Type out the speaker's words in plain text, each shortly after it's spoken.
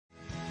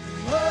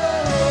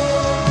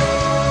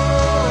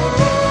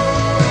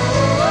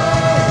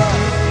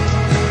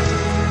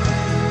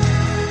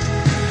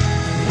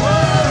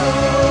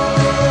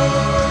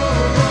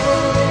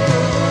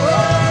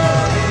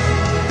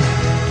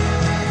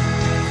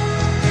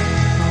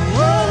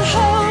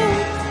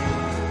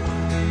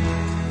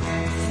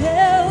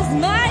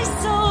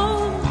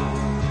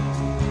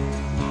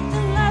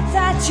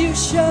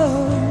show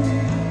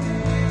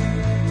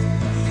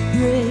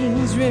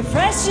brings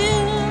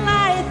refreshing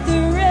like the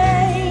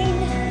rain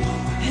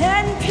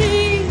and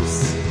peace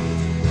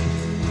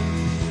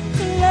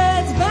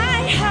floods my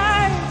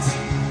heart.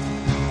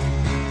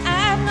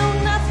 I know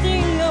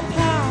nothing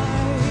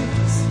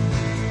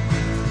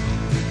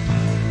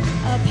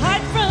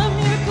apart from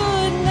your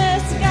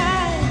goodness,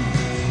 God.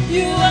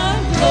 You are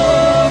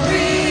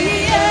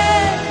glorious.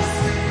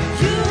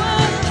 You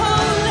are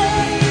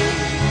holy,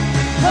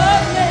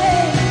 holy.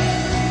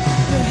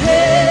 The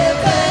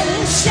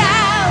heavens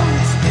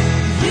shout.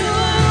 You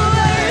are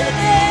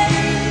worthy,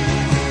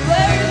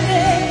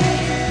 worthy.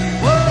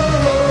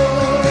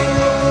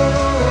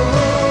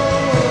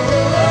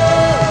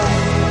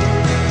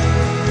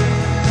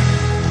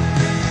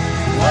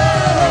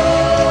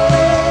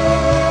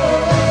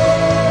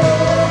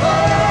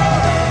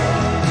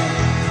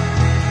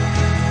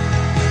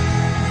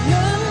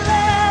 Your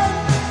love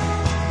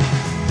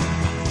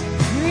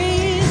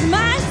frees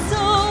my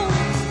soul,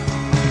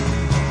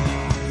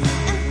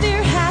 and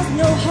fear has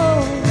no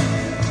hold.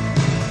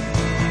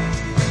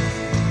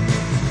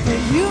 For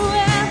you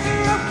have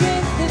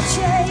broken the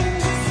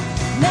chains.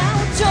 Now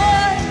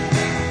joy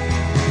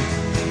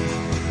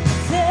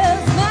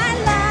fills my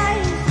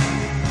life.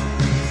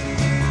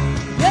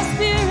 Your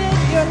spirit,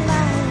 your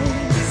light.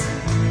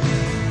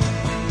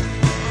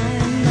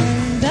 I'm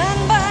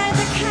undone by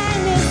the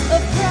kindness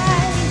of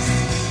Christ.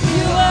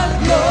 You are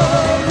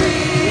glorious.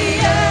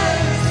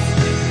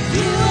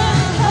 You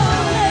are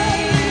holy,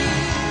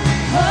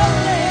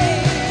 holy.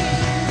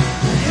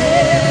 The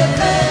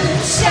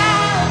heavens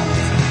shout.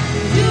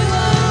 You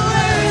are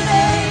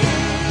worthy,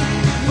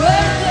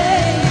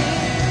 worthy.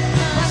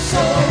 My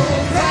soul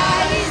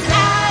cries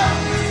out.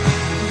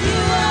 You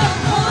are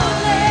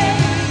holy,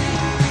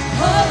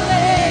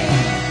 holy.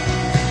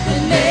 The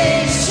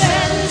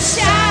nations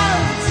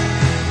shout.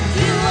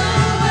 You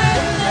are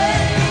worthy,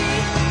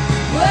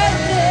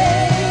 worthy.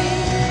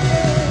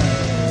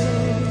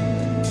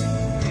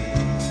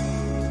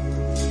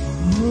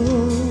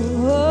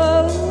 Oh,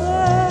 oh,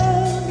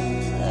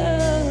 oh.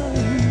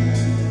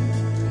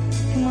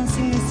 Come on,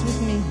 sing this with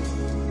me.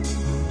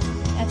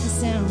 At the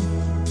sound.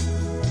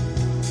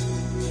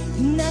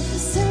 And at the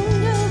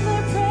sound of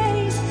our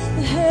praise,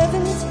 the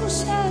heavens will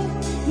shout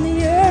and the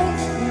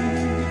earth will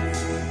move.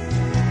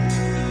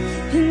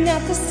 And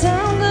at the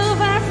sound of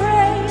our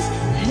praise,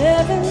 the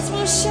heavens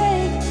will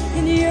shake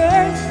and the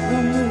earth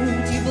will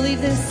move. Do you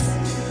believe this?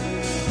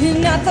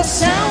 And at the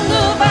sound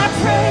of our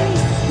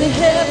praise, the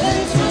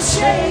heavens will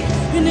shake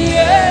and the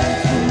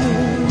earth will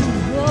move.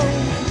 Oh.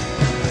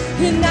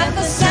 And at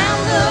the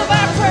sound of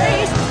our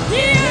praise,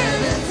 the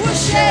earth will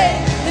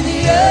shake and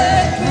the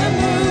earth will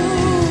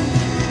move.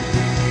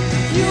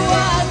 You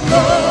are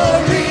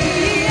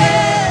glorious.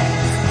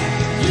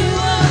 You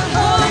are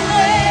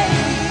holy,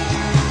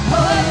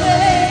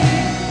 holy.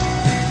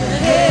 The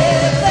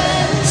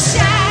heavens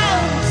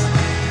shout.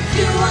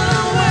 You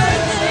are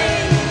worthy,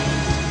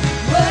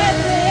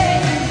 worthy.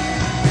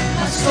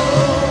 My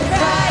soul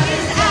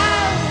cries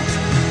out.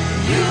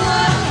 You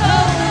are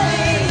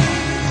holy,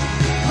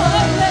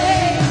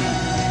 holy.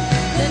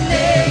 The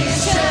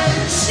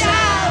nations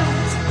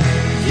shout.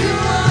 You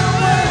are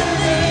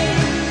worthy,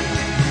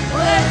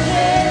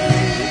 worthy.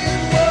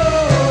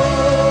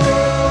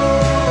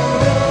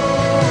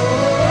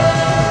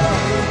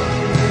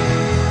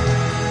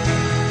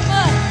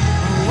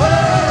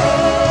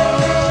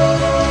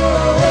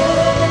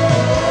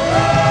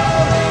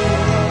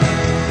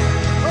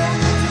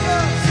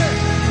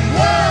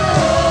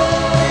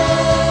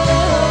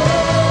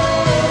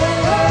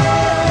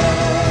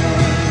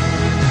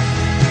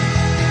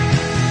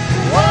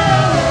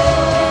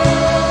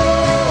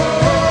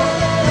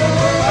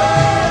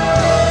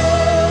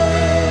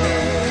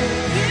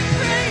 We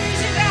praise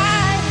you,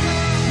 God.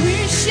 We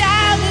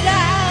shout it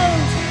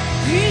out.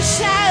 We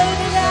shout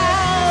it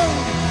out.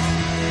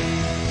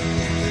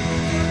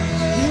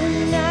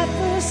 And at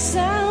the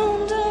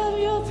sound of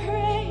your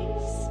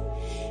praise,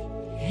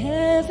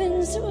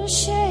 heavens will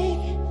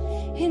shake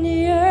and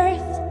the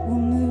earth will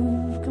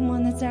move. Come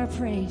on, that's our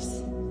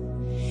praise.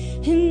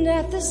 And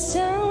at the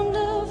sound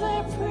of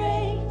our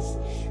praise,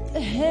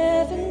 the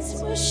heavens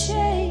will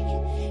shake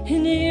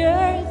and the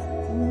earth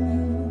will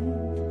move.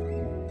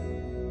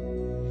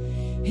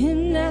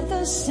 And at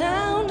the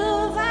sound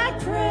of our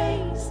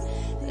praise,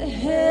 the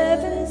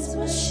heavens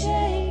will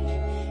shake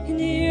and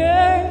the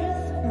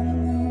earth will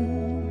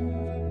move.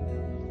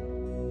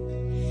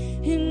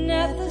 And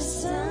at the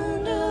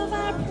sound of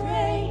our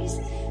praise,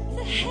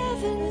 the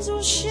heavens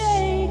will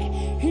shake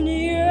and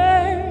the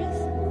earth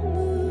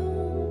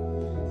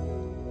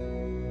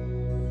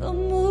will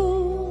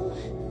move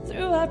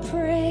through our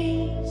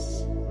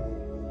praise.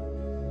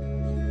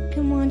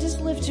 Come on, just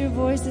lift your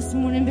voice this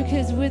morning,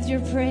 because with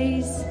your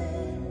praise,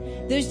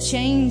 those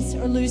chains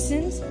are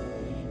loosened,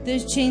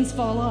 those chains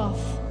fall off.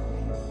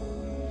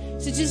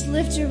 So just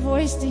lift your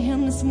voice to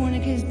Him this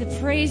morning, because the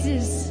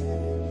praises,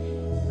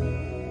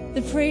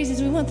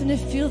 we want them to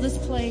fill this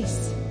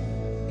place.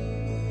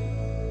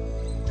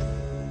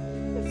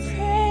 The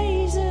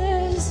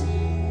praises,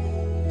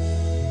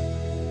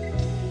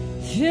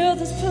 Fill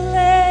this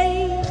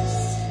place,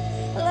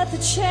 let the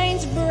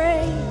chains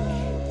break,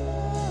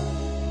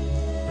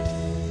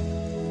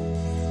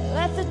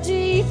 let the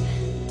deep,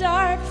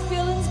 dark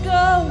feelings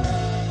go,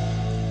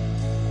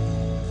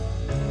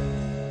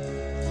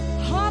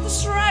 all the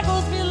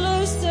struggles be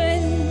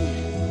loosened.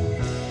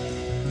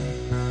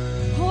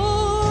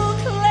 Oh,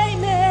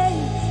 claim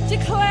it,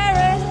 declare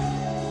it.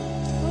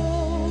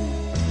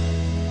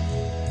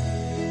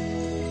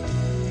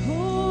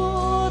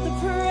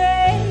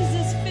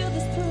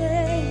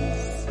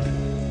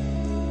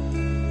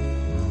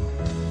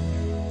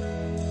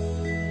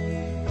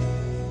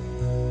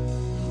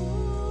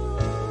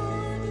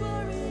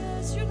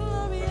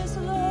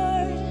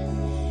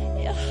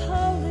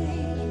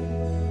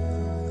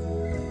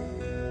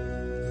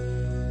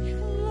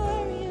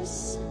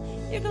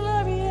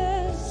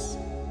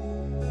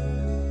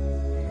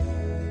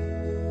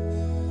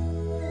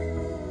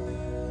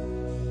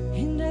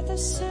 The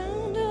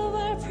sound of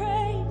our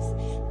praise,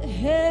 the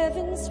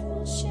heavens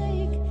will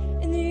shake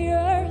and the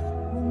earth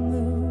will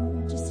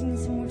move. Just sing it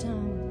some more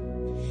time.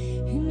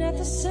 And at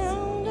the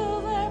sound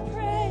of our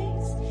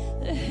praise,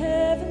 the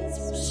heavens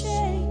will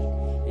shake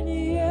and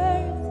the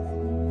earth will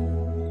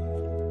move.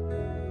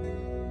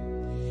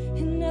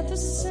 And at the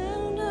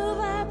sound of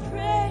our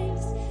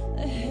praise,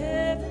 the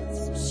heavens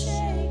will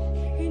shake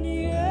and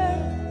the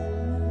earth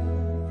will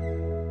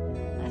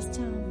move. Last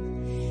time.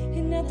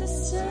 And at the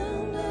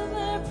sound of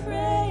our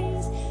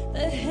praise,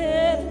 the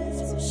heavens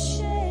will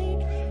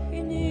shake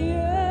and the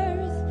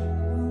earth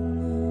will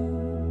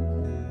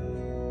move.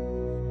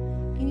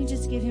 Can you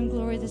just give him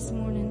glory this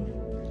morning?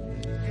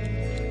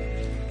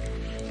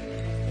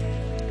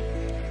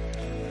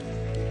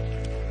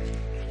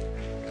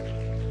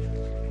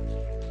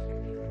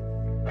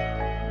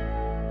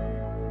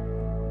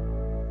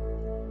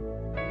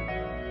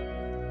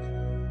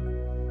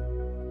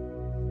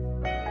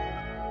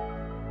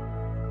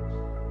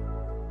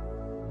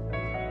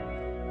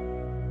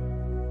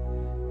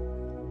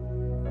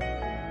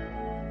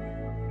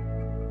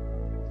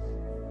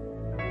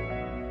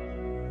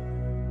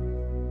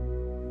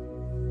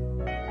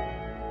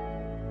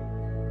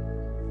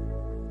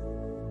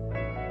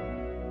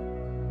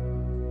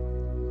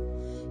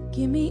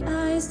 Give me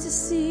eyes to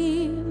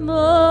see more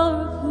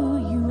of who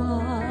you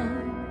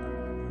are.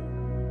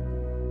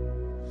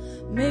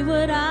 May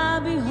what I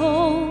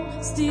behold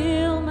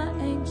still my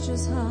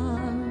anxious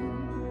heart.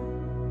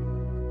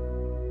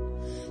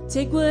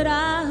 Take what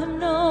I have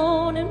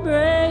known and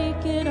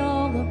break it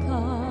all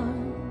apart.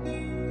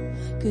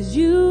 'Cause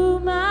you,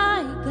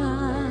 my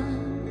God,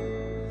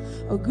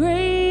 are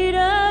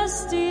greater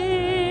still.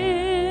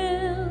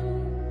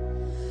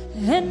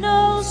 And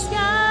no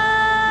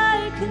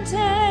sky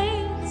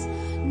contains,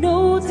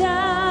 no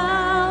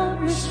doubt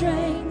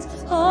restrains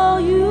all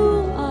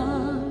you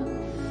are,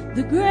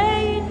 the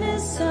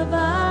greatness of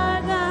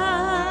our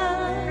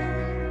God.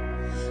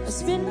 I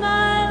spend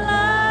my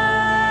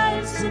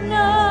life to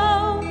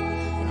know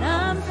that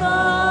I'm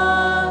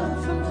far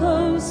from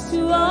close to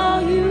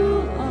all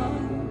you are,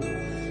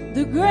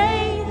 the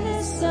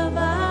greatness of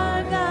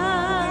our God.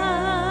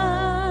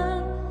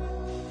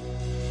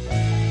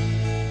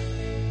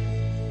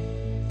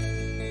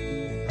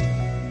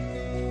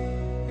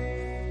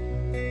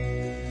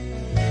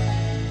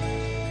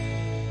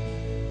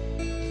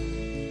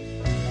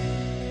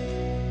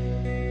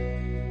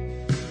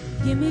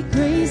 Give me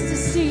grace to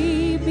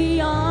see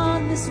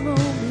beyond this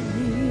moment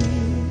here,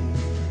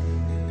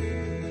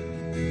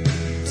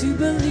 to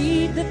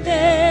believe that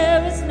there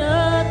is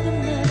nothing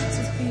left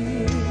to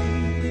fear,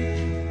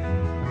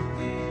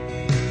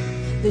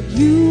 that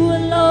you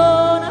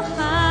alone are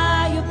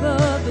high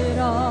above it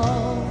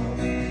all,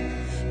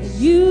 and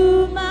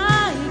you,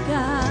 my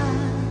God,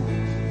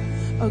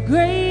 are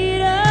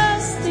greater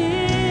still,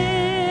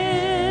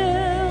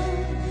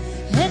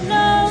 and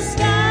no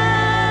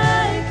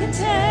sky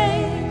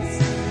contains,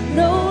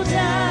 no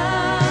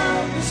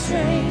doubt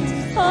restrains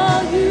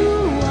all you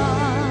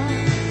are,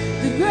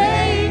 the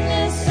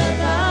greatness of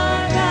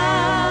our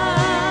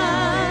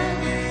God.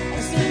 I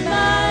spend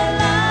my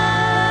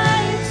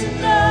life to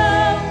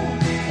know,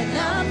 and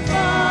I'm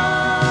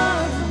far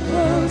from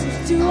close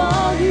to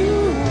all you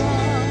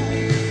are,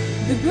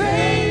 the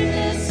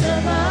greatness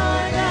of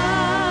our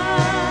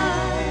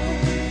God.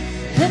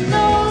 And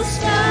no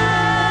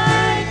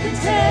sky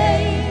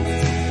contains,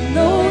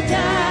 no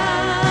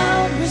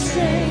doubt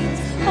restrains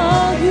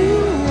all you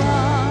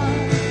are,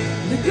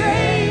 the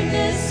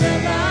greatness of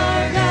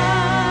our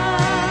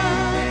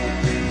God.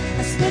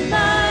 I spend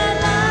my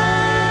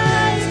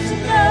life to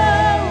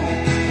know,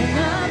 and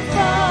I'm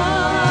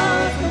far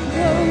from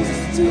close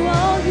to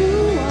all you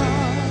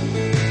are,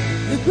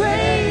 the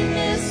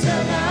greatness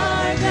of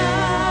our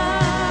God.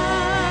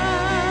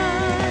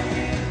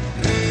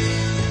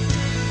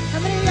 How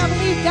many of y'all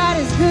believe God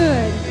is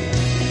good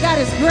and God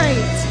is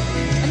great,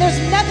 and there's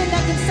nothing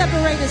that can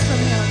separate us from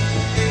him?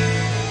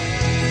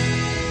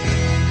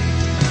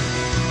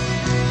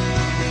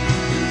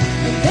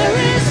 There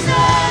is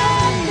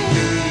nothing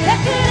that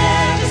can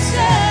ever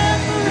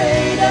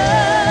separate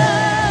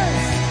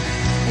us.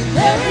 And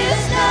there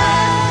is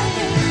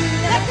nothing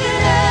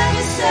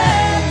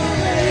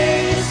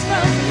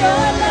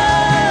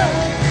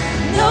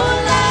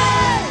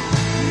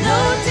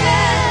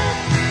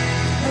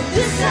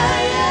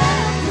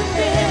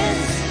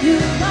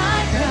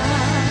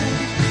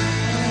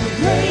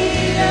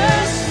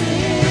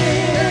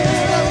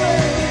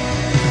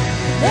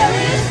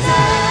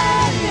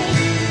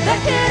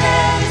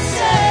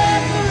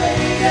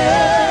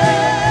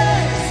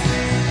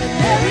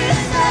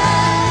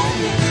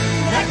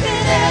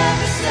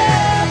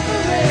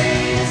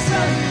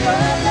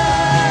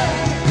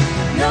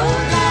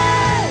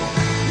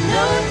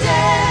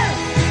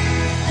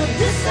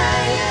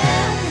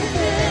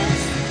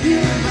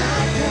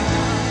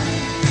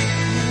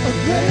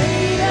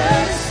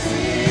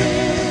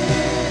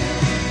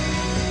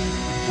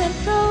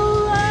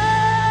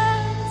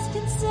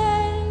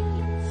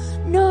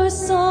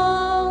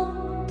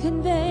song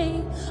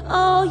convey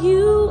all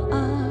you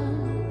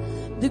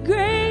are, the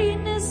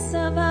greatness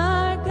of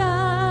our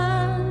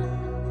God.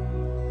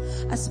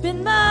 I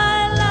spend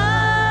my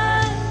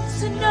life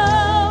to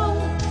know,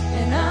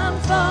 and I'm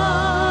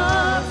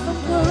far from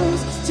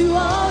close to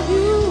all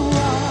you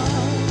are,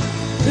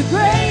 the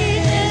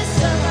greatness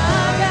of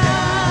our God.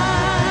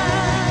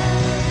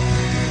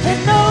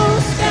 And no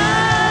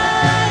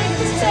sky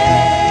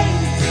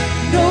contains,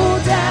 no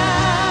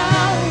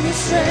doubt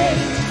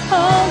restrains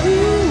all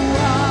you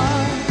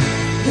are,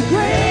 the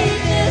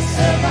greatness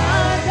of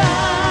our God.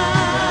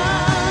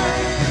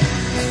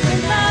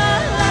 Spend my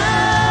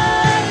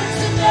life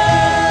to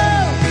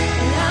know,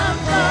 and I'm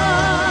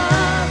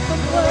far from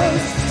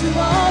close to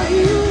all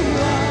you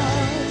are,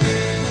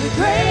 the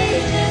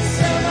greatness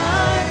of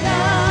our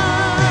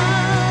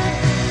God.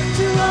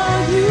 To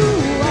all you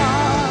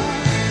are,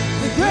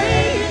 the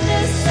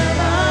greatness of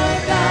our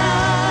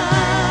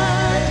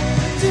God.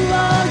 To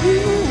all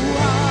you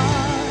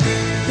are,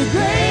 the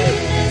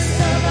greatness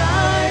of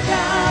our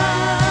God.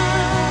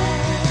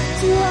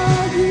 To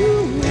all you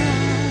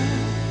are,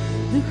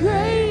 the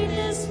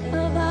greatness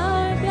of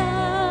our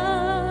God.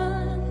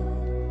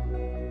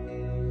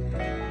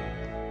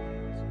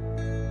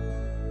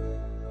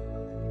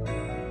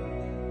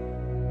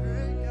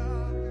 Great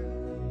God,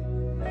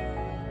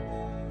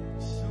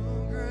 so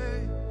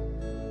great,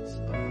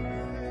 so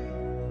great.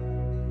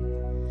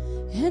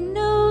 And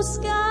no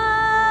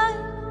sky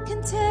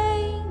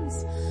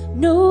contains,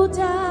 no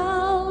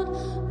doubt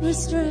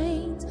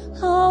restrains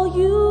all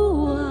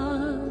you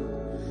are,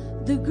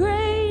 the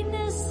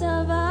greatness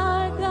of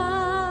our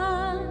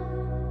God.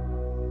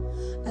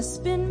 I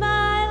spend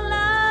my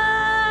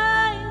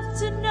life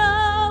to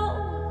know,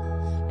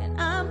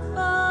 and I'm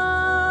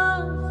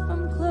far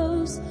from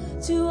close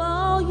to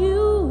all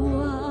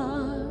you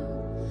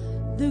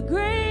are, the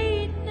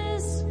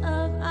greatness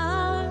of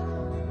our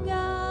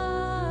God.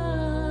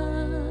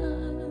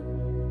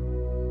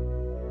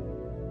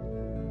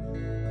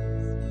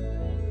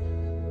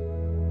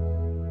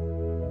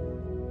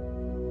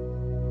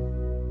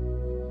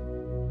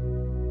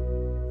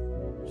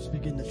 Just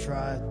begin to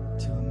try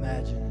to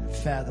imagine and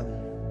fathom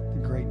the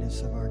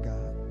greatness of our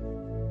God.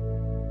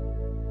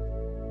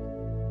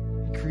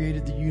 He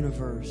created the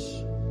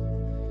universe,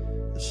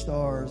 the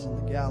stars and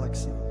the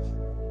galaxies.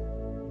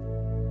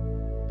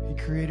 He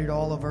created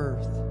all of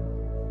earth.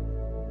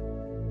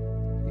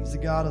 He's the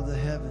God of the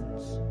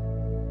heavens.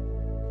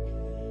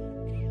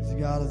 He's the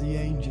God of the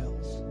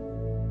angels.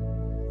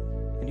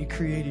 And He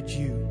created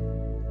you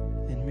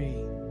and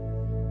me.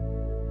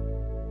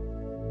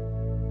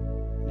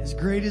 And as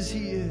great as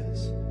He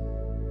is,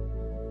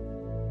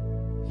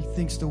 He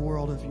thinks the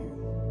world of you.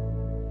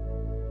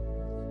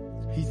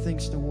 He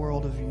thinks the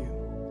world of you,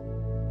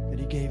 that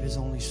He gave His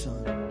only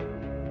Son.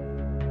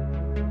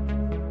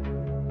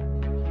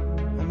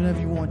 How many of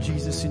you want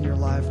Jesus in your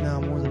life now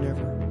more than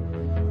ever?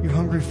 You're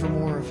hungry for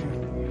more of Him.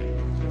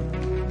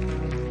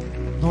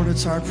 Lord,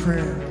 it's our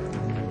prayer.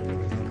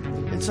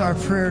 It's our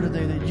prayer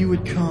today that you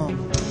would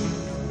come.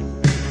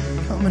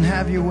 Come and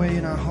have your way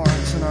in our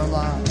hearts and our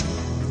lives.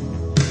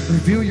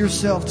 Reveal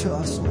yourself to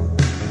us, Lord.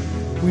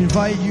 We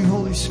invite you,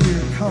 Holy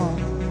Spirit, come.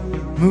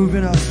 Move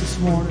in us this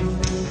morning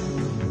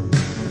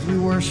as we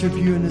worship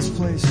you in this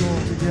place,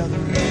 Lord, together.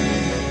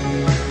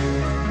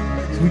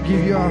 As we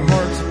give you our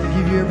hearts, we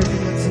give you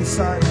everything that's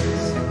inside of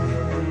us.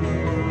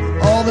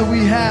 All that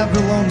we have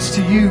belongs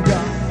to you,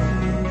 God,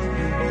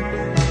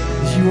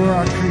 because you are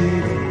our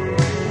Creator.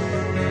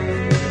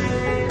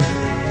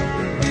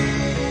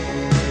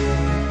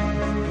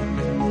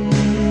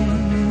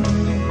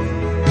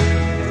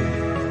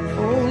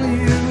 Only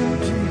you,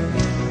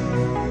 Jesus.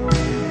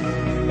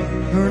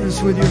 Burn us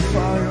with your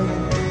fire, Lord.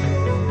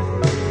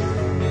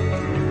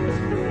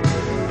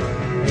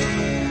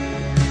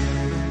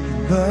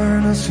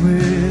 Burn us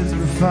with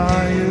your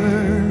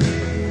fire.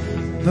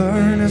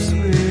 Burn us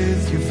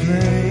with your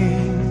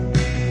flame,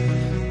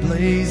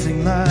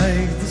 blazing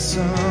like the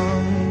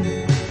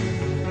sun,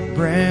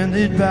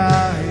 branded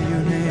by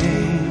your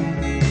name.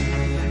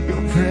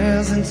 Your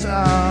presence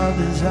our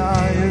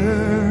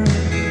desire,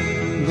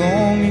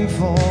 longing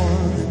for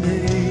the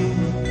day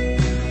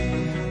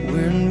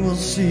when we'll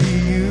see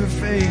you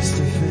face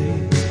to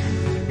face,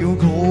 your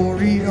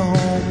glory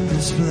on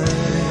display.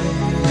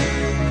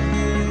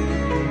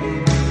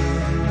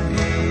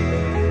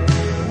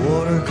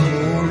 What a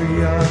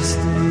glorious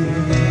day.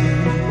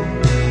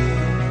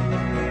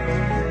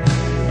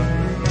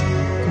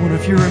 Come on,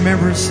 if you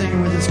remember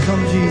singing with us,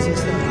 come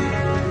Jesus now.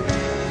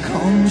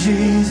 Come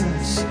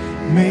Jesus,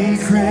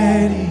 make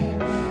ready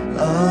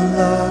a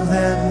love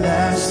that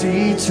lasts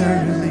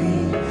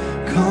eternally.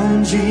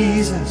 Come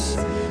Jesus,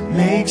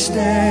 make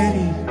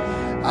steady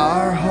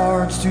our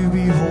hearts to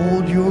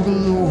behold your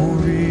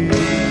glory.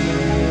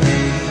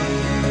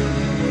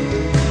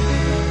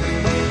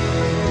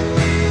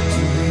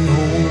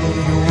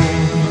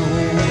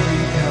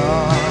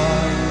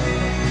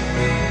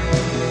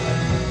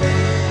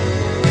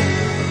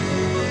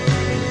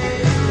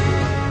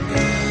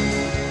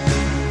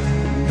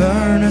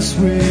 Burn us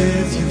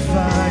with your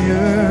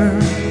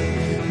fire,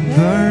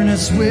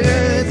 us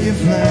with your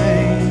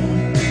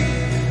flame,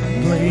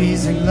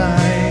 blazing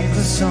like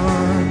the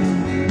sun,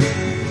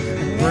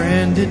 and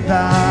branded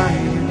by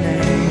your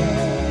name.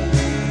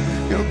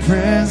 Your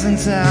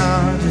presence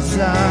our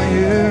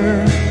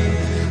desire,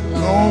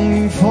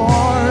 longing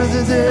for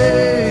the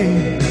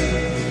day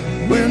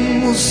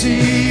when we'll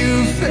see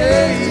you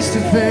face to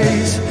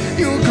face,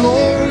 your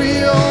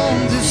glory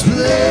on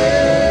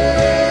display.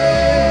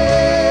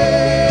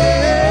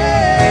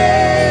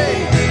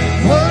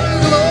 What a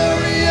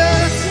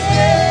glorious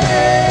day.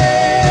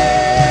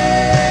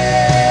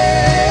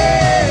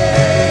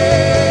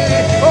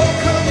 Oh,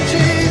 come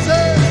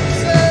Jesus,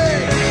 say,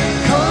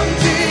 come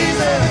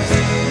Jesus,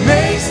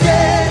 make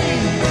steady,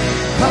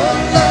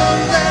 come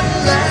love that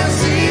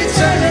lasts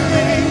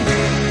eternally.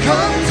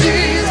 Come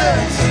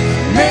Jesus,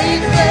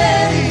 make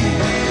ready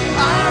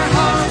our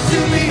hearts to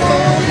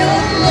behold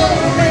your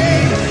glory.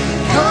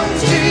 Come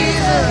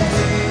Jesus,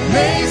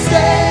 make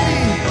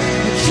steady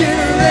a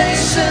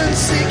generation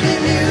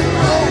seeking you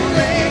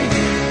only.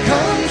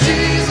 Come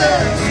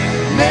Jesus,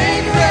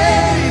 make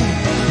ready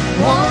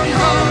one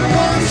heart,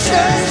 one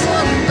church,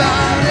 one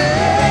body.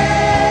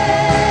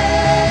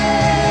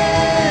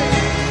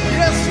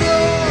 Yes,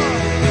 Lord,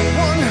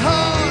 one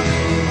heart,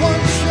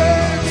 one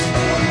church,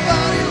 one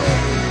body,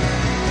 Lord,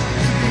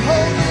 to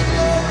behold your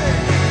glory.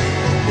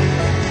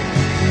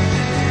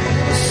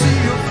 See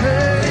your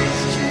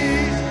face,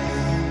 Jesus.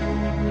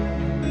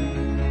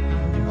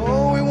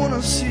 Oh, we want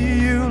to see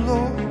you,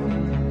 Lord.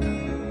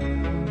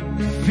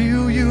 To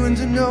feel you and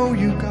to know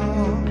you,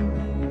 God.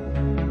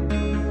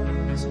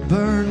 So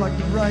burn like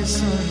the bright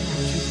sun,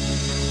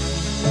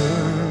 Jesus.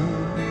 Burn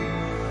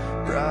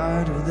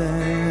brighter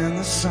than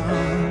the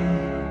sun.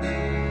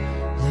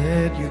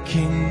 Let your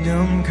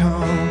kingdom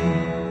come.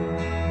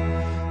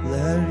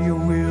 Let your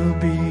will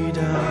be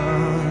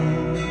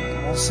done.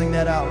 Come on, sing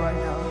that out right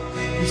now.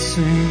 You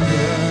sing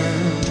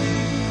burn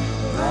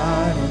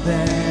brighter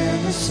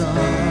than the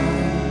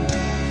sun.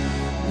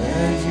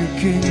 Let your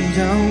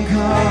kingdom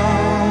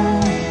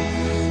come.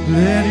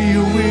 Let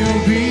your will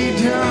be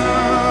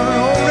done.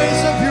 Oh,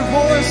 raise up your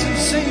voice and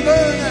sing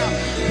burn now.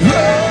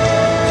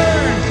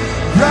 Burn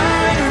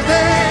brighter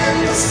than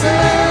the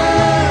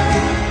sun.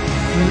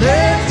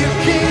 Let your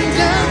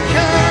kingdom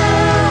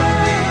come.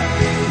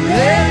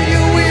 Let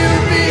your will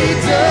be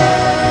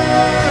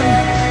done.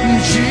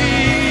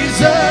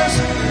 Jesus,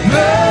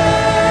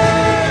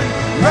 burn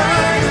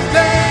brighter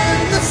than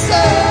the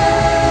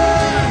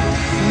sun.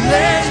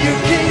 Let your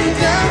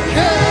kingdom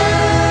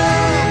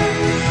come.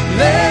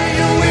 Let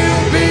your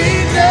will be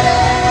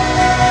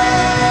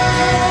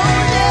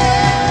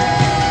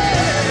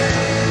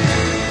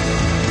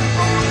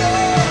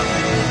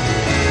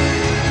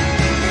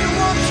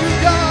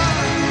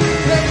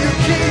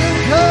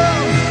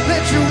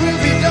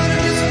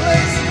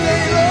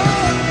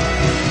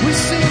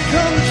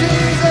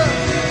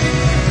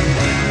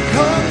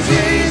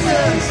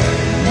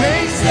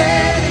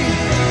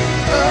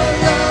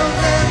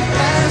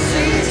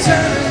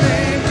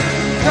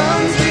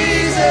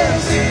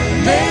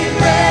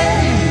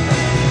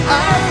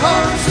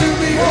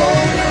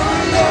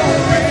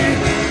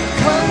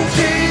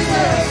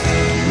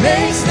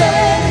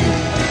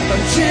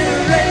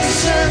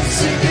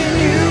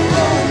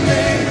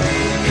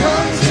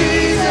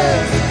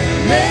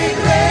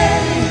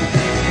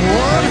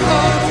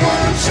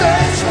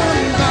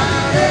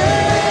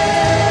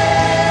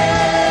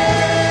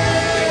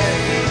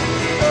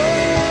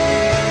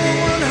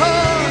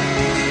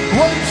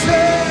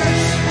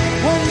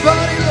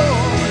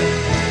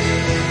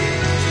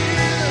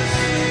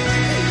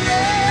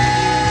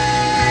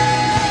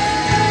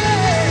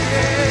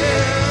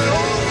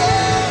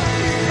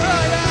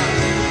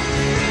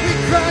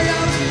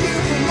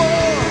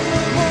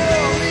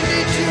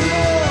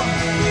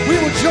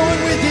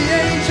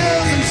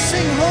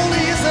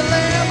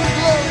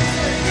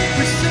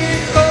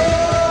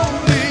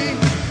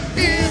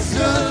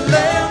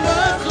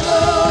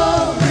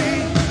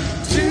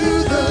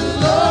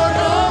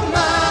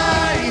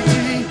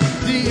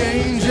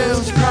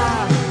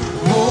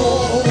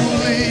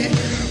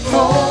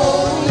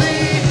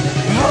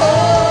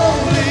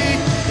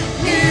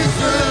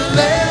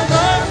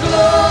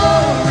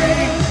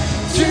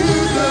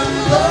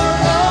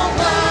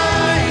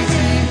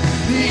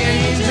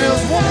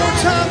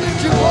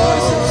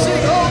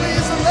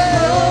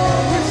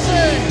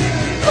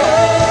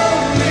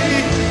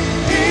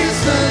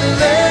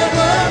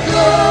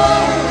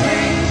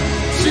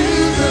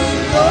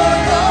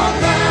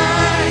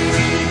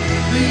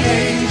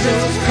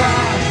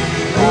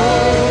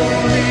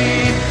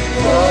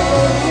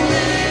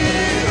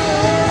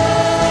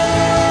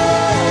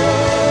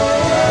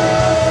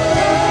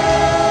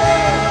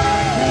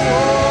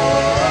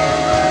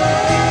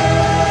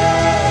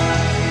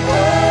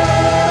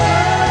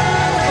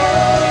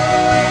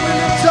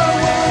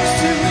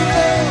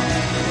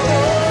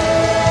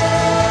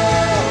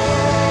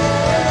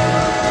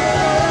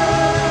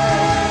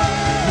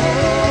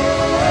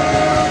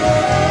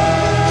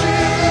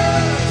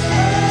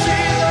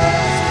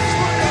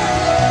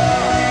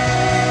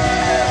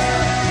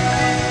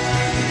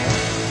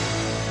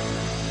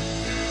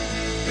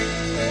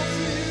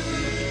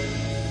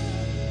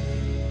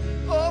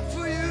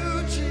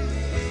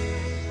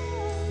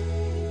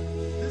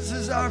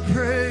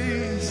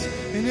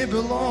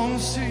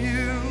belongs to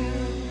you.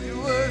 We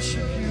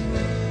worship you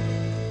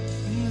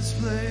in this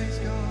place,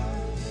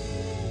 God.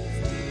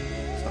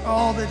 For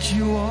all that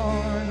you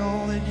are and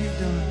all that you've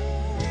done.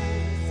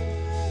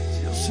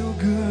 You're so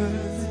good,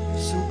 you're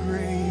so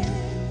great.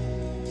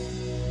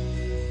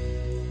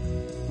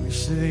 We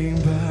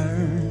sing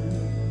burn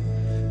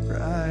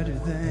brighter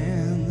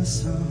than the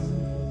sun.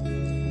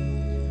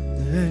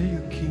 Let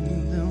your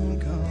kingdom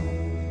come.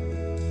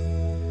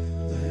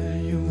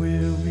 Let your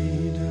will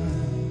be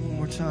done. One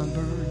more time,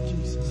 burn,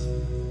 Jesus.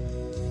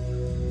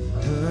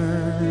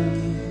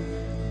 Burn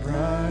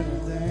brighter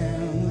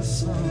than the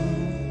sun.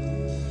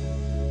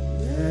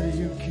 Let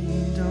your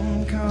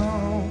kingdom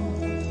come.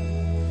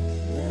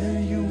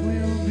 Let your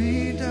will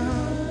be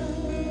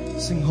done.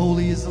 Sing,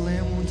 holy is the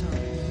Lamb one time.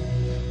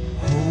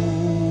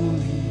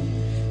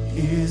 Holy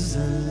is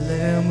the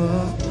Lamb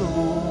of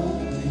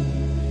glory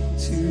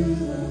to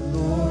the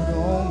Lord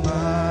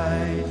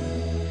Almighty.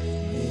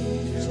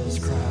 Angels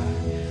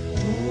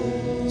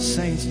cry.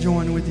 Saints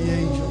join with the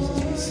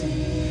angels as we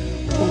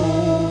sing.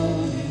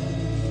 Holy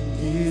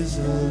is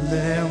the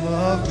Lamb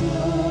of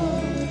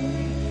glory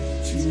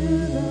to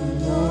the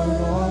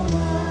Lord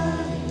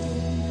Almighty.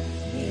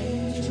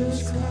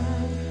 Angels cry.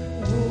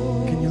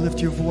 Can you lift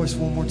your voice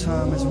one more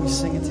time as we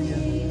sing it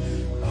together?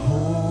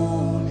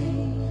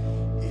 Holy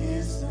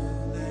is the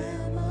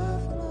Lamb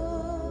of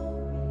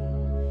glory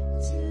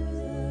to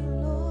the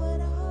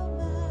Lord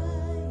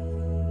Almighty.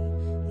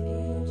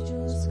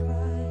 Angels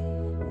cry,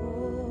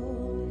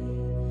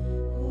 holy,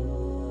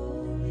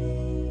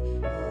 holy,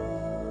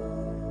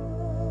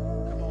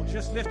 holy. Come on,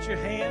 just lift your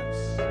hands.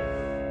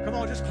 Come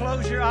on, just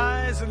close your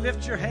eyes and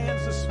lift your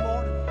hands this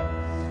morning.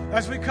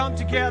 As we come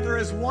together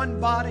as one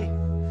body,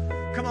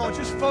 come on,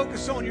 just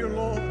focus on your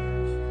Lord.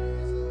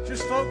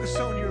 Just focus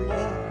on your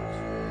Lord.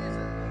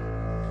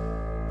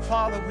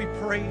 Father, we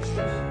praise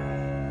you.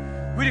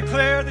 We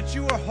declare that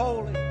you are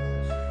holy.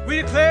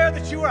 We declare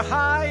that you are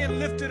high and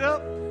lifted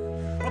up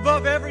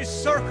above every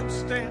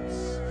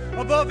circumstance,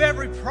 above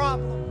every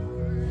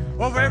problem,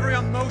 over every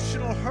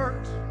emotional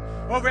hurt,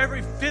 over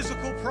every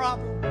physical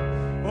problem,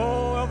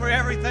 over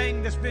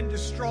everything that's been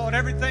destroyed,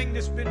 everything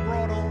that's been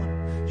brought on.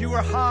 You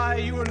are high,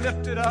 you are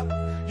lifted up,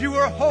 you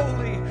are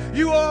holy,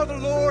 you are the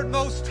Lord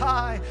Most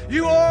High,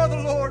 you are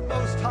the Lord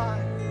Most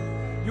High.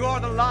 You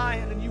are the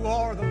Lion and you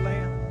are the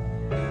Lamb.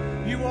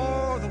 You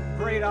are the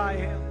great I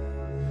am.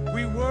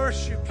 We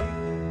worship you.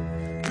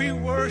 We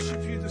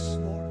worship you this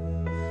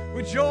morning.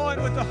 We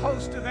join with the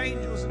host of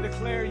angels and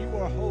declare you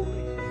are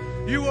holy.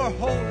 You are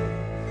holy.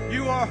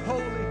 You are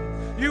holy.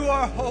 You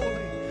are holy.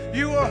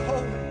 You are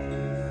holy.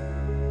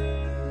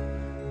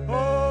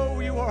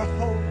 Oh, you are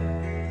holy.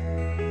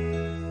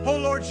 Oh,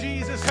 Lord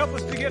Jesus, help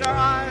us to get our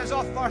eyes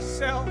off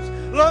ourselves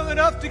long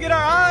enough to get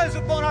our eyes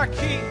upon our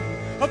King,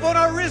 upon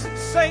our risen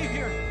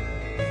Savior,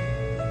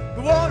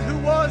 the one who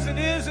was and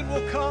is and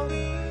will come.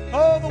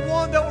 Oh, the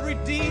one that will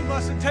redeem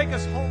us and take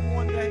us home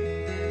one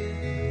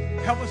day.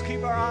 Help us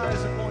keep our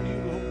eyes upon you,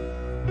 Lord.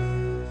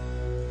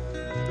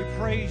 We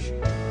praise you.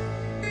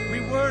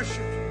 We worship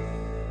you.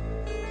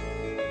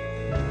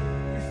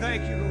 We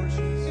thank you, Lord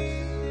Jesus.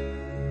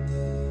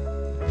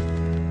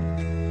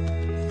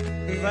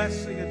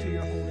 Blessing unto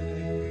your holy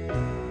name.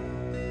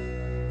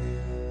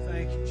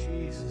 Thank you,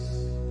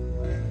 Jesus.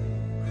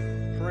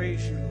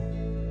 Praise you, Lord.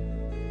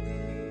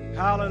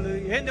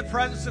 Hallelujah. In the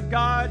presence of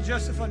God,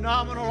 just a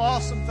phenomenal,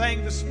 awesome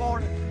thing this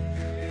morning.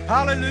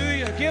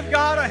 Hallelujah. Give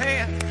God a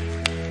hand.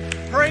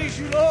 Praise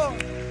you, Lord.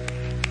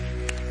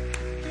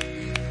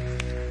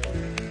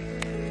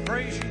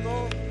 Praise you,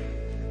 Lord.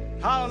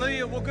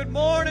 Hallelujah. Well, good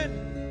morning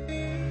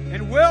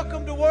and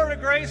welcome to Word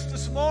of Grace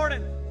this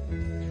morning.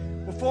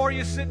 Before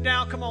you sit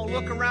down, come on,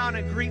 look around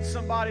and greet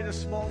somebody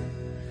this morning.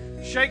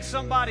 Shake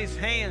somebody's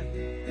hand.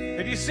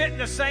 If you sit in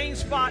the same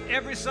spot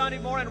every Sunday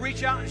morning,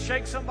 reach out and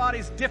shake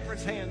somebody's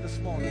different hand this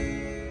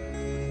morning.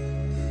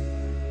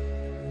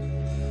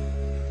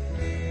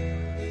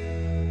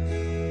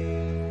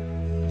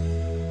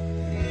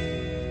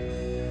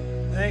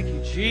 Thank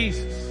you,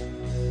 Jesus.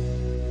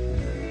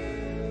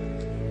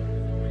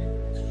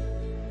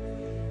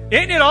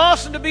 Isn't it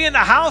awesome to be in the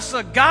house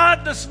of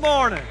God this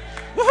morning?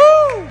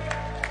 Woohoo!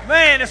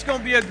 Man, it's going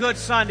to be a good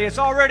Sunday. It's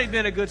already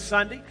been a good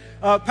Sunday.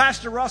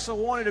 Pastor Russell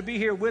wanted to be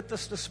here with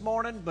us this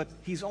morning, but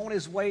he's on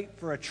his way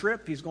for a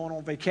trip. He's going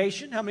on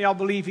vacation. How many of y'all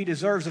believe he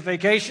deserves a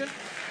vacation?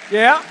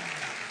 Yeah.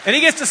 And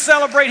he gets to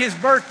celebrate his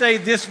birthday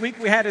this week.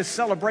 We had his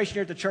celebration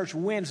here at the church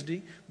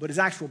Wednesday, but his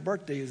actual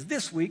birthday is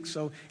this week.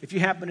 So if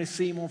you happen to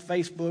see him on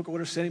Facebook or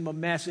whatever, send him a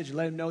message,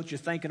 let him know that you're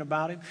thinking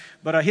about him.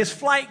 But his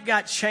flight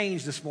got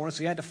changed this morning, so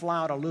he had to fly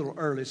out a little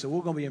early. So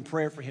we're going to be in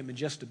prayer for him in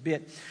just a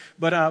bit.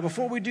 But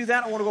before we do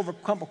that, I want to go over a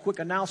couple quick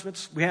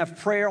announcements. We have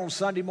prayer on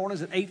Sunday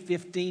mornings at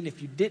 8:15.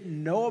 If you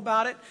didn't know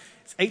about it,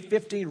 it's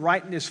 8:15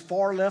 right in this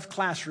far left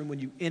classroom when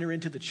you enter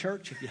into the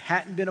church. If you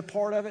hadn't been a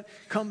part of it,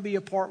 come be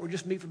a part. We'll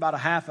just meet for about a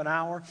half an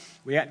hour.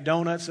 We got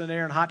donuts in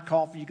there and hot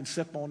coffee. You can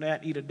sip on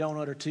that, eat a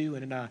donut or two,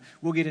 and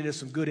we'll get into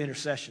some good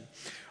intercession.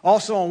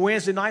 Also on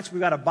Wednesday nights,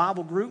 we've got a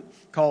Bible group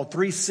called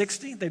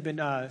 360. They've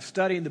been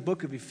studying the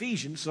book of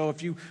Ephesians. So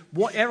if you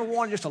ever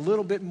wanted just a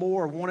little bit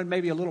more, or wanted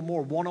maybe a little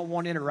more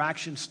one-on-one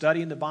interaction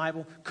studying the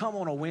Bible, come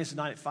on Wednesday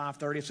night at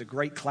 5:30. It's a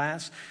great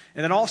class.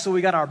 And then also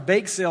we got our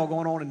bake sale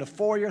going on in the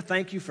foyer.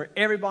 Thank you for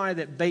everybody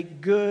that baked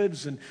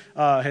goods and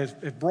has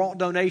brought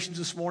donations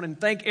this morning.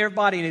 Thank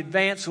everybody in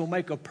advance who will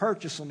make a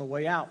purchase on the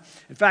way out.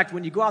 In fact,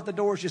 when you go out the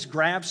doors, just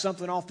grab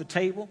something off the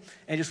table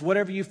and just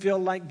whatever you feel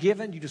like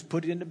giving, you just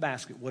put it in the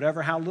basket.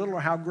 Whatever, how little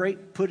or how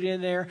great, put it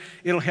in there.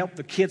 It'll help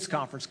the kids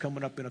conference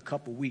coming up in a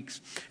couple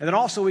weeks. And then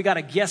also we got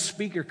a guest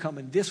speaker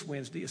coming this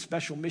Wednesday, a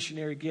special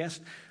missionary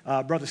guest,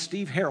 Brother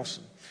Steve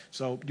Harrelson.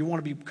 So you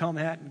want to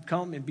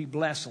come and be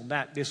blessed on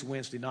that this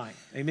Wednesday night.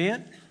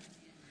 Amen?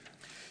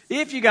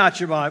 If you got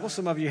your Bible,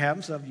 some of you have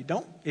them, some of you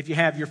don't. If you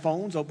have your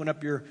phones, open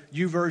up your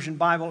YouVersion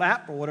Bible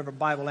app or whatever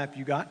Bible app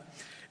you got.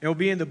 It will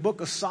be in the book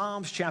of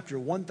Psalms chapter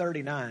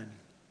 139.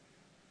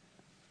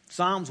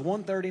 Psalms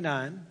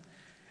 139.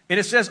 And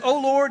it says, "O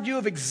Lord, you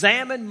have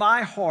examined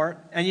my heart,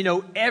 and you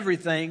know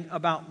everything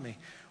about me."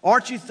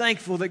 Aren't you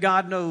thankful that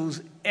God knows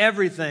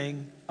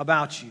everything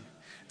about you?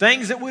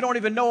 Things that we don't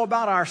even know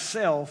about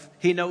ourselves,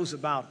 He knows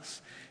about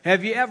us.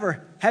 Have you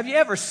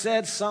ever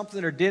said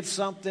something or did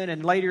something,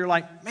 and later you're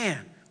like,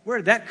 man, where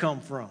did that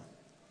come from?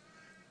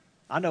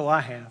 I know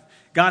I have.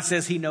 God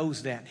says He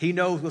knows that. He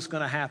knows what's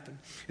going to happen.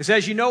 It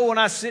says, you know when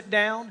I sit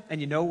down, and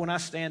you know when I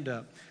stand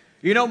up.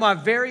 You know my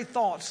very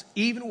thoughts,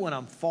 even when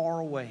I'm far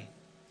away.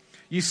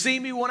 You see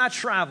me when I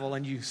travel,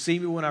 and you see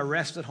me when I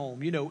rest at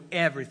home. You know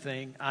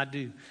everything I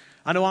do.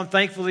 I know I'm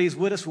thankful that He's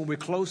with us when we're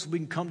close. We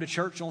can come to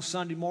church on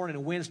Sunday morning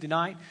and Wednesday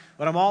night.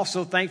 But I'm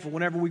also thankful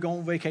whenever we go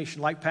on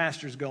vacation, like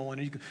Pastor's going.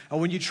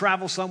 And when you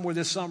travel somewhere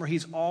this summer,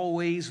 He's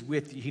always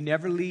with you. He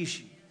never leaves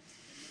you.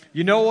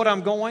 You know what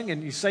I'm going,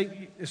 and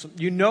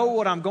you know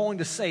what I'm going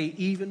to say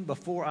even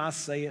before I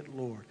say it,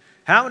 Lord.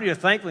 How many of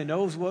you thankfully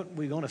knows what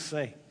we're going to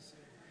say?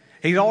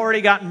 He's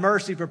already got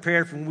mercy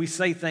prepared for when we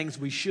say things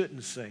we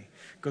shouldn't say,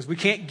 because we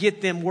can't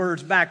get them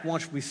words back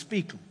once we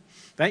speak them.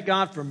 Thank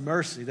God for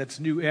mercy that's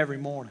new every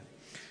morning.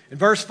 In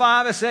verse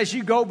 5, it says,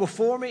 you go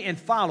before me and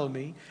follow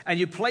me, and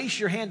you place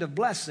your hand of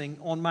blessing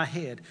on my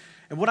head.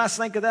 And when I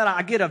think of that,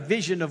 I get a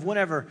vision of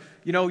whenever,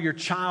 your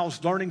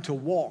child's learning to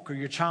walk or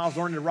your child's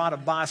learning to ride a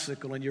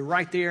bicycle, and you're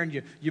right there and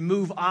you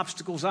move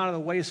obstacles out of the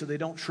way so they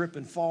don't trip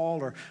and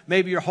fall. Or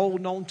maybe you're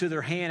holding on to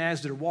their hand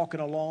as they're walking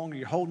along, or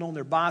you're holding on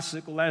their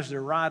bicycle as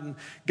they're riding.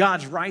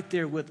 God's right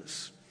there with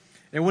us.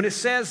 And when it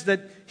says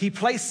that He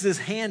places His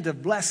hand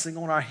of blessing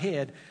on our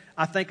head,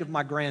 I think of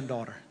my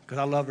granddaughter, because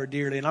I love her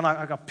dearly. And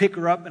I pick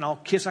her up and I'll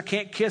kiss. I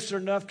can't kiss her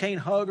enough, can't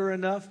hug her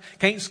enough,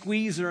 can't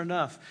squeeze her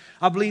enough.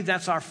 I believe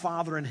that's our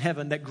Father in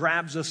heaven that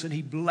grabs us and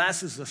He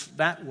blesses us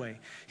that way.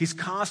 He's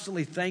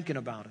constantly thinking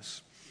about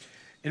us.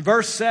 In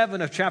verse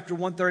 7 of chapter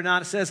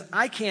 139, it says,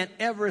 I can't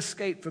ever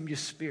escape from your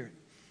Spirit.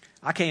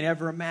 I can't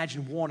ever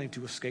imagine wanting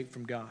to escape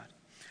from God.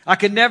 I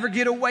can never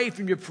get away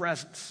from your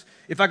presence.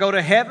 If I go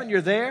to heaven,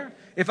 you're there.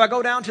 If I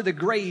go down to the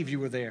grave, you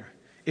were there.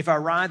 If I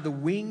ride the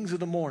wings of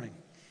the morning,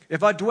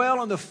 if I dwell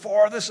on the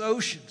farthest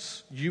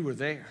oceans, you were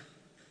there.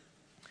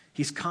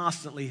 He's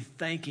constantly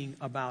thinking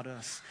about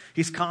us.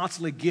 He's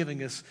constantly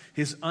giving us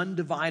His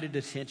undivided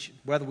attention,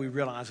 whether we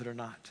realize it or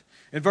not.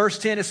 In verse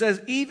 10, it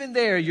says, even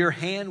there your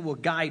hand will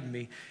guide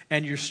me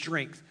and your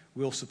strength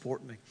will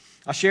support me.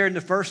 I shared in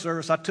the first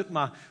service, I took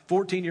my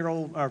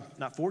 14-year-old, or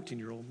not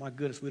 14-year-old, my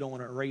goodness, we don't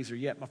want to erase her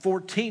yet, my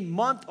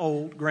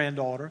 14-month-old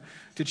granddaughter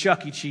to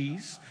Chuck E.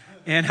 Cheese.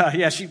 And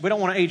we don't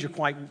want to age her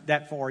quite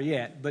that far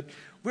yet, but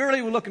we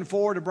really were looking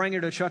forward to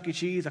bringing her to Chuck E.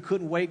 Cheese. I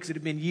couldn't wait because it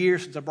had been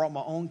years since I brought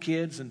my own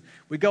kids. And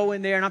we go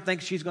in there, and I'm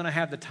thinking she's going to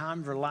have the time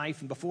of her life.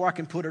 And before I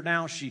can put her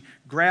down, she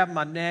grabbed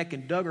my neck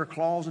and dug her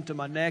claws into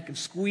my neck and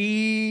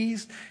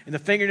squeezed. And the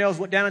fingernails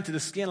went down into the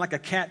skin like a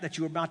cat that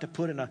you were about to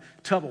put in a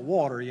tub of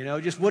water,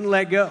 just wouldn't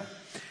let go.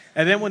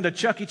 And then when the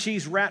Chuck E.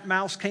 Cheese rat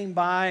mouse came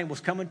by and was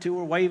coming to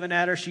her, waving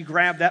at her, she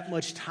grabbed that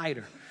much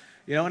tighter.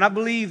 And I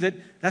believe that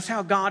that's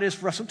how God is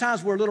for us.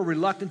 Sometimes we're a little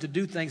reluctant to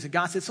do things, and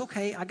God says, it's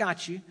okay, I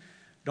got you.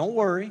 Don't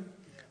worry.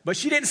 But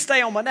she didn't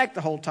stay on my neck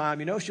the whole time,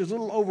 She was a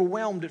little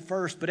overwhelmed at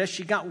first, but as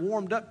she got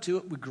warmed up to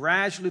it, we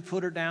gradually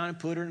put her down and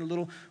put her in a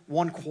little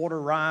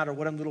 1/4 ride or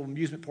whatever little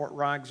amusement park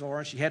rides are,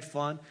 and she had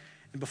fun.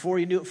 And before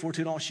you knew it, for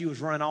too long, she was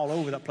running all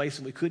over that place,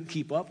 and we couldn't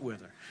keep up with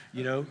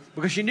her,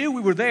 because she knew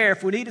we were there.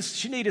 If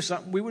she needed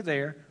something, we were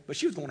there, but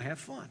she was going to have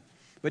fun.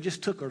 But it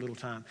just took her a little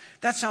time.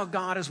 That's how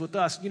God is with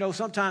us.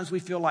 Sometimes we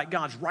feel like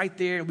God's right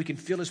there, and we can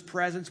feel His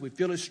presence. We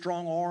feel His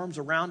strong arms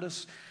around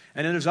us.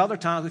 And then there's other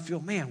times we feel,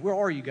 man, where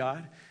are you,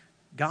 God?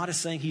 God is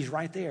saying He's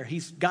right there.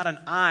 He's got an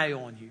eye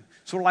on you.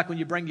 Sort of like when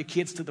you bring your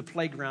kids to the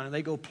playground and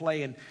they go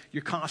play and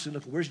you're constantly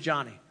looking, where's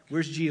Johnny?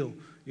 Where's Jill?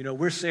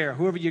 Where's Sarah?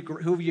 Whoever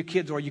your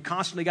kids are, you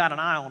constantly got an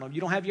eye on them. You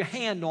don't have your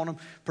hand on them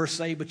per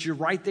se, but you're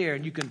right there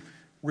and you can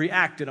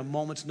react at a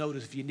moment's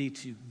notice if you need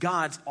to.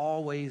 God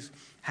always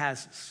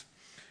has us.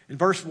 In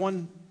verse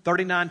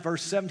 139,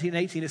 verse 17 and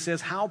 18, it says,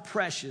 how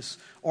precious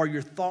are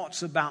your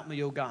thoughts about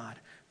me, O God?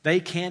 They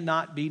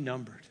cannot be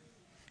numbered.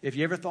 If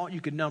you ever thought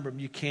you could number them,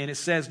 you can. It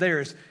says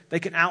there is they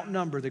can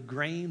outnumber the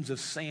grains of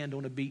sand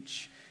on a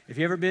beach. If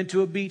you've ever been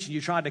to a beach and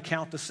you tried to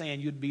count the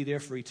sand, you'd be there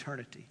for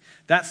eternity.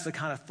 That's the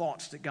kind of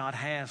thoughts that God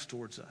has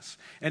towards us.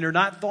 And they're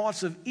not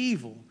thoughts of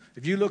evil.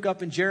 If you look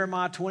up in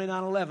Jeremiah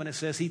 29:11, it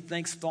says he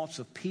thinks thoughts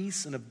of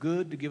peace and of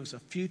good to give us a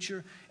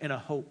future and a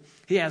hope.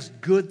 He has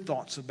good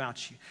thoughts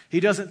about you. He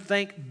doesn't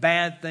think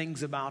bad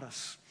things about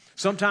us.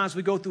 Sometimes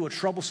we go through a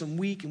troublesome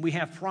week and we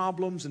have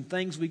problems and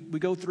things we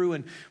go through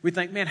and we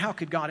think, man, how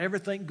could God ever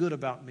think good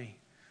about me?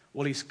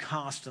 Well, he's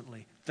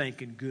constantly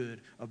thinking good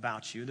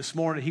about you. This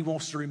morning, he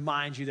wants to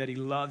remind you that he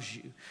loves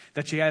you,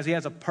 that he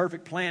has a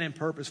perfect plan and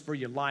purpose for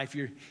your life.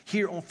 You're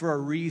here for a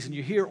reason.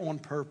 You're here on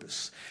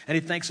purpose. And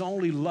he thinks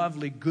only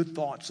lovely, good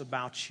thoughts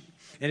about you.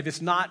 And if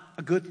it's not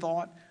a good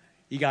thought,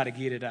 you got to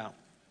get it out.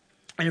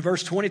 And in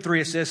verse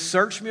 23, it says,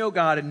 search me, O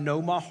God, and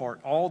know my heart,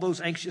 all those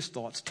anxious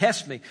thoughts.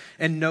 Test me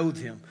and know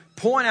them.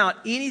 Point out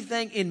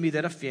anything in me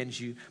that offends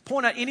you.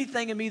 Point out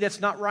anything in me that's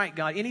not right,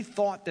 God. Any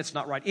thought that's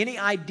not right. Any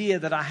idea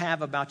that I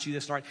have about you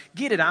that's not right.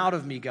 Get it out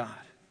of me, God.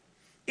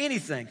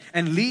 Anything.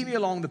 And lead me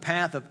along the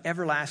path of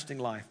everlasting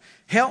life.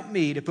 Help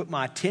me to put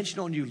my attention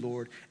on you,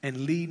 Lord,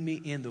 and lead me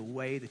in the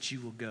way that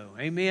you will go.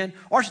 Amen.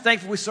 Aren't you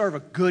thankful we serve a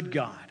good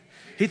God?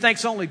 He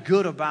thinks only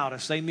good about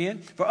us. Amen.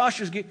 For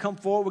ushers, come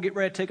forward. We'll get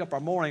ready to take up our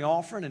morning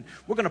offering. And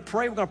we're going to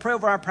pray. We're going to pray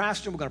over our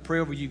pastor. And we're going to pray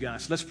over you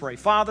guys. Let's pray.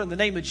 Father, in the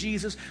name of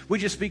Jesus, we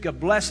just speak a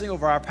blessing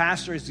over our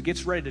pastor as he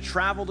gets ready to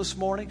travel this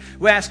morning.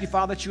 We ask you,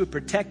 Father, that you would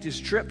protect his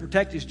trip,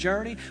 protect his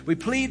journey. We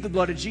plead the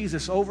blood of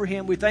Jesus over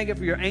him. We thank you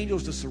for your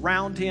angels to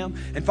surround him.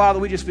 And Father,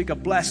 we just speak a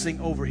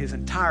blessing over his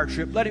entire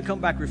trip. Let him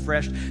come back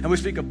refreshed. And we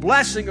speak a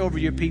blessing over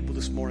your people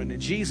this morning. In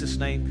Jesus'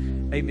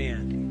 name,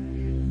 amen.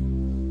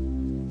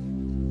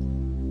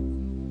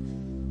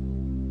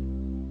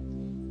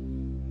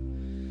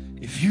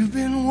 If you've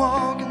been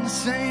walking the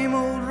same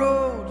old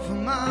road for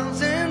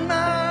miles and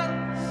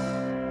miles,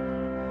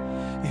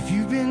 if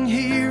you've been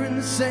hearing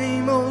the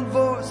same old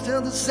voice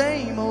tell the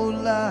same old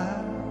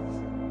lies,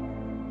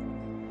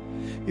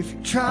 if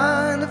you're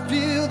trying to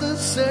fill the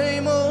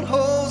same old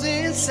holes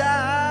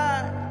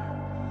inside,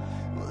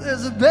 well,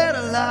 there's a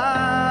better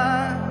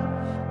life.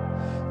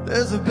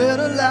 There's a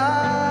better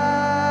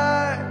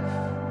life.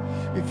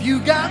 If you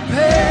got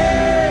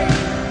pain,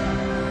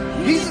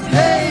 he's a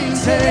pain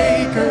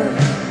taker.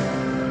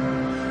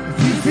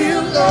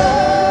 Feel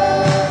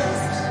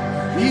lost,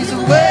 he's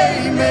a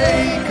way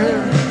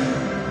maker.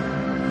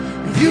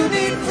 If you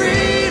need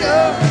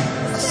freedom,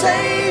 a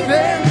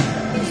saving,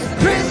 he's a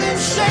prison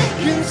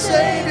shaking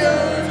savior.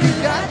 If you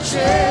got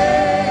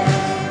chains,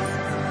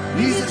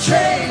 he's a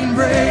chain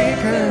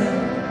breaker.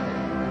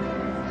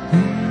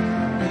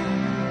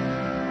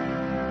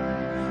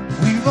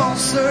 We've all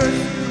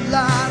searched for the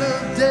light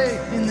of day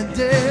in the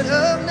dead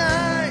of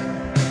night.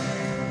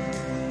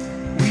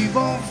 We've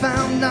all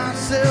found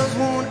ourselves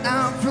worn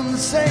out from the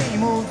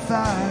same old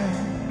fight.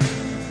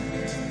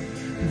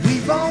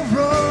 We've all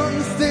run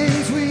the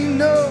things we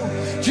know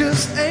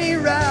just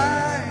ain't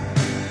right.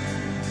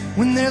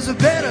 When there's a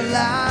better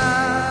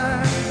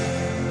life,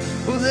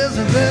 well, there's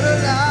a better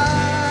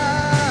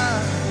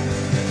life.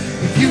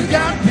 If you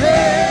got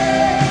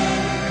pain,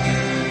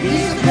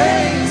 he's a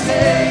pain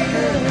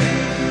taker.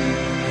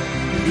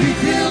 If you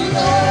feel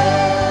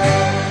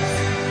lost,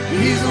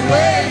 he's a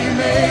way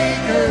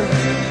maker.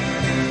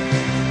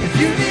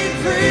 You need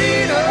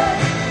freedom,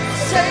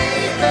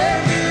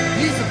 saving.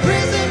 He's a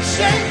prison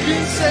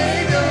shaking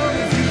savior.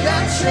 If you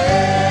got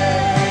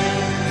chains,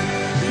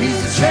 he's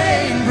a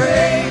chain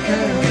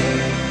breaker.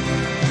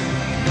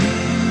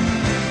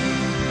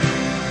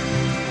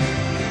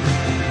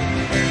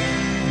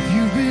 If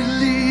you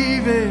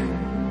believe it,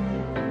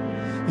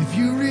 if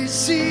you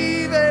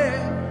receive it,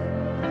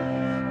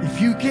 if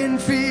you can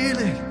feel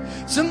it,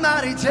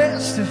 somebody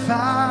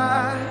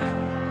testify.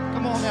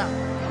 Come on now.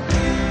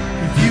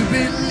 If you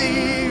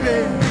believe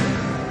it,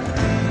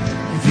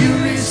 if you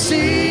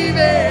receive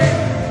it,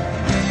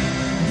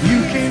 if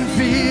you can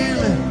feel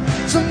it,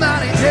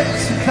 somebody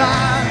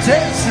testify,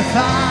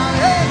 testify.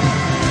 Hey.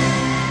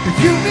 If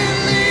you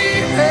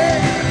believe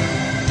it,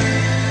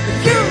 if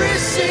you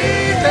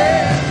receive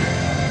it,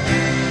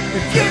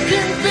 if you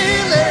can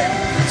feel it,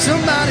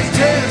 somebody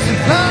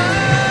testify.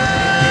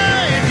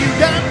 If you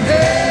got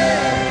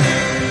pain,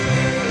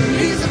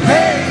 he's a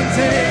pain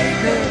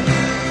taker.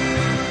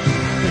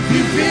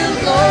 You feel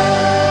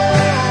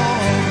lost,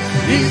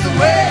 he's the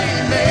way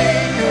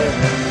maker.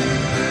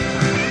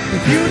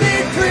 If you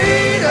need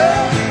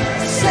freedom,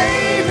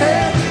 save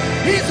him.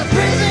 He's a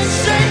prison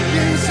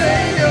shaking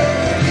savior.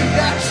 You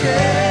got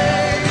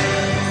chains,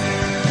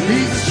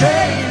 he's a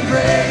chain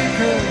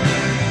breaker.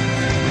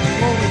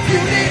 Oh, if you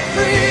need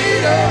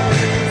freedom,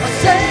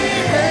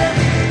 save him.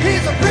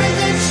 He's a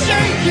prison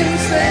shaking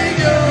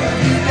savior.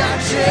 You got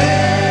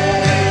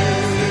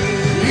chains,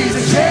 he's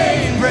a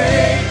chain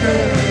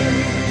breaker.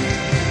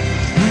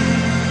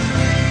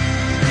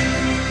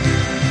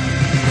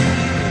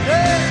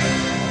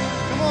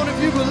 If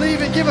you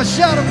believe it, give a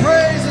shout of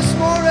praise this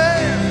morning.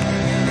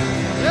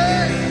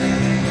 Hey.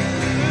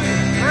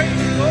 Praise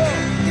the Lord.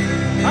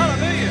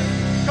 Hallelujah.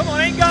 Come on,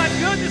 ain't God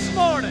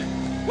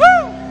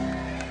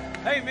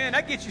Man,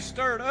 that gets you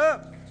stirred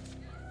up.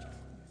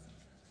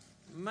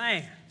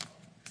 Man,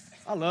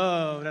 I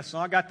love that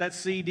song. I got that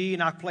CD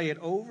and I play it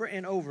over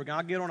and over again.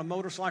 I get on a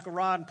motorcycle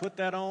ride and put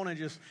that on and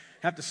just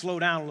have to slow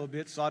down a little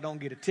bit so I don't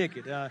get a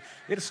ticket.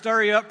 It'll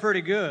stir you up pretty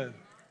good.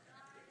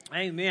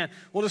 Amen.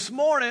 Well, this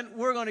morning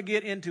we're going to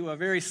get into a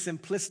very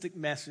simplistic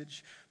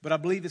message, but I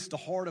believe it's the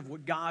heart of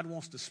what God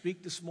wants to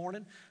speak this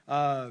morning.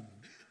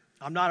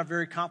 I'm not a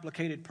very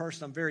complicated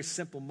person. I'm very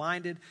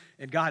simple-minded,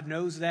 and God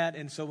knows that.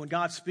 And so when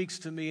God speaks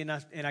to me and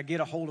I get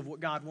a hold of what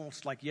God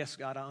wants, like, yes,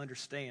 God, I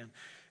understand.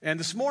 And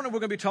this morning we're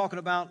going to be talking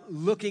about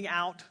looking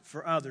out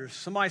for others.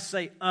 Somebody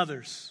say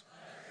others.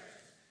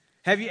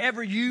 Have you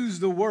ever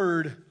used the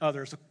word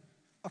others?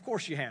 Of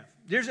course you have.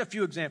 There's a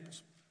few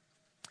examples.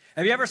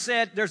 Have you ever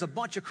said there's a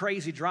bunch of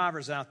crazy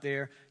drivers out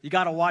there, you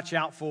got to watch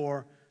out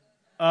for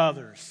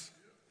others?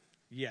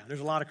 Yeah, there's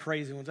a lot of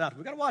crazy ones out there.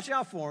 We've got to watch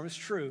out for them. It's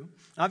true.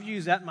 I've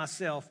used that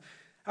myself.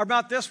 How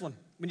about this one?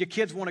 When your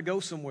kids want to go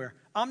somewhere.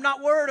 I'm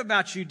not worried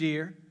about you,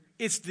 dear.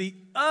 It's the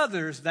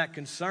others that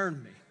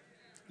concern me.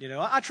 You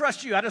know, I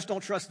trust you. I just don't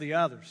trust the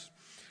others.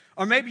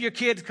 Or maybe your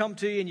kids come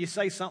to you and you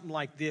say something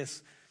like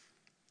this.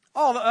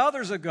 Oh, the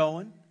others are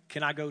going.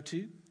 Can I go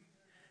too?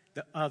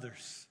 The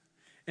others.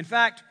 In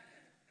fact,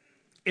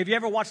 if you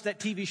ever watched that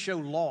TV show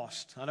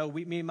Lost, I know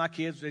me and my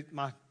kids,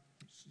 my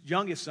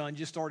youngest son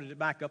just started it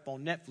back up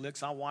on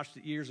Netflix. I watched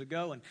it years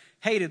ago and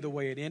hated the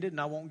way it ended,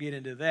 and I won't get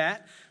into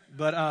that.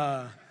 But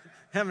how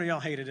many of y'all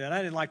hated that?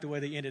 I didn't like the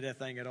way they ended that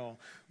thing at all.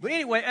 But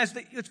anyway,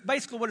 it's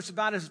basically what it's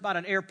about. It's about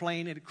an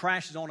airplane, and it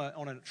crashes on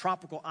a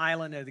tropical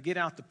island, and they get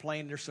out the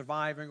plane, they're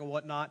surviving or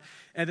whatnot,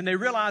 and then they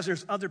realize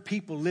there's other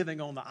people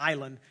living on the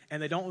island, and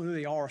they don't know who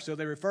they are, so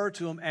they refer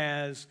to them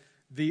as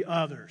the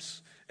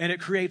others, and it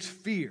creates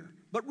fear.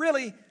 But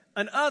really,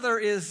 an other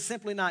is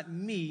simply not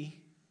me,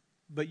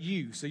 but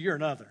you. So you're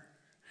an other.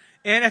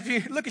 And if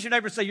you look at your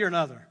neighbor and say, you're an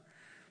other.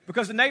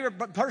 Because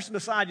the person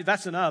beside you,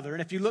 that's an other.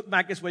 And if you look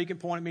back this way, you can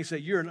point at me and say,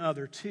 you're an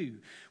other too.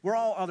 We're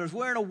all others.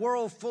 We're in a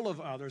world full of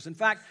others. In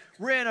fact,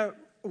 we're in a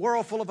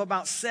world full of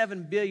about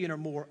 7 billion or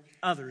more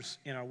others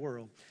in our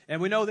world.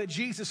 And we know that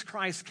Jesus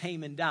Christ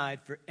came and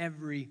died for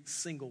every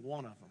single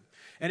one of them.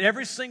 And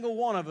every single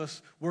one of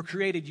us were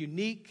created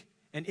unique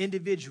and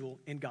individual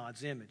in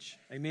God's image.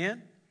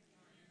 Amen?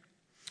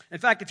 In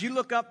fact, if you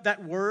look up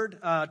that word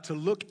to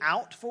look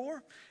out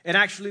for, it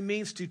actually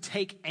means to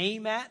take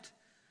aim at,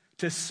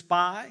 to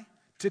spy,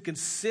 to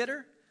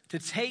consider, to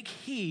take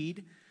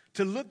heed,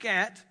 to look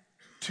at,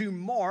 to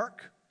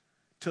mark,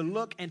 to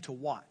look, and to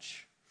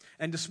watch.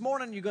 And this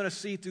morning you're going to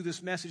see through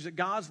this message that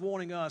God's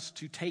wanting us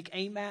to take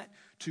aim at,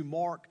 to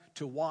mark,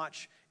 to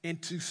watch, and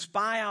to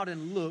spy out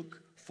and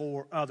look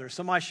for others.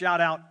 Somebody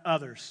shout out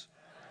others.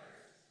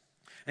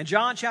 In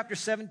John chapter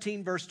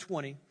 17, verse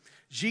 20,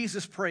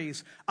 Jesus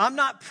prays, I'm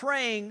not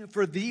praying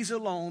for these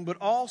alone, but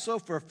also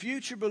for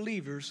future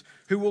believers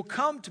who will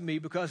come to me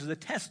because of the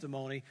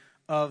testimony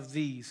of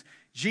these.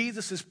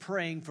 Jesus is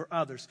praying for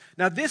others.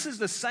 Now, this is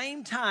the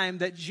same time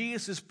that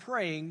Jesus is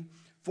praying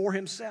for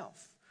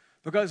himself.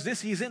 Because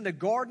he's in the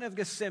Garden of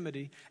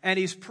Gethsemane, and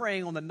he's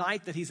praying on the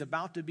night that he's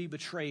about to be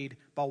betrayed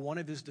by one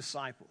of his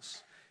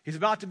disciples. He's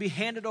about to be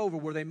handed over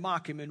where they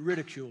mock him and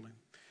ridicule him,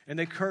 and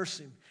they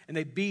curse him, and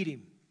they beat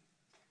him,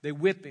 they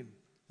whip him.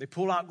 They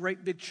pull out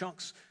great big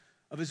chunks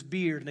of his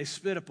beard and they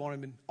spit upon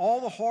him and all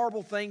the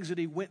horrible things that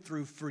he went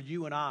through for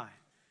you and I.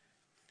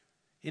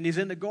 And he's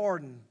in the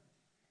garden.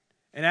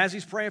 And as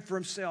he's praying for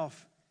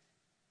himself,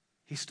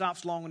 he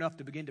stops long enough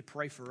to begin to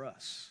pray for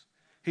us.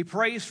 He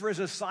prays for his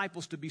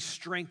disciples to be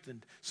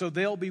strengthened so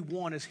they'll be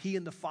one as he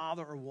and the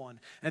Father are one.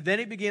 And then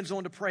he begins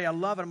on to pray. I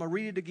love it. I'm going to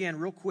read it again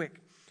real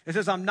quick. It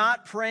says, I'm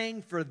not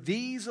praying for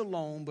these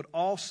alone, but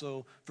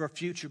also for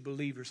future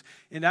believers.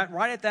 And that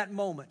right at that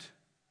moment,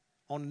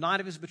 on the night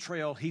of his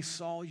betrayal, he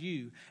saw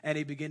you, and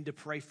he began to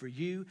pray for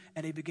you,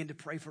 and he began to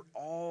pray for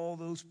all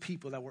those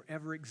people that will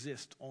ever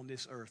exist on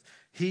this earth.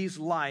 His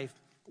life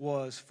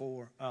was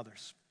for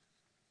others.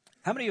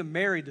 How many are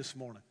married this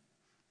morning?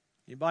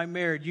 Anybody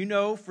married? You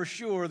know for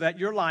sure that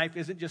your life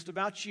isn't just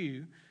about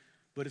you,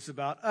 but it's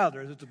about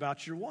others. It's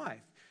about your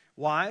wife.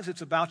 Wives,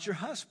 it's about your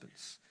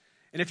husbands.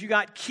 And if you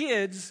got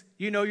kids,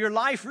 you know your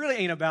life really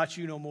ain't about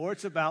you no more.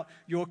 It's about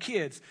your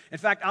kids. In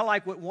fact, I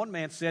like what one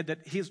man said,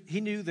 that he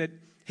knew that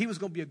he was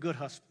going to be a good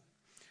husband.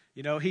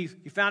 You know, he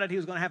found out he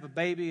was going to have a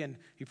baby, and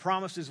he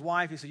promised his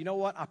wife, he said, you know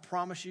what, I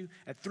promise you,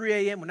 at 3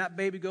 a.m. when that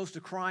baby goes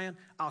to crying,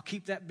 I'll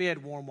keep that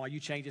bed warm while you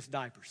change its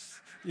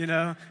diapers. You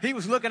know, he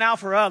was looking out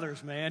for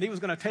others, man. He was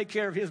going to take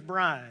care of his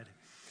bride.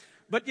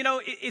 But, you know,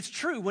 it's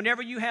true.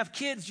 Whenever you have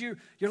kids, your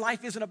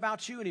life isn't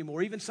about you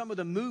anymore. Even some of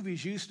the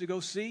movies you used to go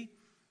see,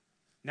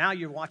 now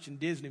you're watching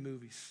Disney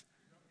movies.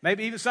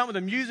 Maybe even some of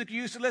the music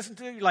you used to listen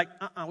to, you're like,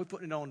 we're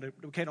putting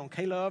it on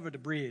K-Love or The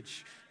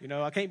Bridge. You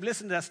know, I can't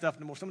listen to that stuff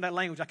no more. Some of that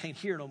language I can't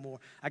hear no more.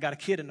 I got a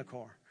kid in the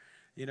car,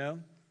 you know.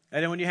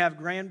 And then when you have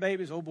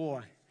grandbabies, oh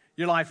boy,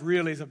 your life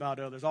really is about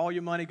others. All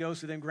your money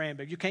goes to them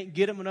grandbabies. You can't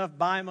get them enough,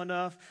 buy them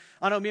enough.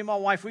 I know me and my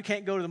wife, we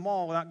can't go to the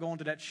mall without going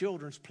to that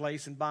children's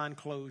place and buying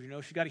clothes. You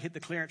know, she got to hit the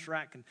clearance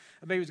rack, and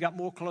a baby's got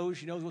more clothes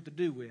she knows what to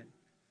do with.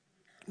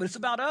 But it's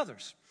about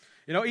others.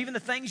 You know, even the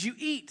things you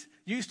eat.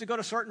 You used to go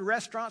to certain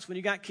restaurants when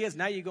you got kids.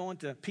 Now you're going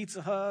to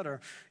Pizza Hut or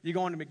you're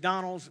going to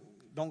McDonald's.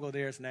 Don't go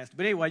there, it's nasty.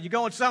 But anyway, you're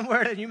going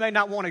somewhere that you may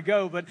not want to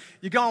go, but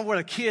you're going where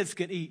the kids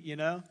can eat, you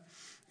know.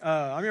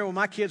 I remember when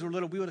my kids were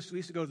little, we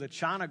used to go to the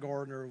China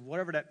Garden or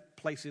whatever that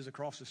place is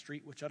across the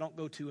street, which I don't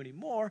go to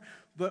anymore.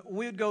 But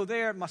we would go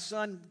there. My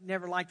son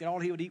never liked it. All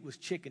he would eat was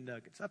chicken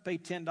nuggets. I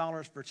paid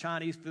 $10 for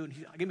Chinese food, and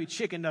he'd give me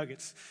chicken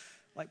nuggets.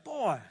 Like,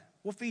 boy,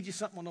 we'll feed you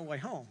something on the way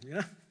home, you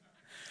know.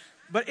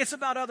 But it's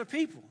about other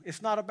people.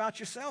 It's not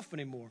about yourself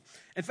anymore.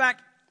 In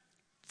fact,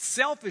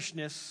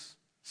 selfishness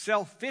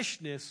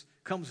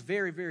comes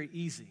very, very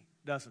easy,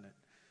 doesn't it?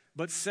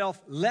 But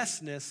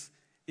selflessness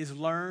is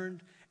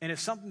learned, and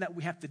it's something that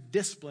we have to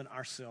discipline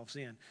ourselves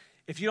in.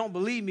 If you don't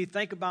believe me,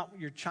 think about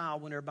your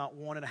child when they're about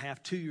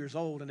 1.5, 2 years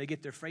old, and they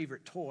get their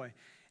favorite toy,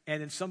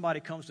 and then somebody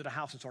comes to the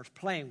house and starts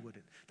playing with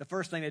it. The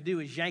first thing they do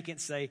is yank it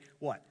and say,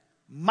 what?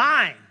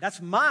 Mine.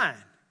 That's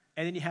mine.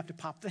 And then you have to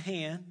pop the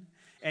hand,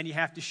 and you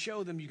have to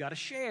show them you got to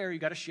share. You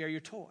got to share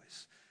your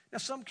toys. Now,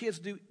 some kids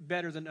do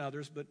better than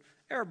others, but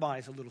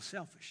everybody's a little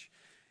selfish.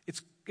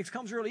 It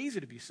comes really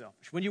easy to be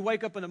selfish. When you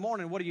wake up in the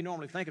morning, what do you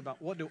normally think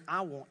about? What do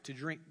I want to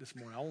drink this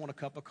morning? I want a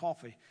cup of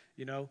coffee.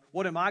 You know,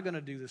 what am I going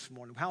to do this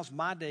morning? How's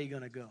my day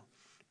going to go?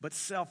 But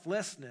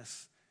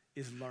selflessness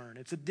is learned.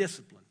 It's a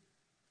discipline.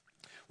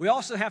 We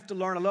also have to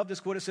learn, I love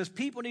this quote, it says,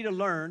 people need to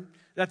learn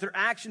that their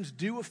actions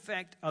do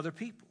affect other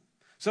people.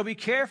 So be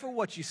careful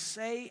what you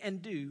say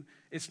and do.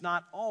 It's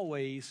not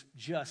always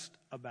just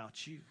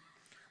about you.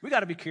 We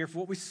got to be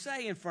careful what we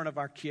say in front of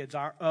our kids,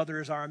 our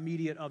others, our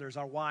immediate others,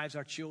 our wives,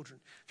 our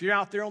children. If you're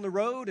out there on the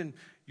road and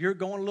you're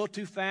going a little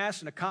too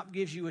fast and a cop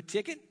gives you a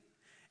ticket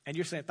and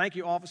you're saying, thank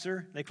you,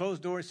 officer. They close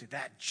the door and say,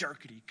 that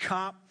jerkety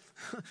cop.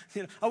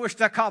 You know, I wish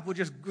that cop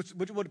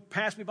would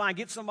pass me by and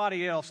get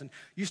somebody else. And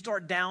you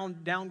start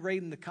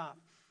downgrading the cop.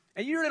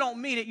 And you really don't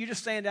mean it. You're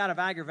just saying it out of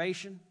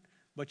aggravation.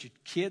 But your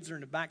kids are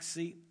in the back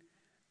seat.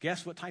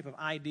 Guess what type of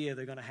idea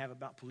they're going to have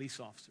about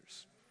police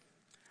officers?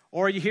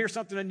 Or you hear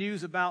something in the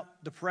news about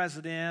the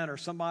president or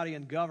somebody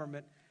in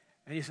government,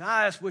 and you say,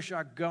 I just wish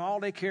all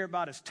they care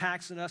about is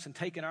taxing us and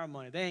taking our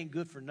money. They ain't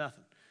good for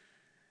nothing.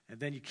 And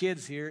then your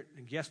kids hear it,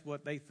 and guess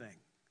what they think?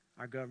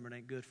 Our government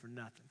ain't good for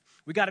nothing.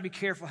 We got to be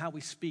careful how we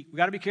speak. We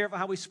got to be careful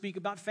how we speak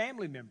about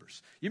family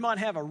members. You might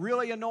have a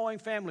really annoying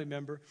family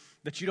member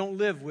that you don't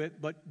live with,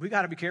 but we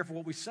got to be careful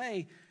what we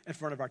say in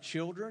front of our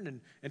children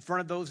and in front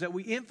of those that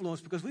we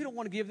influence because we don't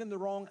want to give them the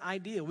wrong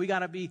idea. We got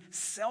to be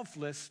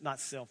selfless, not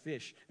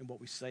selfish in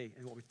what we say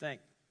and what we think.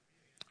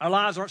 Our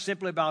lives aren't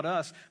simply about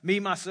us,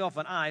 me, myself,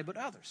 and I, but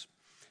others.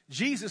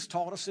 Jesus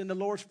taught us in the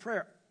Lord's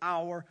Prayer,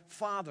 our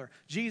Father.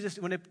 Jesus,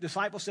 when the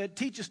disciples said,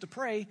 teach us to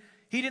pray,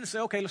 he didn't say,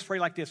 okay, let's pray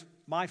like this,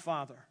 my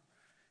Father.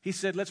 He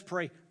said, let's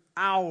pray,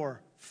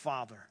 our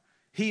Father.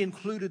 He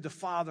included the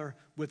Father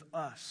with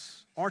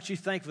us. Aren't you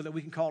thankful that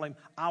we can call him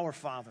our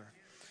Father?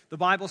 The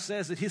Bible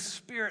says that his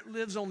Spirit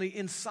lives on the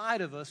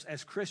inside of us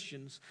as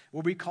Christians,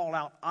 where we call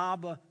out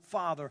Abba,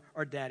 Father,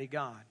 or Daddy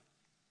God.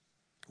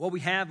 What we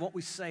have, what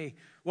we say,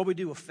 what we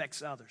do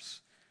affects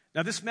others.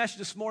 Now, this message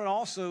this morning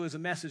also is a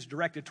message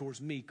directed towards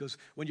me, because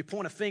when you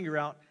point a finger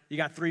out, you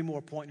got 3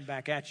 more pointing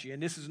back at you.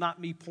 And this is not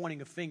me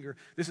pointing a finger.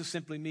 This is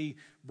simply me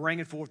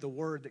bringing forth the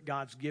word that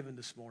God's given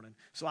this morning.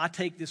 So I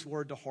take this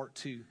word to heart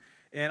too.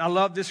 And I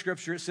love this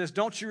scripture. It says,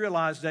 don't you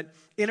realize that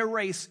in a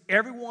race,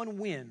 everyone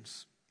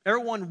wins,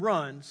 everyone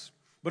runs,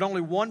 but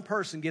only one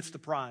person gets the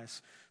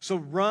prize. So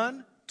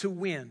run to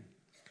win.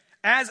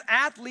 As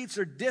athletes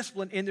are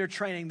disciplined in their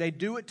training, they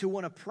do it to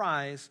win a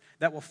prize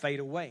that will fade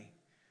away.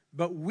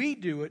 But we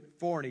do it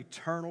for an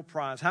eternal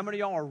prize. How many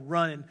of y'all are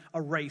running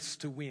a race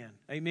to win?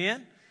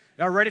 Amen?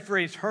 Y'all ready for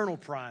an eternal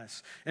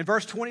prize? In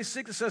verse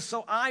 26, it says,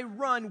 so I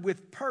run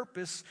with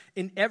purpose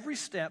in every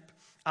step.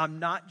 I'm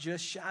not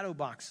just shadow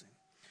boxing.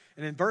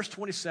 And in verse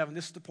 27,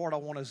 this is the part I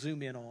want to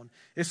zoom in on.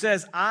 It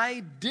says,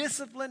 I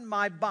discipline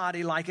my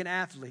body like an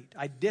athlete.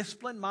 I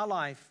discipline my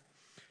life,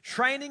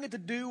 training it to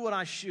do what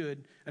I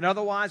should. And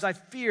otherwise, I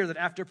fear that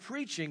after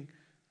preaching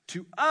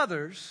to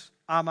others,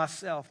 I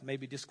myself may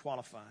be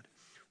disqualified.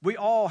 We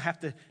all have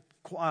to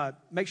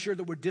make sure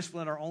that we're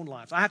disciplining our own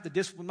lives. I have to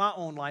discipline my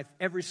own life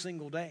every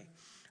single day.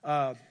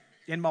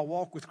 In my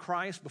walk with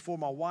Christ, before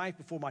my wife,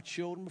 before my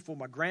children, before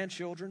my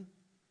grandchildren,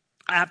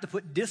 I have to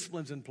put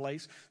disciplines in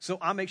place so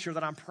I make sure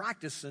that I'm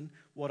practicing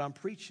what I'm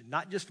preaching.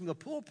 Not just from the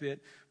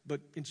pulpit,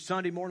 but in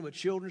Sunday morning with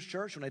children's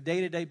church, on a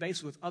day-to-day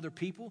basis with other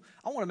people.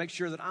 I want to make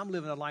sure that I'm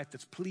living a life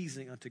that's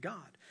pleasing unto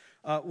God.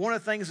 One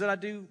of the things that I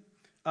do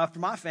for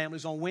my family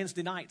is on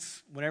Wednesday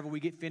nights, whenever we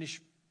get finished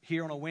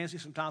here on a Wednesday.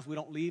 Sometimes we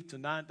don't leave till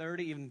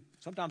 9:30, even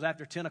sometimes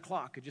after 10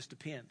 o'clock. It just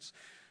depends.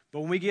 But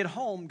when we get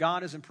home,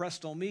 God has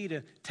impressed on me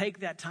to take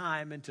that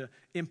time and to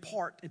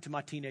impart into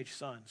my teenage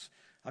sons.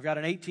 I've got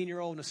an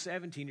 18-year-old and a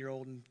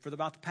 17-year-old, and for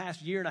about the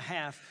past year and a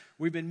half,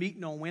 we've been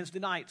meeting on Wednesday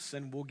nights,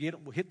 and we'll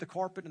hit the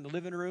carpet in the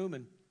living room,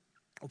 and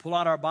we'll pull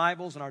out our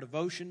Bibles and our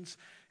devotions.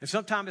 And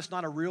sometimes it's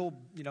not a real,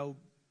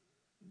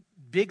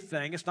 big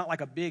thing. It's not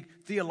like a big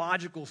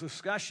theological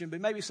discussion,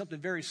 but maybe something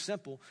very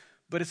simple.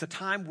 But it's a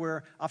time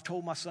where I've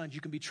told my sons,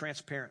 you can be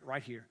transparent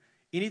right here.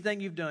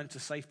 Anything you've done, it's a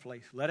safe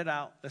place. Let it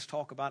out. Let's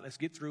talk about it. Let's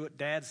get through it.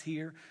 Dad's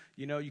here.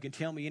 You know, you can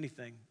tell me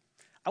anything.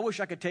 I wish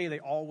I could tell you they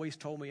always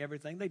told me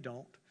everything. They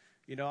don't.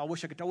 You know, I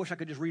wish I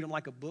could just read them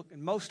like a book.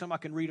 And most of the time I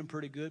can read them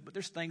pretty good, but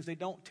there's things they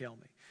don't tell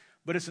me.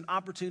 But it's an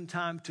opportune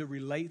time to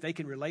relate. They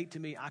can relate to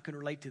me. I can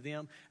relate to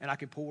them, and I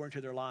can pour into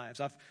their lives.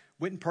 I've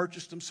went and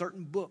purchased them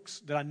certain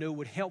books that I know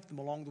would help them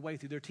along the way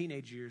through their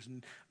teenage years.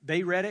 And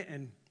they read it,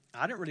 and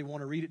I didn't really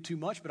want to read it too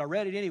much, but I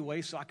read it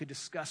anyway so I could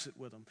discuss it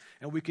with them.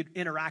 And we could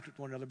interact with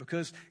one another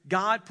because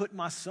God put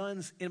my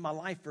sons in my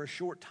life for a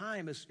short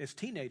time as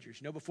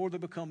teenagers, you know, before they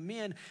become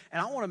men.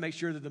 And I want to make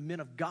sure that the men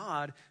of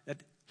God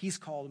that He's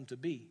called them to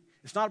be.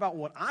 It's not about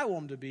what I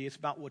want them to be. It's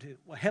about what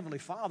Heavenly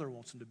Father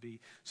wants them to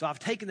be. So I've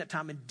taken that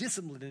time and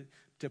disciplined it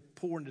to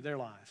pour into their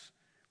lives.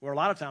 Where a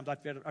lot of times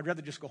I'd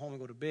rather just go home and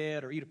go to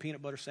bed or eat a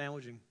peanut butter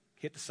sandwich and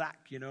hit the sack,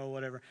 you know,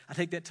 whatever. I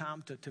take that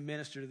time to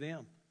minister to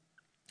them.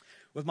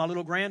 With my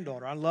little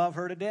granddaughter, I love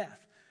her to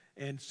death.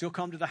 And she'll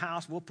come to the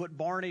house, we'll put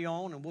Barney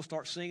on, and we'll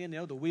start singing. You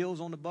know, the wheels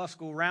on the bus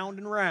go round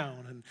and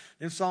round. And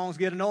them songs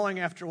get annoying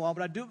after a while,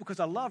 but I do it because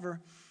I love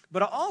her.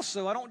 But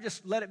I don't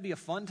just let it be a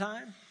fun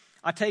time.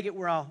 I take it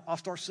where I'll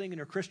start singing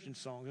her Christian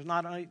songs. There's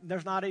not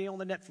any on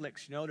the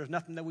Netflix, you know. There's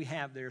nothing that we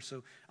have there.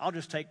 So I'll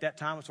just take that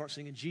time and start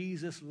singing,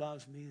 Jesus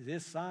loves me,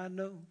 this I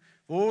know,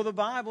 for the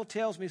Bible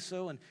tells me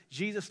so. And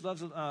Jesus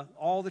loves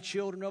all the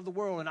children of the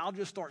world. And I'll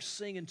just start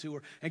singing to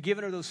her and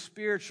giving her those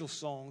spiritual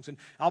songs. And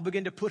I'll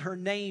begin to put her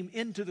name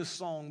into the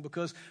song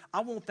because I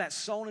want that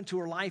sown into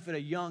her life at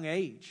a young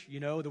age, you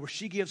know, where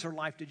she gives her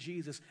life to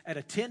Jesus at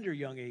a tender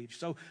young age.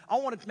 So I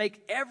want to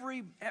make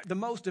the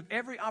most of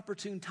every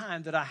opportune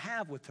time that I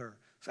have with her.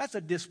 So that's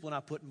a discipline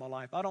I put in my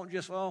life. I don't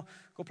just, go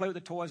play with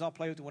the toys. I'll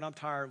play with it when I'm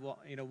tired. Well,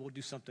 you know, we'll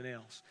do something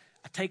else.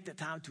 I take that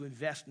time to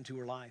invest into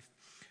her life.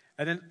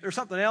 And then there's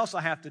something else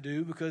I have to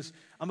do because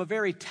I'm a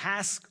very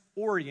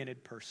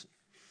task-oriented person.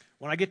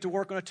 When I get to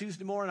work on a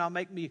Tuesday morning, I'll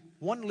make me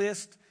one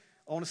list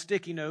on a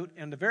sticky note.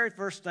 And the very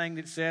first thing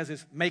that it says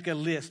is make a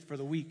list for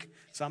the week.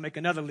 So I'll make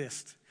another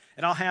list.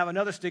 And I'll have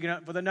another sticky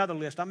note with another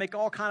list. I make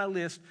all kind of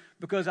lists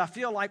because I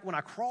feel like when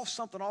I cross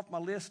something off my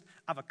list,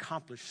 I've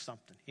accomplished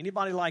something.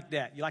 Anybody like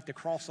that? You like to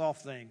cross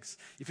off things.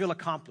 You feel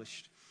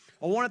accomplished.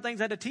 Well, one of the things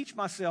I had to teach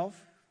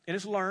myself, and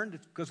it's learned,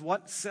 because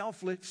what?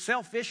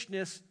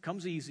 Selfishness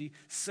comes easy.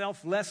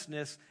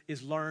 Selflessness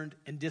is learned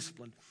and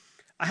disciplined.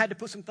 I had to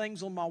put some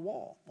things on my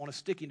wall, on a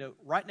sticky note,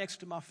 right next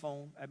to my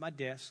phone at my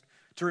desk,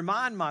 to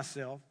remind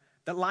myself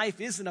that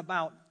life isn't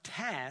about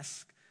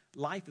tasks.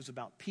 Life is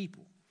about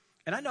people.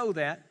 And I know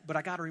that, but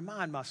I got to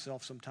remind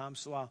myself sometimes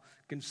so I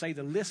can say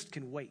the list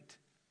can wait.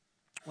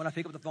 When I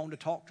pick up the phone to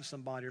talk to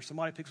somebody, or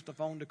somebody picks up the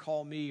phone to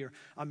call me, or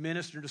I'm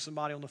ministering to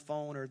somebody on the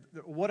phone, or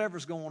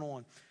whatever's going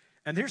on.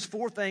 And here's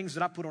 4 things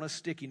that I put on a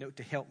sticky note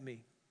to help me.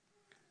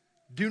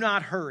 Do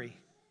not hurry.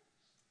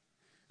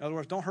 In other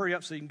words, don't hurry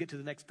up so you can get to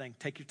the next thing.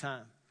 Take your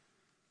time.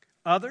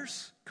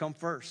 Others come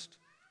first.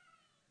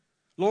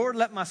 Lord,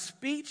 let my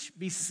speech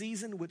be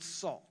seasoned with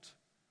salt.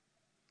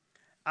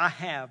 I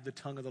have the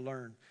tongue of the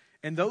learned.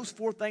 And those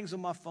 4 things on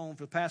my phone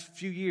for the past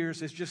few years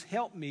has just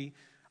helped me,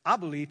 I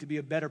believe, to be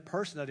a better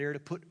person out there to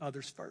put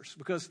others first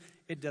because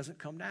it doesn't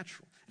come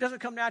natural. It doesn't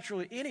come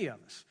natural to any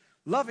of us.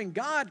 Loving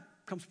God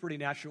comes pretty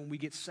natural when we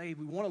get saved.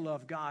 We want to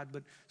love God,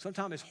 but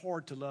sometimes it's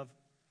hard to love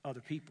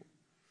other people.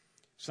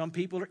 Some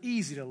people are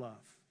easy to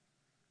love.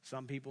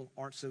 Some people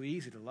aren't so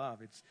easy to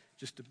love. It's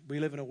just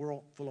we live in a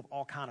world full of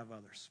all kind of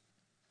others.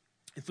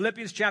 In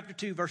Philippians chapter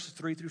 2, verses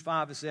 3 through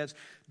 5, it says,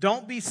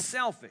 don't be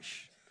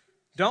selfish.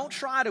 Don't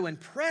try to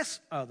impress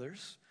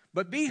others,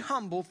 but be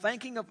humble,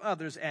 thinking of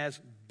others as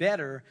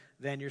better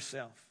than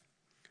yourself.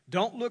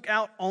 Don't look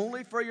out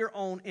only for your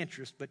own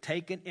interest, but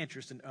take an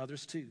interest in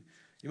others too.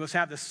 You must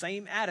have the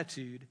same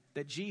attitude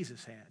that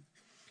Jesus had.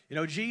 You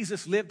know,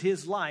 Jesus lived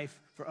his life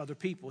for other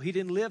people. He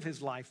didn't live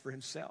his life for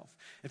himself.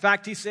 In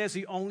fact, he says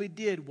he only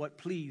did what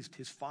pleased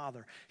his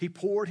Father. He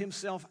poured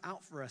himself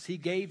out for us. He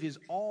gave his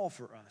all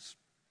for us.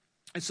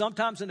 And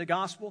sometimes in the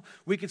gospel,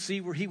 we can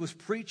see where he was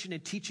preaching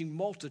and teaching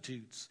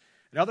multitudes.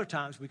 And other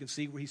times we can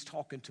see where he's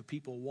talking to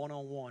people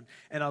one-on-one.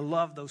 And I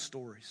love those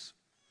stories.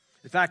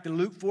 In fact, in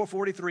Luke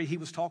 4:43, he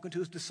was talking to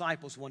his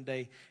disciples one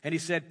day. And he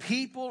said,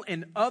 people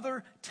in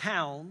other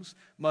towns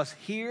must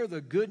hear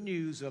the good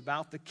news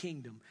about the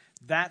kingdom.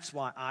 That's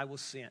why I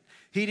was sent.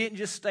 He didn't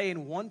just stay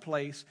in one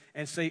place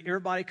and say,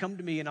 everybody come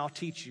to me and I'll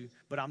teach you,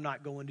 but I'm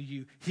not going to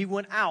you. He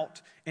went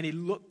out and he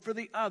looked for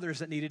the others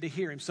that needed to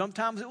hear him.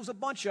 Sometimes it was a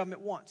bunch of them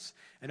at once.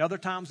 And other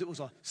times it was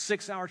a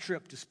 6-hour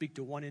trip to speak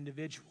to one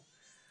individual.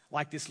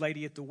 Like this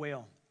lady at the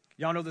well.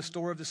 Y'all know the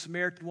story of the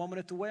Samaritan woman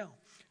at the well.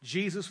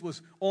 Jesus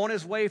was on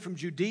his way from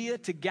Judea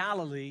to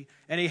Galilee,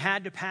 and he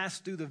had to pass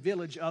through the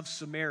village of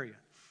Samaria.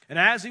 And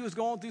as he was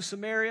going through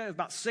Samaria,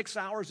 about 6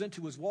 hours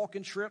into his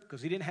walking trip,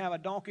 because he didn't have a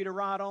donkey to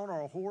ride on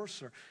or a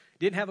horse, or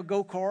didn't have a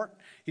go-kart,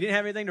 he didn't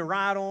have anything to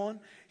ride on.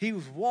 He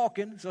was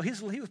walking, so he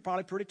was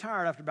probably pretty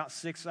tired after about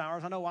 6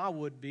 hours. I know I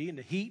would be in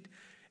the heat.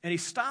 And he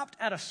stopped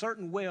at a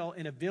certain well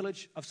in a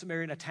village of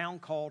Samaria in a town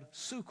called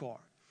Sychar.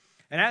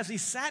 And as he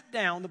sat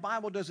down, the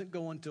Bible doesn't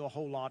go into a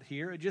whole lot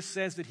here. It just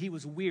says that he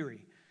was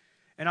weary.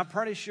 And I'm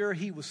pretty sure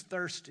he was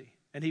thirsty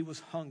and he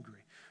was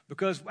hungry.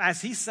 Because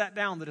as he sat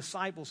down, the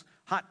disciples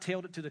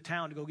hot-tailed it to the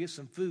town to go get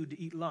some food to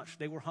eat lunch.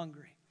 They were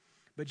hungry.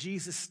 But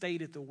Jesus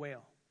stayed at the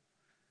well.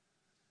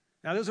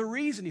 Now, there's a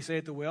reason he stayed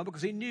at the well,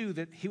 because he knew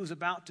that he was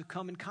about to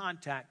come in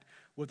contact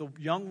with a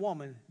young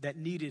woman that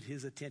needed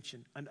his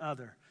attention, an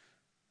other.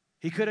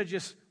 He could have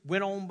just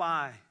went on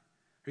by. Or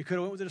he could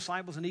have went with the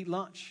disciples and eat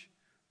lunch.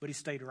 But he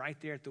stayed right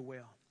there at the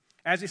well.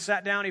 As he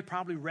sat down, he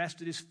probably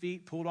rested his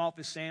feet, pulled off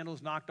his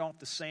sandals, knocked off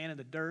the sand and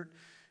the dirt,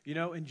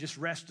 and just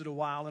rested a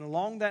while. And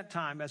along that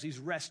time, as he's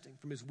resting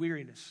from his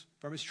weariness,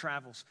 from his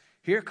travels,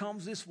 here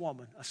comes this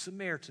woman, a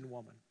Samaritan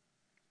woman.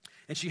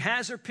 And she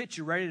has her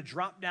pitcher ready to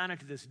drop down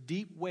into this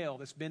deep well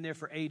that's been there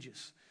for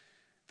ages.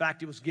 In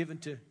fact, it was given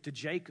to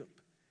Jacob.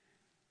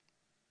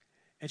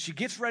 And she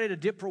gets ready to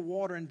dip her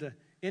water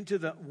into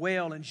the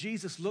well, and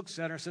Jesus looks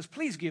at her and says,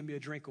 "Please give me a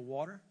drink of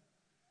water."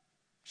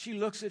 She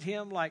looks at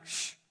him like,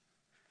 "Shh,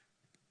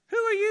 who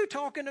are you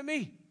talking to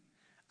me?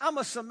 I'm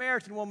a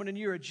Samaritan woman and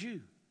you're a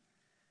Jew."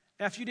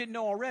 Now, if you didn't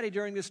know already,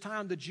 during this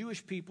time, the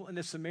Jewish people and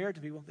the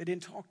Samaritan people, they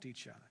didn't talk to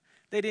each other.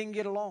 They didn't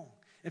get along.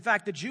 In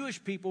fact, the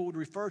Jewish people would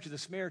refer to the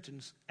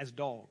Samaritans as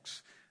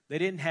dogs. They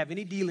didn't have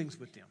any dealings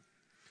with them.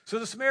 So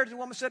the Samaritan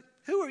woman said,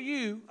 "Who are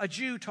you, a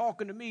Jew,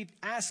 talking to me,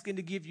 asking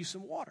to give you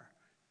some water?"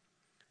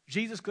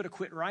 Jesus could have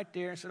quit right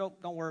there and said, "Oh,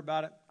 don't worry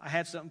about it. I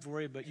had something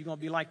for you, but you're going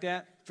to be like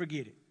that?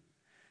 Forget it."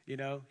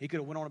 He could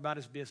have went on about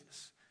his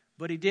business.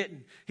 But he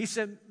didn't. He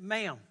said,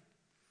 "Ma'am,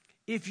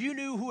 if you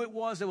knew who it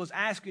was that was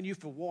asking you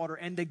for water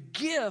and the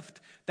gift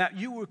that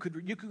you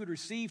could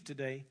receive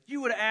today, you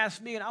would have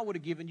asked me and I would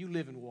have given you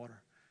living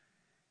water."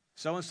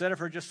 So instead of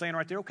her just saying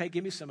right there, "Okay,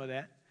 give me some of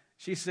that,"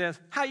 she says,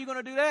 "How are you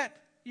going to do that?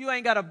 You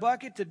ain't got a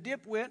bucket to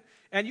dip with,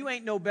 and you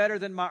ain't no better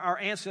than our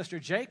ancestor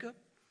Jacob."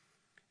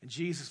 And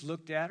Jesus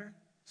looked at her,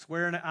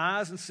 square in the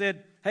eyes, and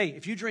said, "Hey,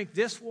 if you drink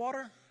this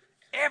water,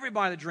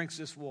 everybody that drinks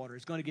this water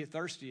is going to get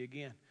thirsty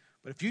again.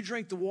 But if you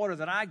drink the water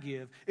that I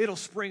give, it'll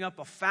spring up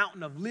a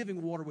fountain of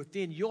living water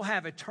within. You'll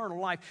have eternal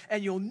life,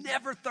 and you'll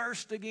never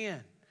thirst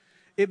again."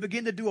 It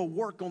began to do a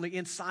work on the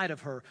inside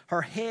of her.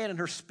 Her head and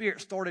her spirit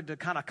started to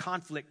kind of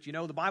conflict.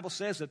 The Bible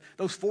says that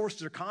those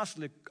forces are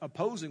constantly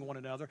opposing one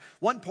another.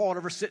 One part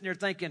of her sitting there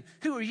thinking,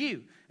 "Who are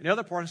you?" And the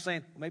other part is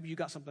saying, "Well, maybe you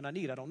got something I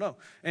need. I don't know."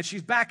 And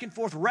she's back and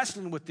forth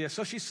wrestling with this.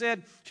 So she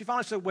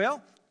finally said,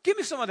 "Well, give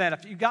me some of that.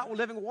 If you got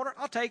living water,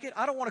 I'll take it.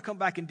 I don't want to come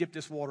back and dip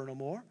this water no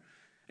more."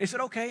 And he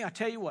said, "Okay, I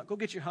tell you what, go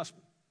get your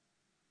husband."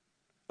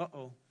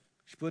 Uh-oh.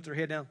 She puts her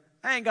head down.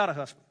 "I ain't got a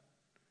husband."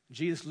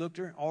 Jesus looked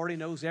at her, already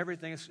knows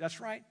everything. That's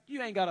right, you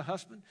ain't got a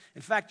husband.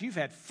 In fact, you've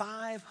had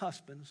 5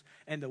 husbands,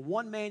 and the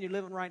one man you're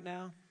living right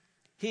now,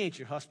 he ain't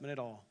your husband at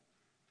all.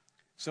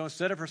 So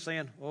instead of her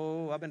saying,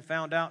 "Oh, I've been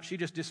found out," she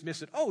just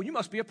dismissed it. "Oh, you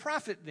must be a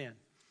prophet then.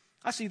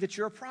 I see that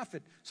you're a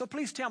prophet. So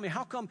please tell me,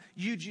 how come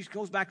you Jews,"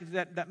 goes back into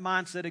that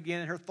mindset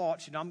again in her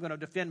thoughts, I'm going to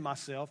defend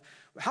myself.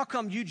 "How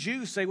come you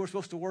Jews say we're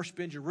supposed to worship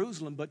in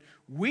Jerusalem, but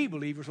we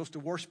believe we're supposed to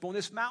worship on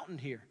this mountain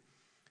here?"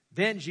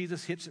 Then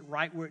Jesus hits it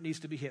right where it needs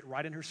to be hit,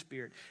 right in her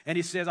spirit. And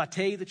he says, "I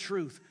tell you the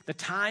truth, the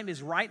time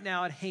is right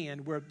now at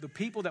hand where the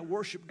people that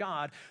worship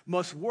God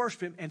must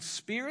worship him in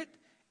spirit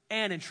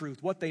and in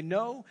truth." What they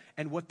know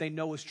and what they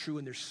know is true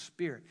in their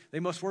spirit. They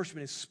must worship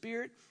him in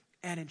spirit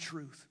and in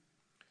truth.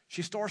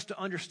 She starts to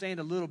understand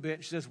a little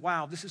bit. She says,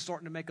 "Wow, this is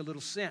starting to make a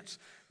little sense.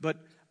 But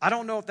I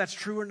don't know if that's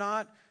true or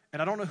not, and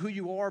I don't know who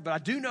you are, but I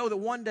do know that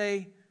one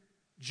day,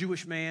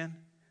 Jewish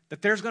man,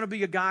 that there's going to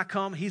be a guy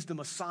come. He's the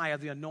Messiah,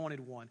 the anointed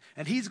one.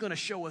 And he's going to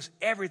show us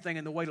everything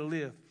in the way to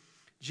live."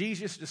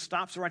 Jesus just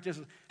stops her right there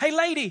and says, "Hey,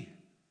 lady,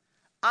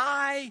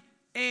 I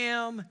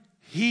am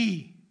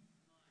he."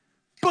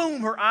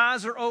 Boom, her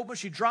eyes are open.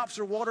 She drops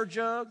her water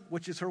jug,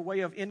 which is her way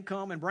of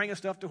income and bringing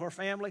stuff to her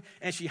family,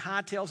 and she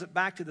hightails it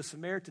back to the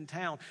Samaritan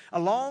town.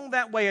 Along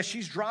that way, as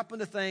she's dropping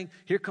the thing,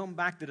 here come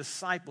back the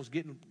disciples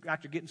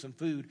after getting some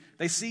food.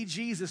 They see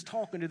Jesus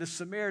talking to this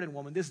Samaritan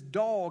woman, this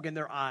dog in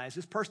their eyes,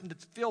 this person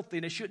that's filthy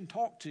and they shouldn't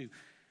talk to.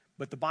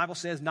 But the Bible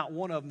says not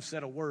one of them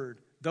said a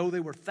word, though they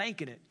were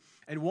thinking it.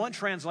 And one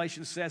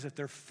translation says that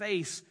their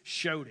face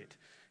showed it.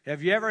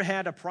 Have you ever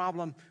had a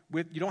problem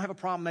you don't have a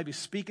problem maybe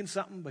speaking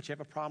something, but you have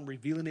a problem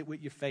revealing it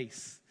with your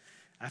face?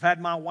 I've had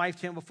my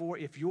wife tell me before,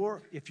 if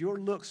your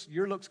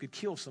looks could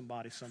kill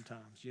somebody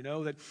sometimes.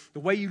 That the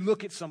way you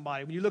look at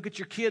somebody, when you look at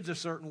your kids a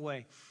certain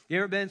way. You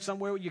ever been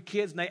somewhere with your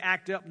kids and they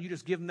act up and you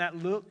just give them that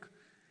look?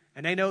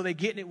 And they know they're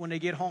getting it when they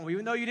get home.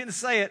 Even though you didn't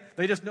say it,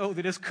 they just know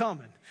that it's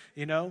coming.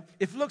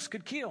 If looks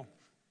could kill,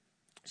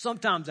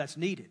 sometimes that's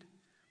needed.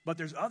 But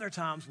there's other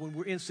times when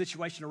we're in a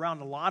situation around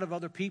a lot of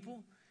other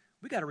people,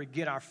 we got to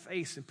get our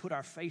face and put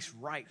our face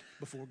right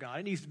before God.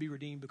 It needs to be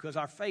redeemed because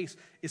our face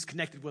is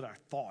connected with our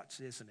thoughts,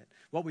 isn't it?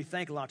 What we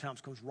think a lot of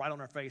times comes right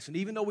on our face. And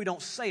even though we don't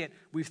say it,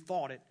 we've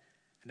thought it.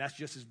 And that's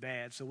just as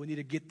bad. So we need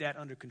to get that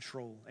under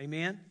control.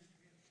 Amen?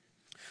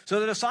 So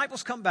the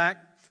disciples come back.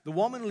 The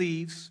woman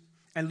leaves.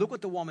 And look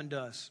what the woman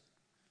does.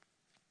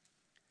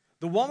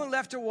 The woman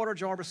left her water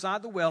jar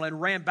beside the well and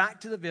ran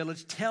back to the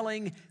village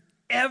telling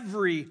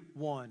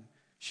everyone.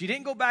 She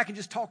didn't go back and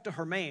just talk to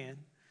her man.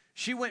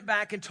 she went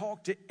back and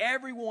talked to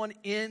everyone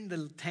in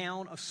the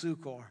town of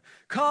Sychar.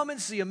 Come and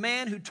see a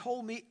man who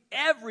told me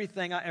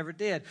everything I ever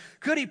did.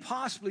 Could he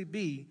possibly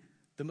be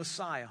the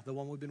Messiah, the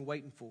one we've been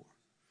waiting for?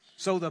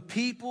 So the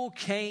people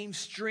came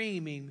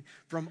streaming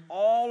from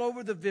all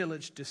over the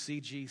village to see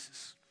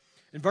Jesus.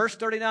 In verse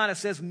 39, it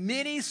says,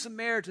 many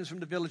Samaritans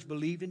from the village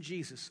believed in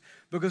Jesus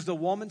because the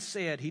woman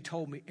said, he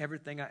told me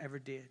everything I ever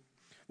did.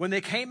 When they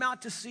came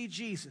out to see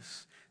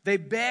Jesus, they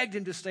begged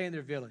him to stay in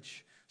their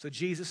village. So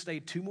Jesus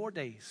stayed 2 more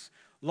days,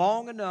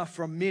 long enough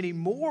for many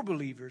more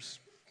believers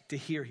to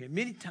hear him.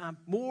 Many times,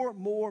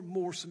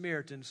 more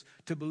Samaritans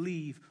to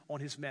believe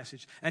on his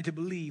message and to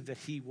believe that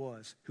he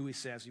was who he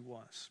says he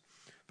was.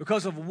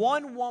 Because of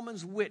one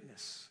woman's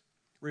witness,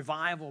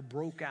 revival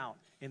broke out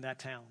in that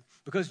town.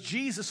 Because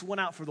Jesus went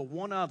out for the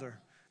one other,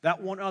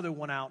 that one other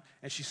went out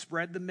and she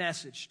spread the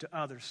message to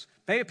others.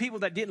 Maybe people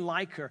that didn't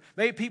like her,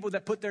 maybe people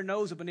that put their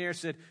nose up in the air and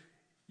said,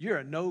 you're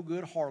a no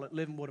good harlot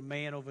living with a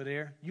man over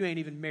there. You ain't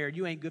even married.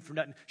 You ain't good for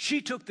nothing.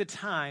 She took the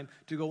time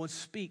to go and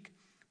speak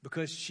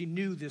because she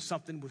knew that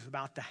something was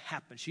about to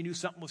happen. She knew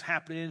something was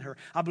happening in her.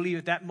 I believe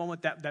at that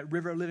moment, that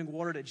river of living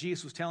water that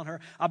Jesus was telling her,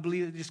 I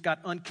believe it just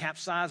got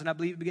uncapsized, and I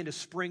believe it began to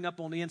spring up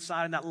on the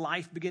inside, and that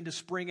life began to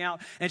spring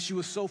out, and she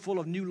was so full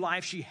of new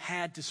life, she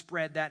had to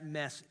spread that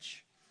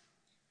message.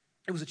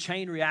 It was a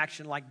chain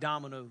reaction like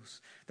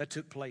dominoes that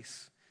took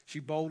place. She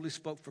boldly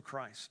spoke for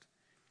Christ.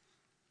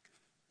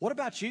 What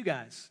about you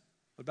guys?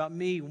 What about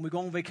me? When we go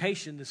on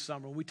vacation this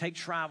summer, when we take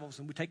travels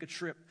and we take a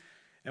trip,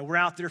 and we're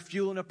out there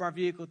fueling up our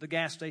vehicle at the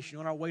gas station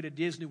on our way to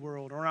Disney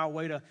World or on our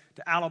way to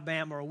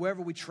Alabama or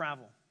wherever we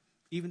travel,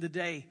 even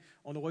today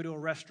on the way to a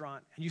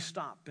restaurant, and you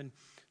stop, and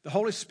the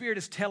Holy Spirit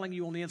is telling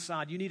you on the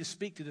inside, you need to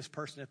speak to this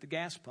person at the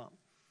gas pump.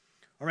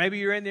 Or maybe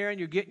you're in there and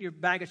you're getting your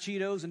bag of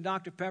Cheetos and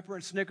Dr. Pepper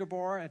and Snicker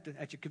bar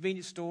at your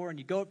convenience store, and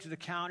you go up to the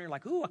counter, you're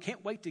like, ooh, I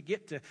can't wait to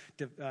get to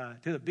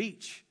the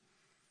beach.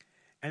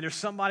 And there's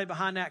somebody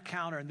behind that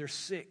counter and they're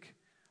sick,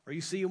 or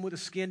you see them with a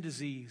skin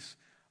disease,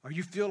 or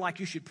you feel like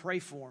you should pray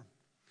for them.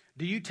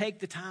 Do you take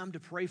the time to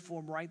pray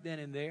for them right then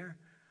and there?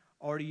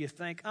 Or do you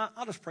think,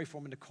 I'll just pray for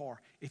them in the car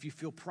if you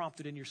feel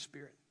prompted in your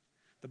spirit?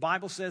 The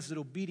Bible says that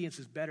obedience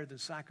is better than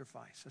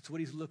sacrifice. That's what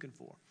he's looking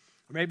for.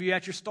 Or maybe you're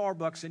at your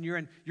Starbucks and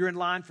you're in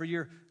line for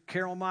your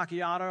caramel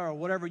macchiato or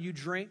whatever you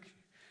drink.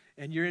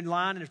 And you're in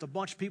line and there's a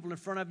bunch of people in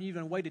front of you.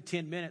 You've waited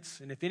 10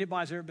 minutes. And if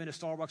anybody's ever been to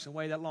Starbucks and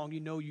waited that long, you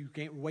know you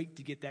can't wait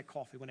to get that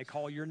coffee when they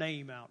call your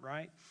name out,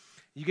 right?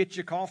 You get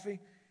your coffee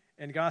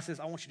and God says,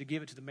 I want you to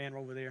give it to the man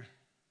over there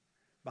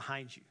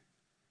behind you.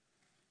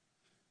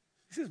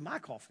 This is my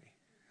coffee.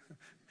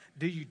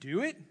 Do you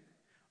do it?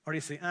 Or do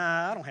you say,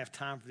 I don't have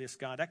time for this,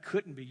 God. That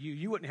couldn't be you.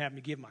 You wouldn't have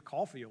me give my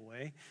coffee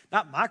away.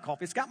 Not my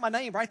coffee. It's got my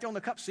name right there on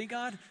the cup. See,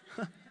 God?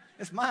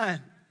 It's mine.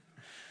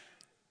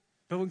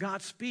 But when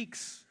God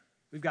speaks,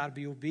 we've got to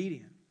be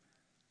obedient.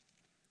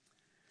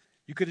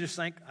 You could just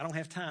think, I don't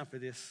have time for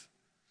this.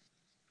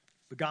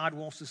 But God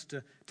wants us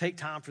to take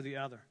time for the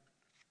other.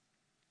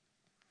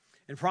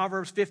 In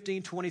Proverbs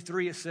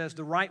 15:23, it says,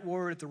 the right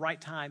word at the right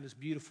time is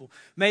beautiful.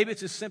 Maybe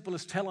it's as simple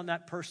as telling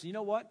that person, you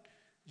know what?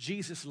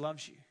 Jesus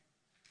loves you.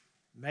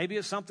 Maybe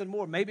it's something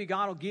more. Maybe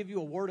God will give you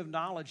a word of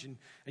knowledge and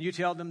you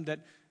tell them that,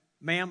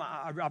 ma'am,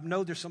 I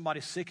know there's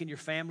somebody sick in your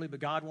family, but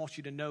God wants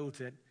you to know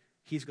that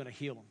he's going to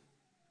heal them.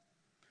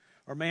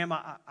 Or, ma'am,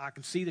 I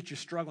can see that you're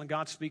struggling.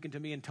 God's speaking to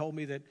me and told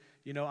me that,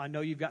 I know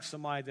you've got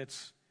somebody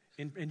that's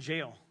in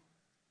jail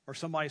or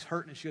somebody's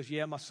hurting. And she goes,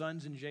 yeah, my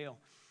son's in jail.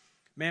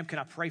 Ma'am, can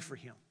I pray for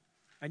him?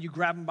 And you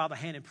grab him by the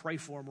hand and pray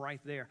for him right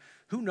there.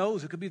 Who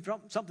knows? It could be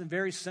something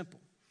very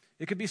simple.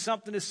 It could be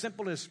something as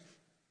simple as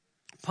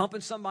pumping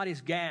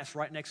somebody's gas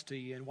right next to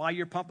you. And while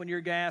you're pumping your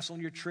gas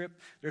on your trip,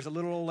 there's a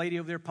little old lady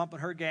over there pumping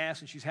her gas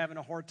and she's having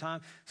a hard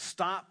time.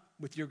 Stop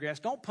with your gas.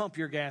 Don't pump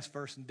your gas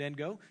first and then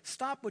go.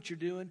 Stop what you're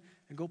doing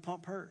and go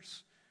pump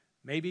hers.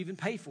 Maybe even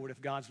pay for it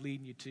if God's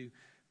leading you to.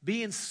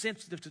 Being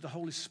sensitive to the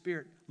Holy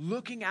Spirit,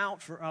 looking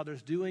out for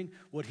others, doing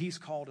what he's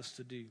called us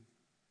to do.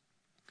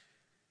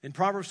 In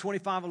Proverbs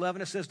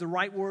 25:11, it says, the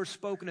right word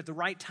spoken at the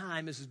right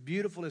time is as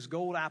beautiful as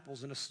gold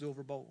apples in a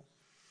silver bowl.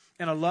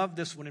 And I love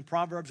this one. In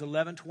Proverbs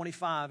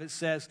 11:25, it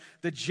says,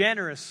 the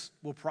generous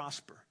will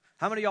prosper.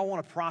 How many of y'all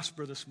want to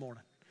prosper this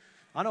morning?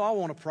 I know I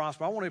want to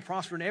prosper. I want to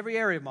prosper in every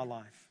area of my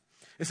life.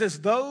 It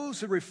says,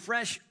 those who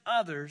refresh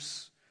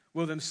others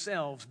will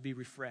themselves be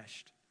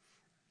refreshed.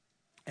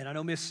 And I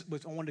know I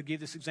wanted to give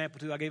this example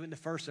too. I gave it in the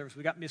first service.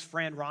 We got Miss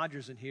Fran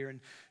Rogers in here,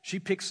 and she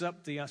picks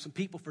up some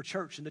people for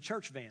church in the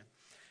church van.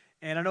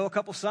 And I know a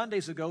couple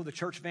Sundays ago, the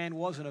church van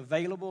wasn't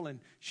available, and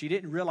she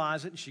didn't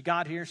realize it. And she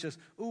got here and says,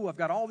 ooh, I've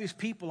got all these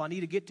people I need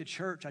to get to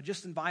church. I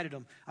just invited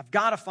them. I've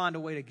got to find a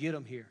way to get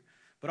them here.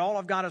 But all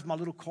I've got is my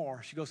little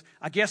car. She goes,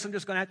 I guess I'm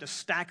just going to have to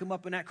stack them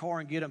up in that car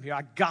and get them here.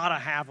 I got to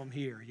have them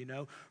here,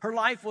 Her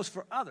life was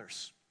for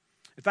others.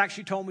 In fact,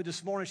 she told me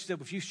this morning, she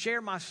said, if you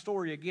share my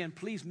story again,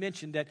 please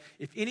mention that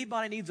if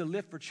anybody needs a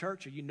lift for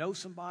church or you know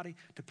somebody,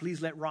 to please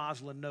let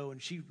Rosalind know.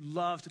 And she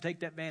loves to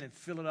take that van and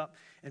fill it up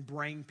and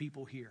bring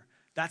people here.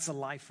 That's a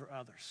life for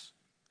others.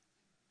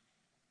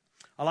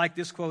 I like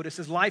this quote. It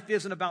says, life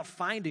isn't about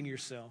finding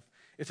yourself.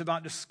 It's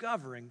about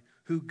discovering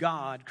who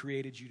God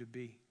created you to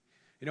be.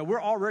 You know,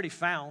 we're already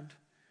found.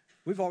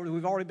 We've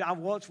already, I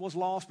once was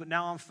lost, but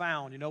now I'm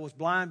found. You know, was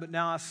blind, but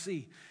now I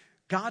see.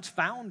 God's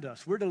found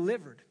us. We're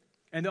delivered.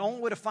 And the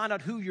only way to find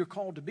out who you're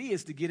called to be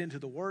is to get into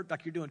the Word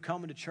like you're doing,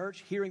 coming to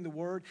church, hearing the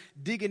Word,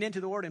 digging into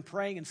the Word and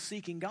praying and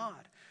seeking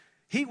God.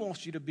 He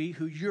wants you to be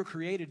who you're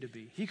created to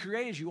be. He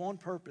created you on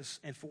purpose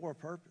and for a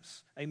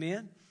purpose.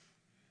 Amen?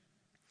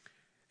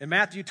 In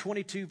Matthew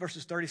 22,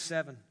 verses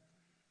 37,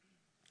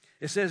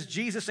 it says,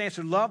 Jesus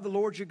answered, love the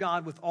Lord your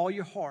God with all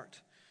your heart,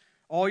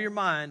 all your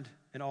mind,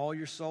 and all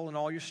your soul, and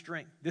all your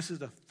strength. This is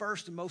the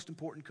first and most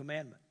important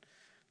commandment.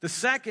 The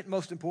second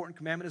most important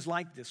commandment is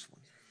like this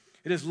one.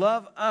 It is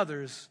love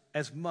others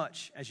as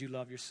much as you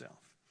love yourself.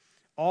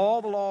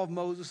 All the law of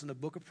Moses and the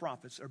book of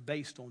prophets are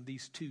based on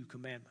these two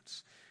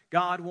commandments.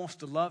 God wants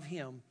to love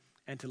him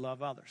and to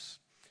love others.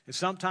 And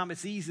sometimes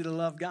it's easy to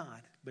love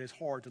God, but it's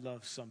hard to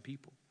love some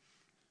people.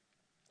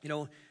 You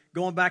know,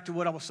 going back to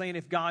what I was saying,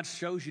 if God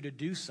shows you to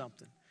do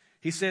something,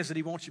 he says that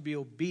he wants you to be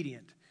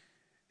obedient.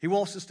 He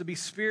wants us to be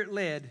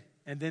Spirit-led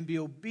and then be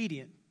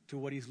obedient to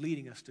what he's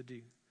leading us to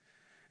do.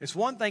 It's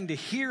one thing to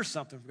hear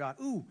something from God.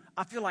 Ooh,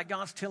 I feel like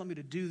God's telling me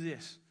to do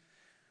this.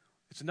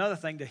 It's another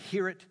thing to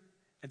hear it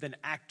and then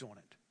act on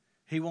it.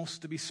 He wants us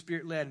to be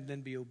Spirit-led and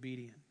then be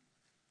obedient.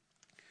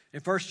 In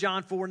 1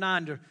 John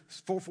 4:9 to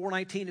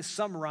 4:19, it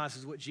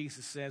summarizes what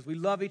Jesus says. We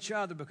love each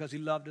other because he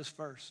loved us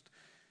first.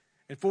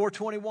 In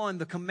 4:21,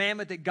 the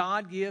commandment that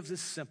God gives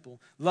is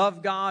simple.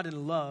 Love God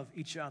and love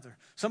each other.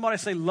 Somebody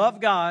say, love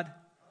God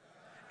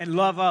and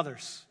love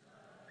others.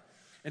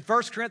 In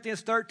 1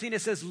 Corinthians 13, it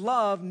says,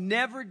 love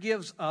never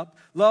gives up.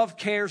 Love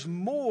cares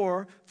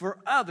more for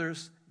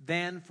others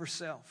than for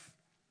self.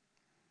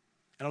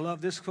 And I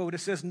love this quote. It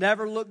says,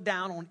 never look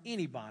down on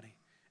anybody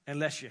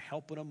unless you're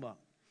helping them up.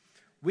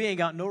 We ain't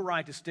got no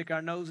right to stick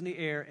our nose in the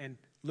air and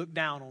look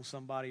down on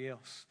somebody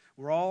else.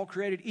 We're all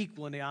created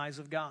equal in the eyes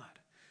of God.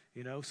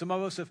 You know, some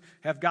of us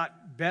have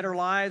got better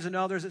lives than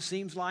others, it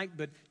seems like,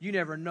 but you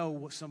never know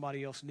what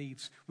somebody else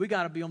needs. We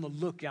got to be on the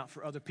lookout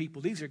for other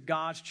people. These are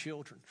God's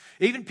children.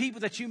 Even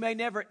people that you may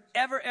never,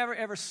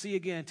 ever see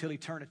again until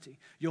eternity.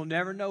 You'll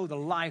never know the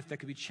life that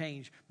could be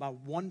changed by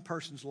one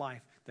person's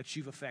life that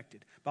you've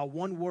affected, by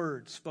one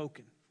word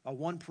spoken, by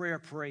one prayer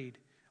prayed,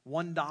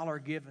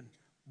 $1 given,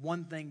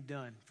 one thing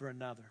done for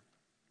another.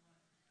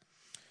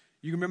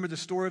 You remember the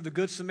story of the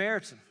Good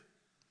Samaritan.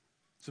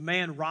 It's a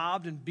man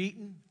robbed and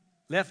beaten,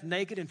 left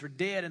naked and for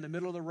dead in the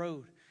middle of the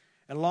road.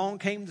 And along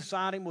came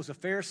beside him was a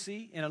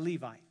Pharisee and a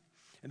Levite.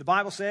 And the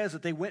Bible says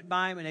that they went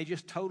by him and they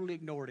just totally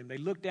ignored him. They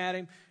looked at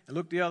him and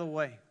looked the other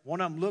way.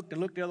 One of them looked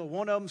and looked the other way.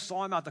 One of them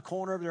saw him out the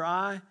corner of their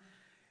eye.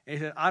 And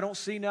he said, I don't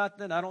see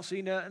nothing, I don't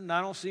see nothing,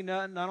 I don't see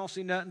nothing, I don't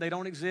see nothing. They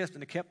don't exist.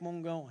 And they kept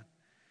on going.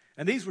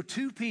 And these were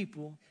two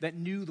people that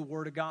knew the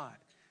Word of God.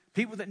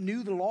 People that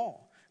knew the law.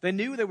 They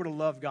knew they were to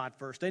love God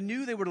first. They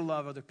knew they were to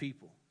love other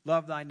people.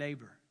 Love thy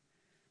neighbor.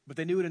 But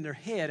they knew it in their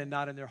head and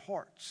not in their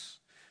hearts.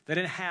 They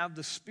didn't have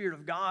the Spirit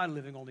of God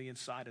living on the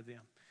inside of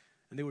them.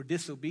 And they were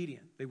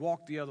disobedient. They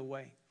walked the other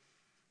way.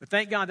 But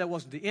thank God that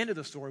wasn't the end of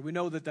the story. We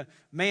know that the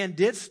man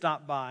did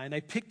stop by, and they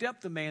picked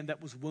up the man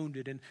that was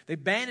wounded, and they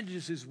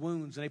bandaged his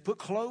wounds, and they put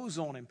clothes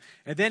on him.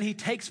 And then he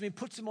takes him and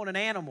puts him on an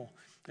animal,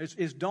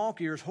 his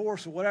donkey or his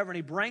horse or whatever, and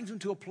he brings him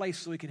to a place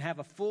so he can have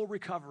a full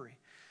recovery.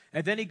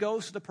 And then he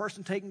goes to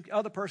the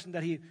other person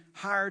that he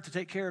hired to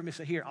take care of him and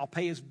say, here, I'll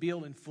pay his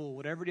bill in full.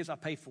 Whatever it is, I'll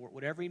pay for it.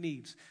 Whatever he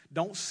needs.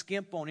 Don't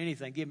skimp on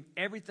anything. Give him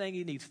everything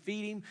he needs.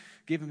 Feed him.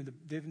 Give him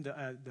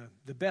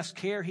the best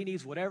care he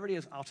needs. Whatever it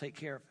is, I'll take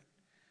care of it.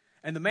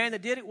 And the man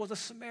that did it was a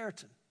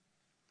Samaritan.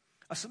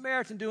 A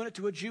Samaritan doing it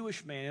to a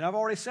Jewish man. And I've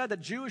already said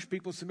that Jewish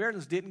people and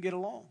Samaritans didn't get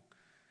along.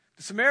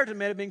 The Samaritan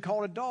may have been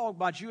called a dog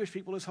by Jewish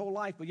people his whole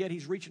life, but yet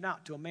he's reaching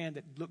out to a man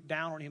that looked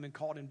down on him and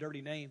called him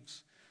dirty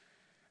names.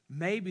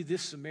 Maybe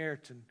this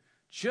Samaritan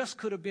just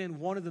could have been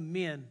one of the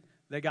men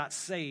that got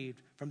saved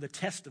from the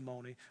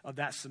testimony of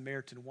that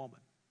Samaritan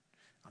woman.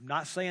 I'm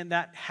not saying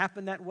that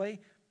happened that way,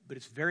 but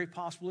it's very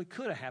possible it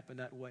could have happened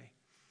that way.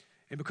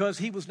 And because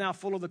he was now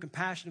full of the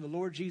compassion of the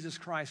Lord Jesus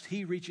Christ,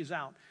 he reaches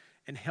out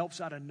and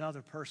helps out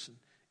another person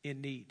in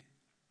need.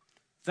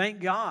 Thank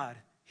God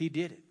he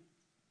did it.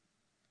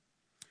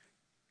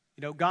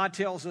 You know, God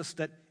tells us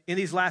that in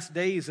these last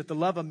days that the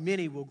love of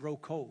many will grow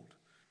cold.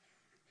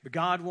 But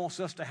God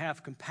wants us to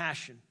have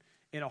compassion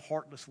in a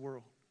heartless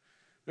world.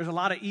 There's a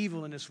lot of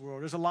evil in this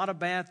world. There's a lot of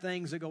bad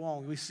things that go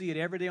on. We see it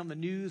every day on the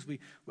news.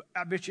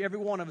 I bet you every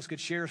one of us could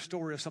share a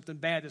story of something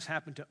bad that's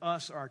happened to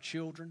us or our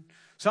children.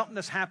 Something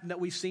that's happened that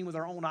we've seen with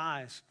our own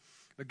eyes.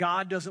 But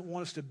God doesn't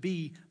want us to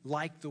be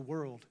like the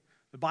world.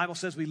 The Bible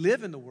says we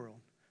live in the world,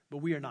 but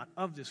we are not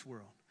of this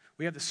world.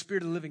 We have the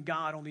Spirit of the living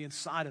God on the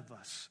inside of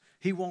us.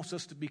 He wants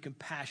us to be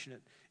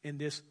compassionate in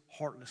this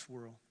heartless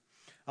world.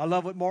 I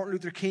love what Martin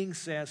Luther King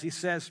says. He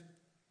says,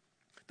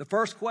 the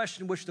first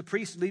question which the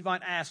priest and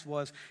Levite asked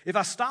was, if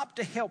I stop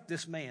to help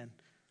this man,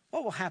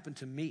 what will happen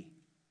to me?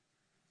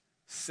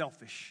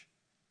 Selfish.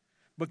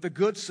 But the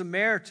Good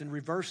Samaritan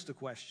reversed the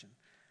question.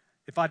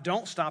 If I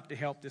don't stop to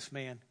help this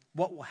man,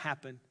 what will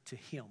happen to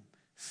him?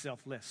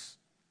 Selfless.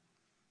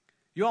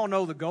 You all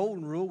know the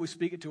golden rule. We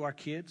speak it to our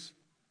kids.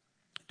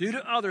 Do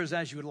to others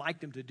as you would like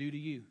them to do to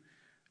you.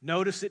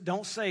 Notice it.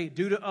 Don't say,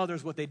 do to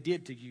others what they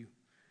did to you.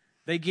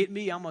 They get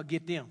me, I'm going to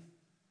get them.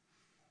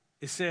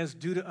 It says,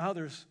 do to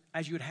others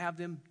as you would have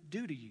them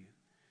do to you.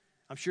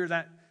 I'm sure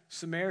that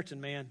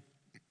Samaritan man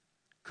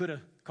could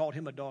have called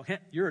him a dog.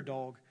 You're a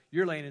dog.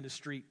 You're laying in the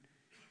street.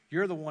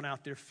 You're the one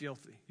out there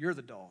filthy. You're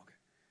the dog.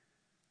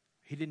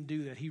 He didn't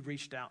do that. He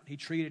reached out. He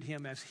treated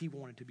him as he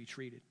wanted to be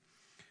treated.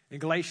 In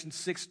Galatians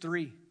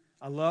 6:3,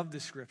 I love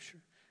this scripture.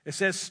 It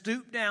says,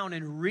 stoop down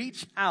and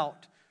reach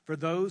out for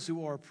those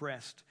who are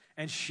oppressed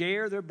and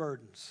share their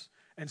burdens,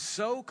 and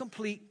so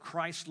complete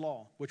Christ's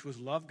law, which was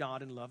love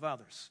God and love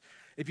others.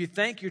 If you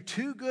think you're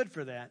too good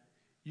for that,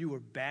 you were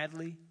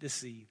badly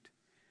deceived.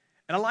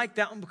 And I like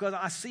that one because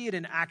I see it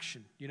in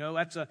action. You know,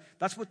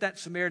 that's what that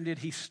Samaritan did.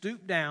 He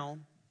stooped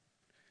down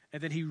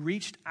and then he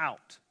reached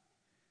out.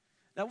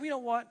 Now, you know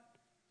what?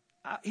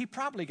 He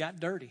probably got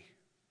dirty.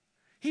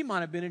 He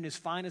might have been in his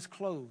finest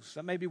clothes.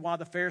 That may be why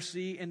the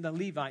Pharisee and the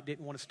Levite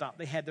didn't want to stop.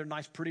 They had their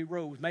nice, pretty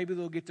robes. Maybe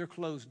they'll get their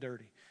clothes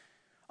dirty.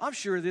 I'm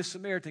sure this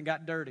Samaritan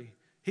got dirty.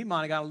 He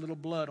might have got a little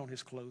blood on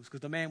his clothes because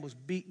the man was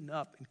beaten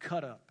up and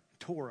cut up, and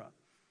tore up.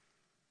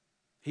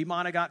 He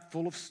might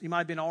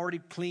have been already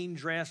clean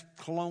dressed,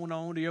 cologne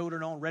on,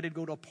 deodorant on, ready to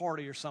go to a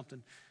party or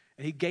something.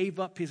 And he gave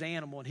up his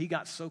animal and he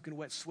got soaking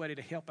wet, sweaty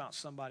to help out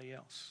somebody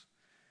else.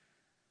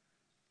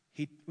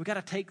 We got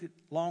to take it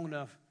long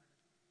enough,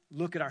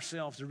 look at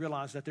ourselves to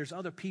realize that there's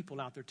other people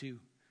out there too.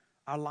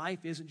 Our life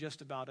isn't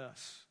just about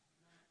us.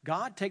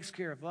 God takes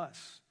care of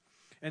us.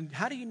 And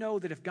how do you know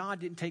that if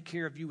God didn't take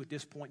care of you at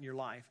this point in your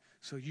life,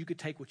 so you could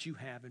take what you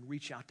have and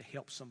reach out to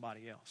help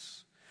somebody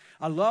else?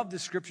 I love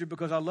this scripture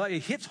because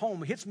it hits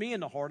home. It hits me in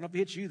the heart. I don't know if it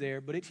hits you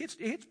there, but it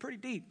hits pretty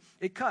deep.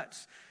 It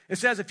cuts. It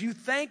says, if you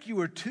think you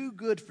are too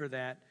good for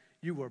that,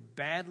 you were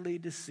badly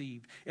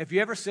deceived. If you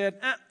ever said,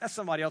 that's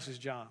somebody else's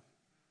job.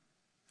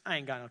 I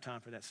ain't got no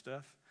time for that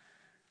stuff.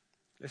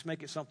 Let's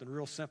make it something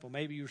real simple.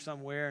 Maybe you're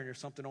somewhere and there's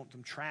some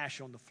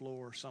trash on the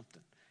floor or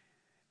something.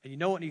 And you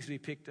know it needs to be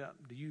picked up.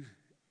 Do you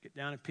get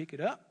down and pick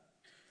it up?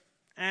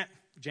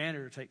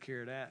 Janitor will take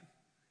care of that.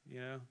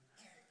 You know.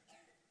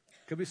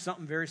 Could be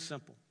something very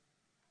simple.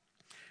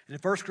 And in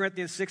 1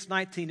 Corinthians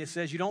 6:19, it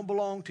says, you don't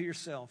belong to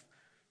yourself,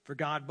 for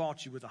God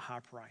bought you with a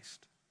high price.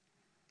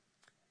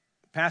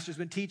 Pastor's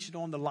been teaching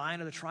on the Lion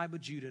of the tribe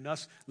of Judah and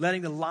us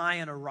letting the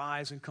lion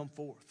arise and come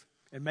forth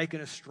and making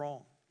us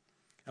strong.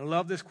 And I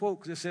love this quote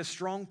because it says,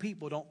 strong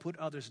people don't put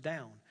others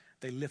down,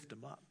 they lift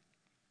them up.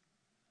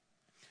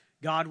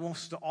 God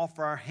wants to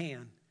offer our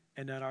hand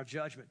and then our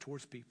judgment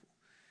towards people.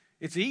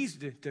 It's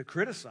easy to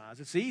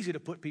criticize. It's easy to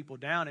put people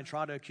down and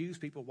try to accuse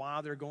people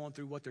while they're going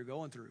through what they're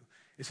going through.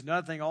 It's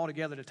another thing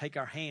altogether to take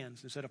our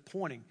hands instead of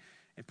pointing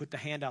and put the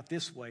hand out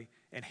this way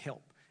and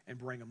help and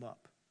bring them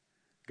up.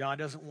 God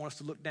doesn't want us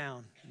to look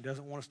down. He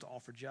doesn't want us to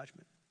offer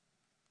judgment.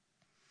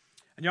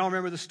 And y'all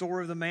remember the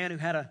story of the man who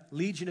had a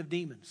legion of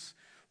demons.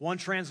 One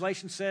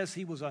translation says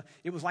it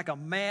was like a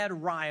mad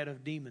riot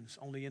of demons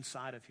on the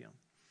inside of him.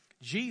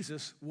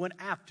 Jesus went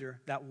after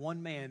that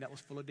one man that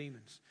was full of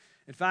demons.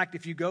 In fact,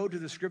 if you go to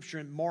the scripture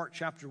in Mark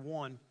chapter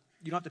 1,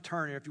 you don't have to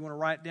turn there. If you want to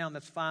write it down,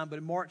 that's fine. But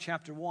in Mark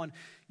chapter 1,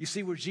 you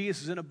see where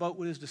Jesus is in a boat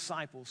with his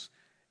disciples.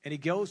 And he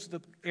goes to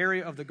the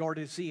area of the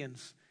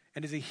Gergesenes.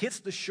 And as he hits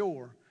the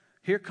shore,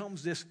 here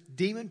comes this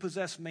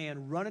demon-possessed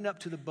man running up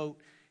to the boat.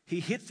 He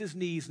hits his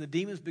knees, and the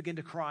demons begin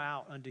to cry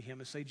out unto him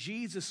and say,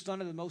 Jesus,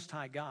 Son of the Most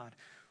High God,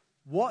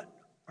 what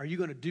are you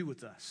going to do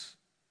with us?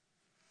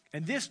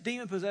 And this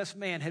demon-possessed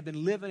man had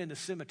been living in the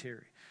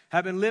cemetery,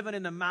 had been living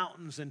in the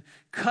mountains and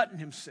cutting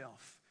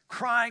himself,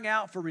 crying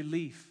out for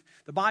relief.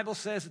 The Bible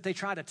says that they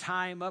tried to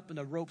tie him up and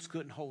the ropes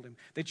couldn't hold him.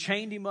 They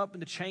chained him up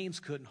and the chains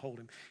couldn't hold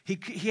him.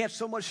 He had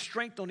so much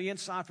strength on the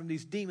inside from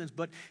these demons,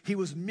 but he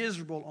was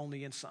miserable on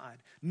the inside.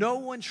 No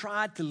one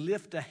tried to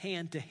lift a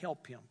hand to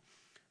help him.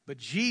 But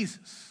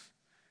Jesus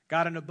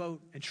got in a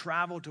boat and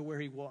traveled to where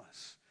he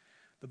was.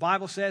 The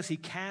Bible says he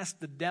cast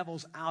the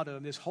devils out of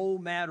him, this whole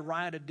mad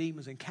riot of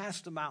demons, and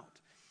cast them out.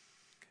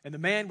 And the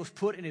man was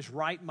put in his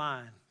right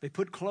mind. They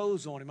put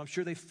clothes on him. I'm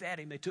sure they fed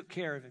him. They took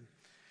care of him.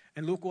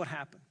 And look what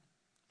happened.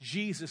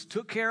 Jesus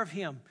took care of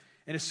him.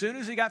 And as soon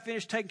as he got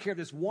finished taking care of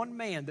this one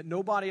man that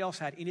nobody else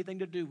had anything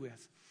to do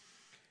with,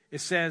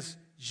 it says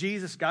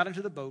Jesus got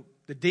into the boat.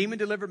 The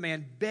demon-delivered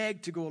man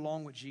begged to go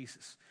along with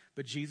Jesus,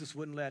 but Jesus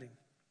wouldn't let him.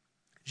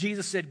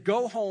 Jesus said,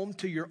 go home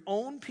to your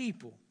own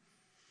people,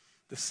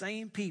 the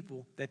same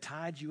people that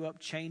tied you up,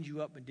 chained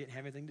you up, and didn't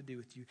have anything to do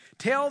with you.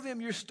 Tell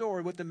them your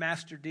story, what the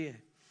master did,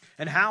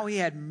 and how he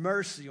had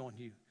mercy on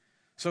you.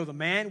 So the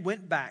man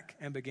went back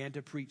and began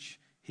to preach.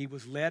 He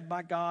was led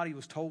by God, he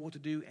was told what to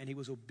do, and he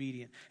was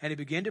obedient. And he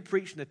began to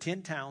preach in the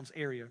 10 towns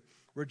area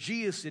where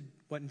Jesus had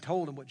went and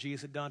told him what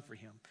Jesus had done for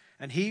him.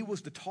 And he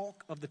was the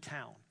talk of the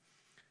town.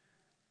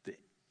 The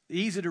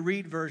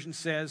easy-to-read version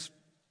says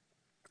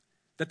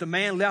that the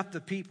man left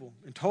the people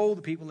and told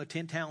the people in the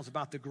 10 towns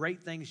about the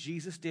great things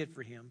Jesus did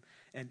for him,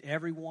 and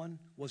everyone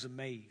was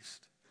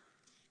amazed.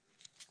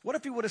 What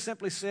if he would have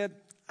simply said,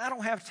 I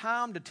don't have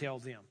time to tell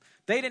them.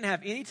 They didn't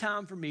have any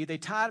time for me. They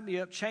tied me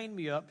up, chained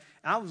me up,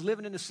 and I was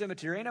living in the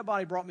cemetery. Ain't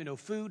nobody brought me no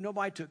food.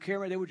 Nobody took care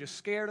of me. They were just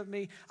scared of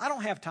me. I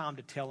don't have time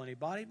to tell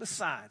anybody.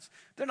 Besides,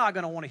 they're not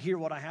going to want to hear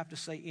what I have to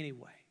say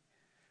anyway.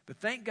 But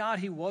thank God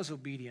he was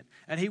obedient,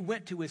 and he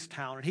went to his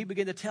town, and he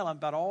began to tell them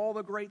about all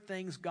the great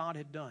things God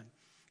had done,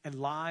 and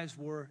lives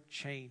were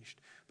changed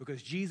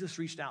because Jesus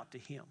reached out to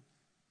him.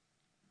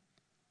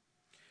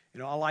 You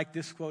know, I like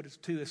this quote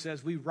too. It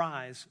says, we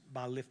rise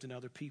by lifting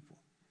other people.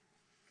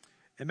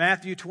 In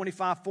Matthew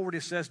 25:40,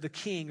 it says, the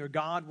king or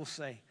God will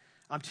say,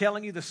 I'm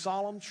telling you the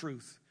solemn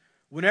truth.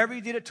 Whenever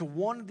you did it to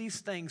one of these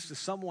things to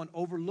someone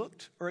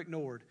overlooked or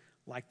ignored,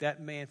 like that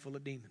man full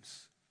of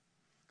demons.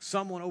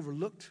 Someone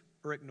overlooked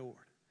or ignored.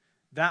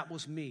 That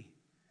was me.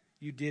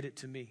 You did it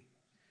to me.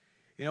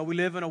 You know, we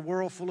live in a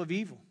world full of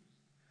evil.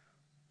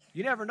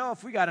 You never know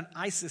if we got an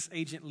ISIS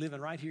agent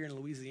living right here in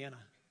Louisiana.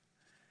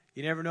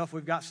 You never know if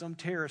we've got some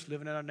terrorist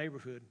living in our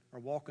neighborhood or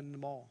walking in the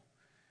mall.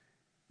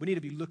 We need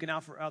to be looking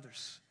out for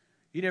others.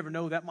 You never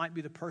know, that might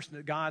be the person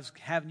that God's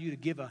having you to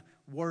give a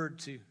word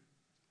to.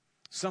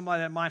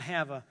 Somebody that might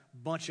have a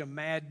bunch of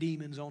mad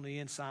demons on the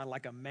inside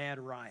like a mad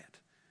riot.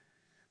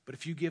 But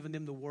if you've given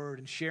them the word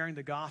and sharing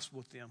the gospel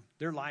with them,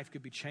 their life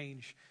could be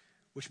changed,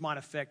 which might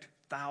affect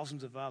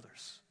thousands of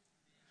others.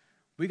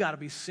 We got to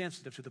be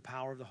sensitive to the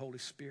power of the Holy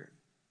Spirit.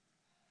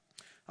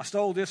 I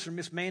stole this from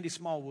Miss Mandy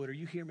Smallwood. Are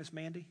you here, Miss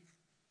Mandy?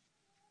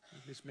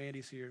 Miss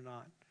Mandy's here or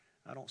not.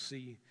 I don't see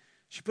you.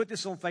 She put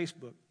this on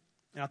Facebook,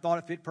 and I thought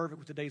it fit perfect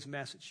with today's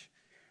message.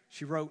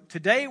 She wrote,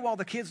 today while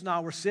the kids and I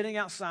were sitting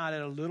outside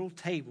at a little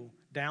table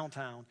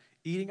downtown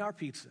eating our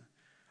pizza,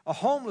 a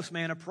homeless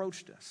man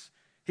approached us.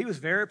 He was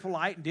very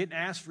polite and didn't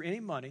ask for any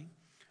money,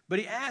 but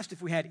he asked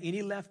if we had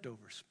any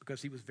leftovers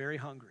because he was very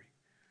hungry.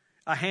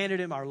 I handed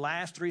him our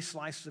last 3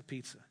 slices of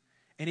pizza,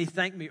 and he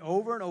thanked me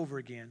over and over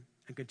again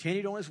and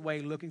continued on his way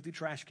looking through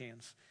trash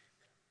cans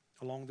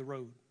along the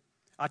road.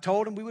 I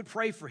told him we would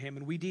pray for him,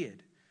 and we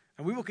did.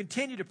 And we will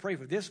continue to pray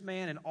for this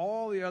man and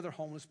all the other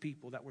homeless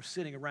people that were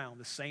sitting around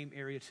the same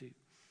area too.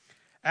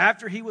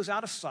 After he was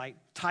out of sight,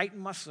 Titan,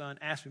 my son,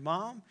 asked me,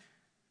 Mom,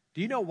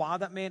 do you know why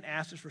that man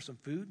asked us for some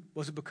food?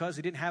 Was it because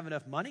he didn't have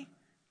enough money?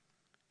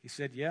 He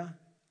said, yeah.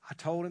 I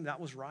told him that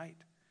was right.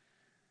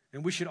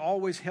 And we should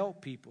always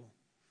help people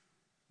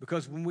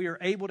because when we are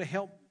able to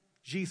help,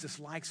 Jesus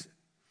likes it,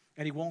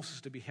 and he wants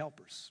us to be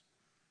helpers.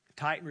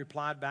 Titan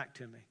replied back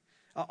to me,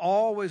 I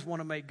always want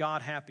to make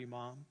God happy,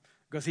 Mom,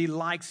 because he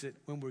likes it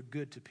when we're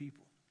good to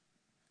people.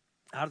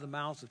 Out of the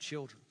mouths of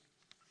children.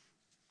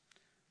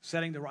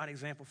 Setting the right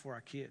example for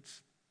our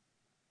kids.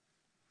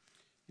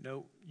 You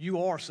know,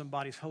 you are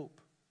somebody's hope.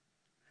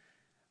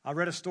 I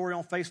read a story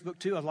on Facebook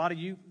too. A lot of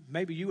you,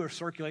 maybe you were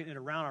circulating it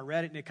around. I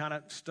read it and it kind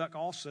of stuck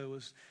also. It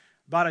was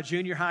about a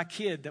junior high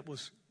kid that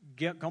was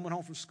coming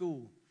home from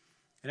school.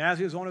 And as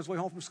he was on his way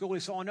home from school, he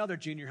saw another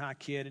junior high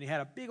kid and he had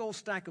a big old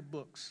stack of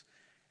books.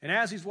 And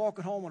as he's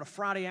walking home on a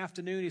Friday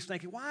afternoon, he's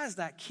thinking, why has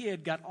that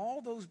kid got all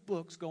those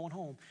books going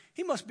home?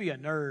 He must be a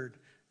nerd,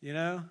 you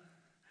know.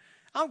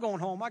 I'm going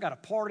home. I got a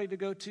party to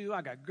go to.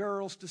 I got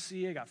girls to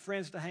see. I got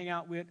friends to hang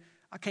out with.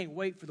 I can't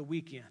wait for the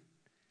weekend.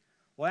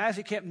 Well, as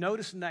he kept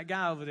noticing that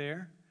guy over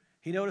there,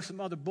 he noticed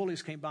some other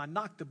bullies came by,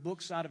 knocked the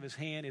books out of his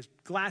hand. His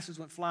glasses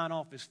went flying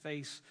off his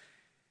face.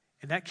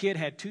 And that kid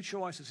had 2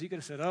 choices. He could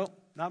have said, oh,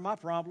 not my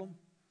problem.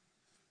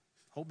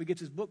 Hope he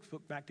gets his books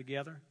put back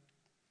together.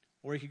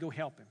 Or he could go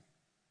help him.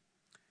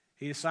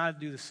 He decided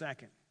to do the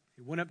second.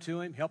 He went up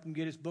to him, helped him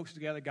get his books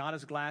together, got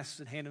his glasses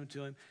and handed them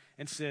to him,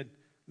 and said,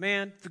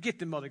 man, forget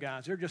them other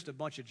guys. They're just a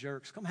bunch of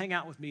jerks. Come hang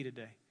out with me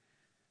today.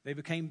 They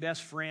became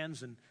best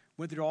friends and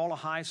went through all of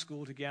high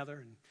school together.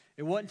 And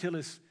it wasn't until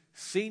his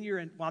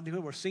while they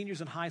were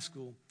seniors in high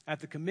school, at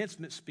the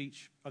commencement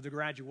speech of the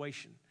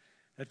graduation,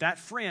 that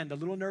friend, a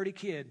little nerdy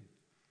kid,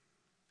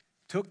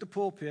 took the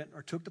pulpit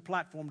or took the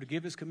platform to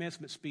give his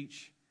commencement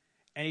speech.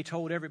 And he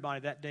told everybody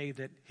that day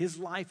that his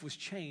life was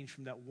changed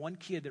from that one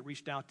kid that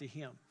reached out to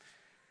him.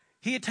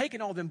 He had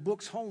taken all them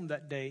books home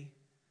that day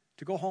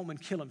to go home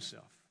and kill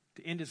himself,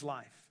 to end his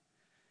life.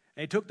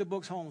 And he took the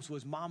books home so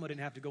his mama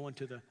didn't have to go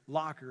into the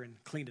locker and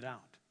clean it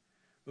out.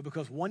 But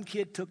because one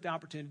kid took the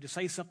opportunity to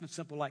say something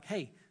simple like,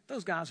 hey,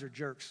 those guys are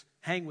jerks.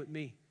 Hang with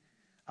me.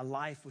 A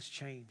life was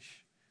changed.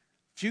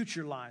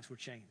 Future lives were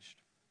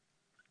changed.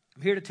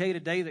 I'm here to tell you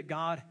today that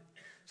God's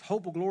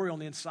hope of glory on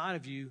the inside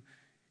of you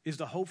is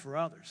the hope for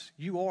others.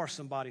 You are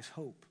somebody's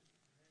hope.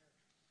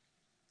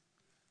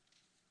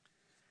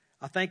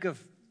 I think of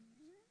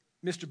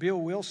Mr. Bill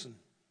Wilson,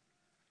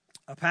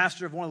 a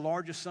pastor of one of the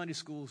largest Sunday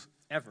schools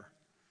ever.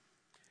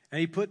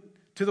 And he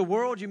put, to the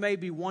world you may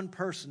be one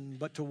person,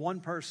 but to one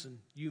person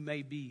you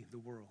may be the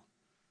world.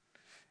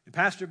 And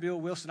Pastor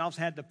Bill Wilson, I've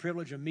had the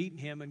privilege of meeting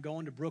him and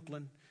going to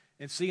Brooklyn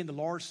and seeing the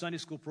large Sunday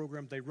school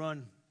program they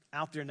run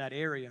out there in that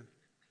area.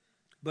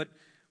 But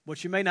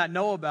what you may not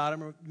know about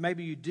him, or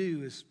maybe you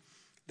do, is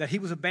that he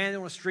was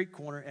abandoned on a street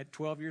corner at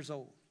 12 years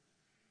old.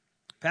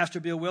 Pastor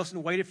Bill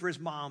Wilson waited for his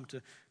mom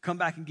to come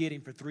back and get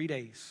him for 3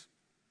 days,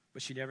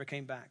 but she never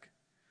came back.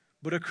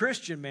 But a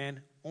Christian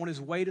man on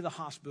his way to the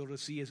hospital to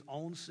see his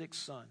own sick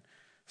son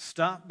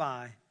stopped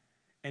by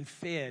and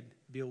fed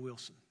Bill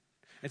Wilson.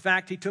 In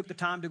fact, he took the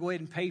time to go ahead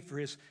and pay for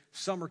his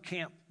summer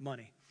camp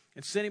money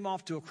and sent him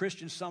off to a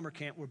Christian summer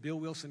camp where Bill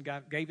Wilson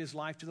gave his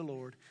life to the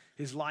Lord.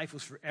 His life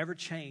was forever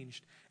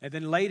changed. And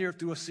then later,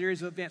 through a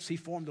series of events, he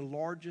formed the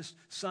largest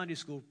Sunday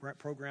school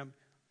program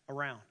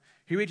around.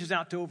 He reaches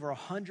out to over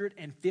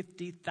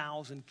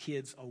 150,000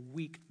 kids a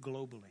week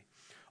globally,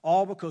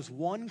 all because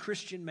one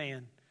Christian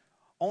man,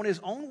 on his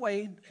own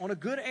way, on a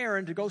good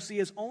errand to go see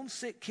his own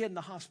sick kid in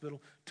the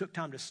hospital, took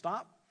time to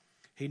stop.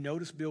 He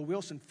noticed Bill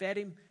Wilson, fed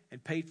him,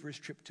 and paid for his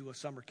trip to a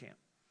summer camp,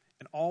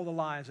 and all the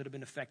lives that have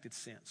been affected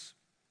since.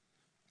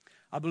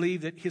 I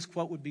believe that his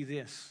quote would be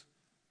this: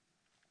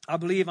 I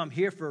believe I'm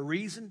here for a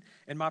reason,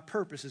 and my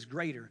purpose is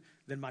greater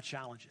than my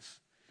challenges.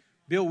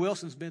 Bill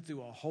Wilson's been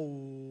through a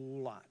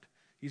whole lot.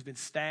 He's been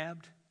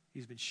stabbed.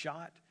 He's been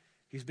shot.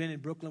 He's been in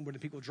Brooklyn where the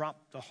people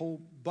dropped the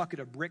whole bucket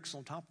of bricks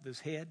on top of his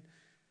head.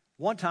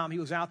 One time he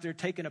was out there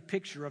taking a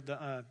picture of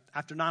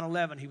after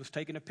 9/11, he was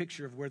taking a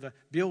picture of where the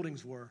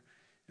buildings were.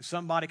 And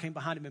somebody came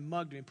behind him and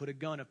mugged him and put a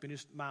gun up in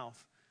his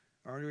mouth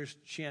or under his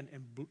chin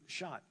and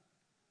shot,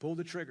 pulled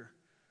the trigger,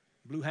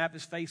 blew half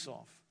his face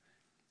off.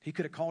 He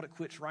could have called it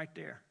quits right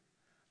there,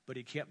 but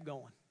he kept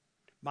going.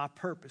 My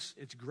purpose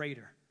is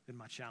greater than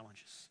my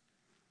challenges.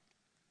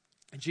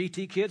 And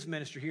GT Kids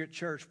Ministry here at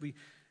church,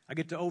 I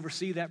get to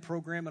oversee that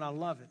program, and I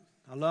love it.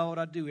 I love what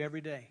I do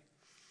every day.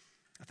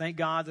 I thank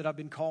God that I've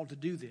been called to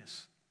do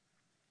this.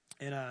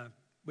 And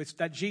with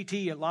that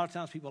GT, a lot of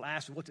times people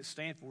ask me, what's it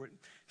stand for? It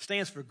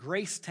stands for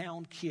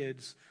Gracetown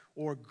Kids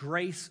or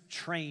Grace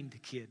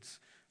Trained Kids.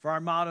 For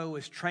our motto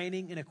is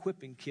training and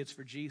equipping kids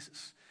for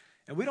Jesus.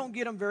 And we don't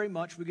get them very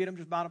much. We get them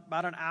just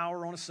about an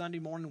hour on a Sunday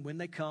morning when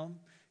they come.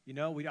 You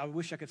know, I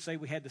wish I could say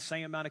we had the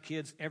same amount of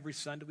kids every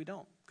Sunday. We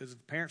don't, because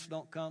if parents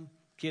don't come,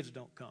 kids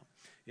don't come.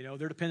 You know,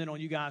 they're dependent on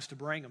you guys to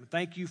bring them. And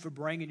thank you for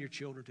bringing your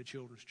children to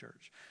Children's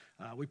Church.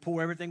 We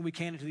pour everything we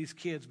can into these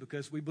kids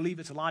because we believe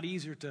it's a lot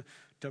easier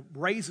to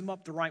raise them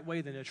up the right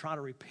way than to try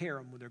to repair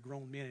them when they're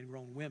grown men and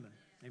grown women.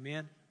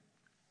 Amen?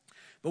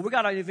 But we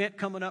got an event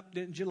coming up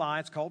in July.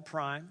 It's called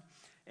Prime.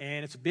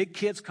 And it's a big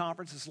kids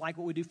conference. It's like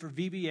what we do for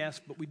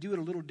VBS, but we do it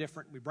a little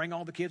different. We bring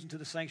all the kids into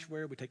the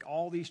sanctuary. We take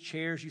all these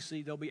chairs you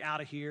see. They'll be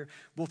out of here.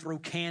 We'll throw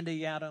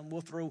candy at them.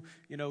 We'll throw,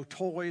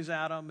 toys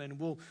at them. And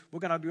we're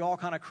going to do all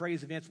kind of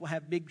crazy events. We'll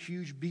have big,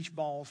 huge beach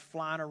balls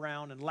flying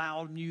around and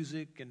loud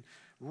music and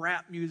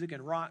rap music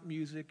and rock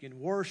music and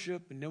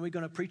worship. And then we're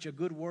going to preach a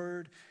good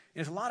word.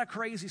 And there's a lot of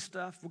crazy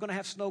stuff. We're going to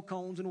have snow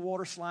cones and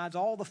water slides,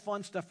 all the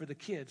fun stuff for the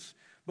kids.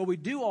 But we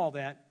do all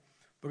that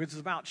because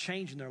it's about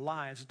changing their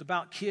lives. It's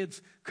about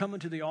kids coming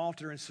to the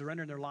altar and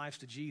surrendering their lives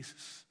to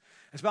Jesus.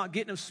 It's about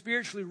getting them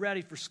spiritually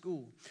ready for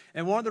school.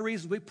 And one of the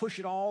reasons we push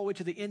it all the way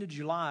to the end of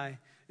July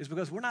is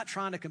because we're not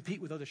trying to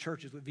compete with other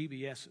churches with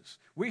VBSs.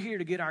 We're here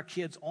to get our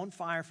kids on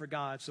fire for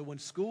God so when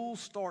school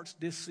starts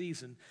this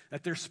season,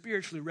 that they're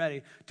spiritually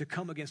ready to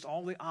come against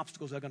all the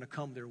obstacles that are going to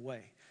come their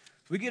way.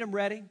 So we get them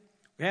ready.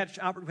 We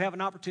have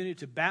an opportunity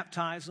to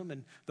baptize them,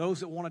 and those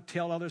that want to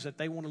tell others that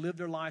they want to live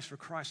their lives for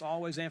Christ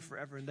always and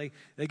forever, and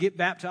they get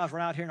baptized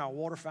right out here in our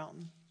water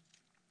fountain.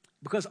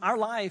 Because our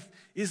life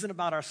isn't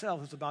about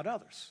ourselves, it's about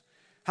others.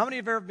 How many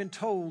have ever been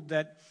told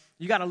that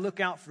you got to look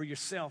out for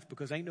yourself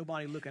because ain't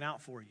nobody looking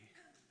out for you?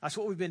 That's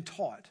what we've been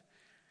taught.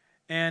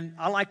 And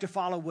I like to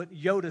follow what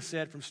Yoda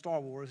said from Star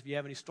Wars, if you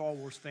have any Star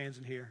Wars fans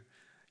in here.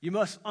 You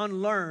must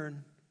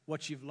unlearn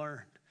what you've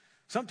learned.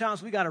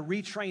 Sometimes we got to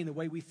retrain the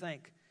way we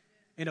think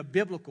in a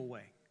biblical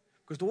way.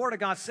 Because the Word of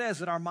God says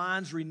that our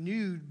mind's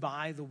renewed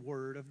by the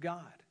Word of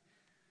God.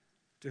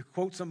 To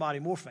quote somebody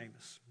more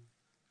famous,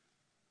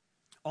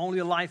 only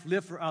a life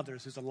lived for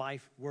others is a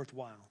life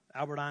worthwhile.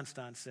 Albert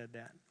Einstein said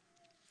that.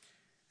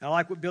 And I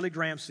like what Billy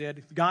Graham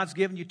said. God's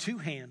given you two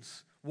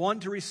hands, one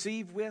to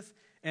receive with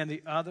and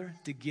the other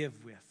to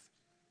give with.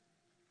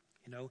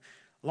 You know,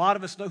 a lot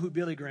of us know who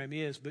Billy Graham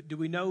is, but do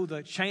we know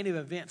the chain of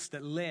events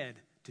that led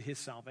to his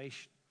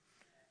salvation?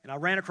 And I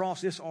ran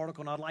across this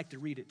article, and I'd like to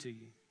read it to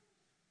you.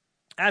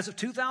 As of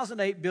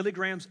 2008, Billy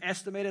Graham's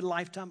estimated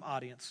lifetime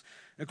audience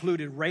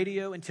included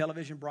radio and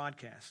television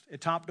broadcasts.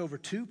 It topped over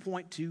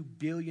 2.2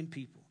 billion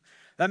people.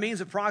 That means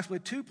approximately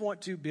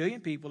 2.2 billion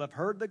people have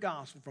heard the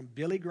gospel from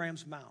Billy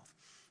Graham's mouth.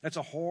 That's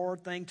a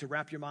hard thing to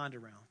wrap your mind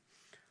around.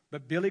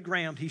 But Billy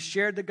Graham, he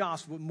shared the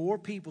gospel with more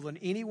people than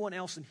anyone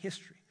else in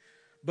history.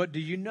 But do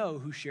you know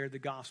who shared the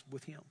gospel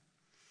with him?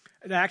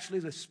 It's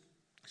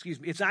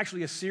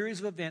actually a series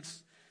of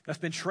events that's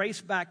been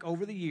traced back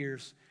over the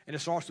years, and it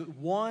starts with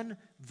one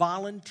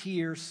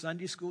volunteer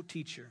Sunday school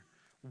teacher,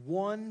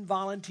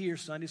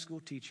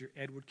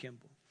 Edward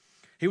Kimball.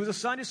 He was a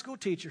Sunday school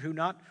teacher who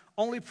not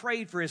only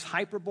prayed for his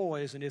hyper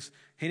boys in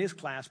his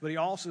class, but he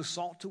also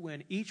sought to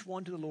win each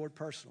one to the Lord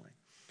personally.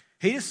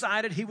 He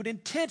decided he would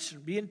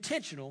be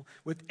intentional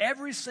with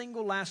every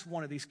single last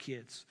one of these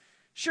kids.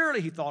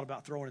 Surely he thought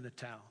about throwing in the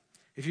towel.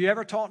 If you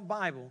ever taught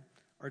Bible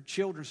or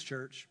children's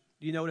church,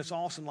 you know it's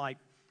awesome like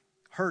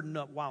herding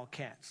up wild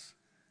cats.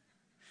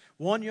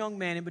 One young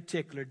man in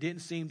particular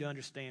didn't seem to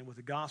understand what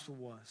the gospel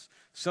was.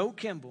 So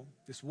Kimball,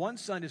 this one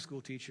Sunday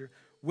school teacher,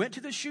 went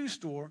to the shoe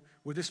store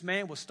where this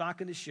man was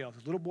stocking the shelves.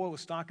 This little boy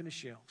was stocking the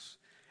shelves.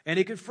 And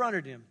he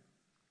confronted him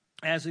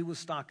as he was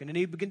stocking. And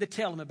he began to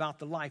tell him about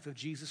the life of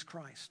Jesus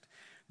Christ.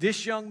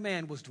 This young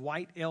man was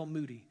Dwight L.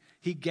 Moody.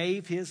 He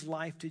gave his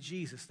life to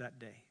Jesus that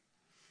day.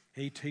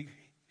 He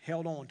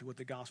held on to what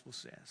the gospel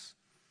says.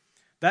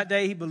 That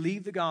day he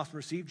believed the gospel,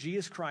 received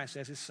Jesus Christ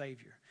as his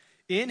Savior.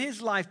 In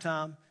his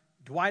lifetime,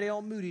 Dwight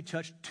L. Moody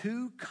touched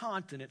 2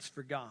 continents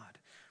for God,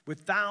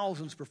 with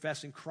thousands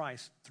professing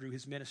Christ through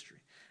his ministry.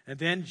 And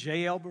then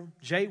J.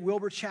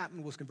 Wilbur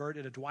Chapman was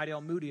converted at a Dwight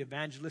L. Moody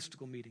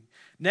evangelistical meeting.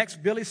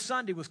 Next, Billy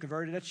Sunday was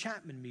converted at a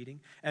Chapman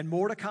meeting, and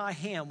Mordecai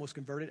Ham was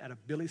converted at a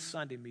Billy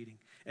Sunday meeting.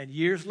 And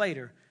years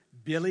later,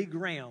 Billy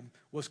Graham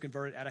was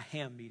converted at a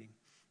Ham meeting.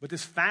 But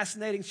this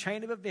fascinating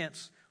chain of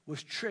events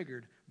was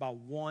triggered by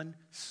one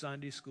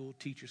Sunday school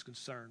teacher's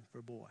concern for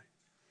a boy.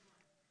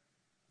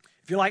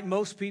 If you're like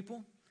most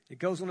people, it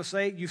goes on to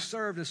say you've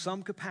served in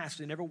some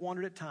capacity and ever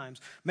wondered at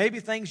times. Maybe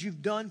things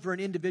you've done for an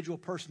individual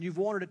person, you've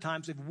wondered at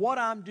times if what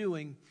I'm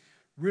doing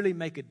really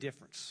make a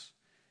difference.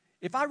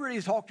 If I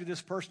really talk to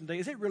this person today,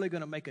 is it really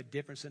going to make a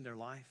difference in their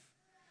life?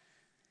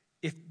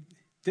 If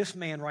this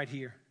man right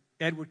here,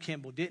 Edward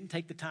Kimball, didn't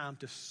take the time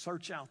to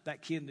search out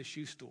that kid in the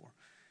shoe store,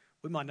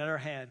 we might never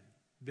have had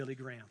Billy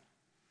Graham.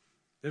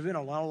 There's been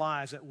a lot of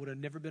lives that would have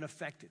never been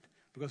affected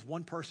because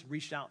one person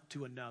reached out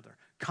to another,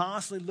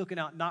 constantly looking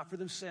out not for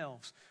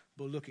themselves,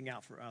 but looking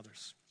out for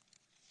others.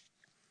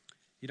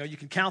 You know, you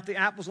can count the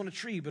apples on a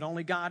tree, but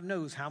only God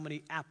knows how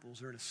many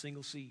apples are in a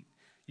single seed.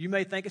 You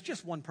may think it's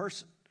just one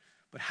person,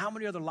 but how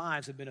many other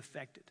lives have been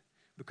affected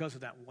because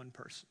of that one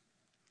person?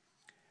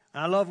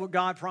 And I love what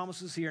God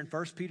promises here in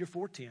 1 Peter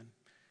 4:10.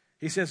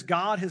 He says,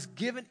 God has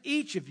given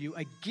each of you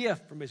a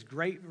gift from his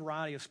great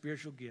variety of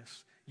spiritual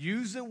gifts.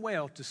 Use them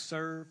well to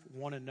serve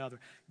one another.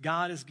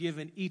 God has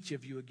given each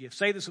of you a gift.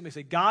 Say this with me.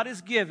 Say, God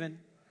has given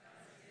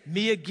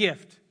me a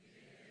gift.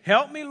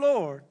 Help me,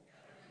 Lord,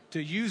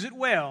 to use it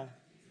well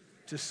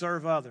to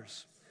serve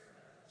others.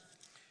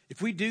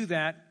 If we do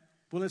that,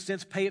 we'll in a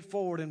sense pay it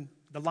forward, and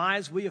the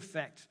lives we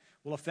affect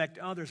will affect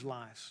others'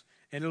 lives,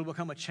 and it'll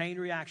become a chain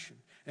reaction.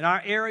 And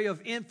our area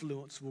of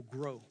influence will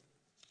grow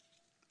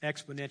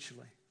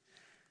exponentially.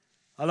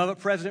 I love what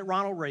President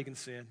Ronald Reagan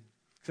said.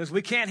 He says,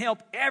 we can't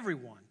help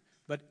everyone,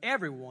 but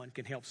everyone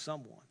can help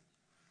someone.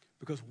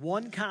 Because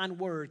one kind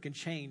word can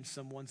change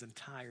someone's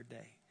entire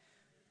day.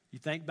 You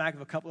think back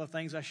of a couple of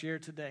things I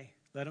shared today.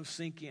 Let them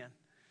sink in.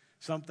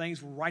 Some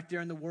things were right there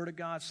in the Word of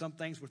God. Some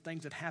things were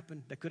things that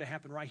happened that could have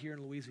happened right here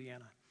in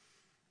Louisiana.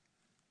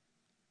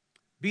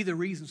 Be the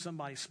reason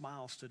somebody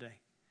smiles today.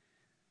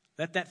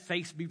 Let that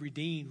face be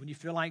redeemed. When you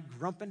feel like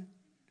grumping,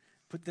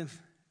 put them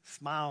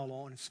smile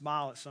on and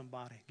smile at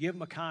somebody. Give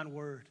them a kind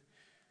word.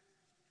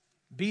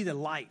 Be the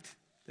light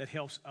that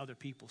helps other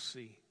people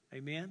see.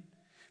 Amen?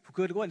 If we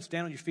could, go ahead and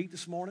stand on your feet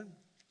this morning.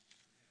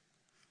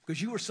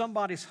 Because you are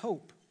somebody's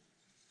hope.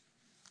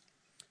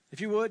 If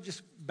you would,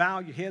 just bow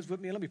your heads with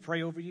me and let me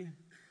pray over you.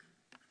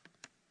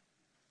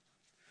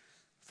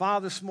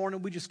 Father, this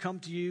morning we just come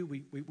to you.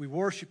 We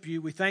worship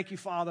you. We thank you,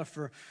 Father,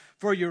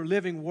 for your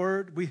living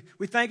word.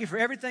 We thank you for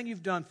everything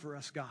you've done for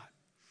us, God.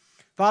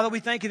 Father, we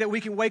thank you that we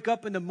can wake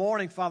up in the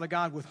morning, Father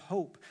God, with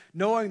hope,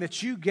 knowing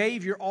that you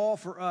gave your all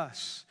for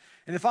us.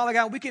 And then, Father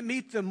God, we can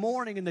meet the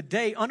morning and the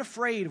day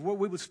unafraid of where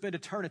we would spend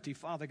eternity,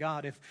 Father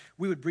God, if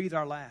we would breathe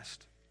our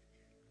last.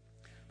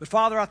 But,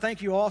 Father, I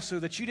thank you also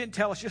that you didn't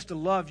tell us just to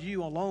love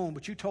you alone,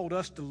 but you told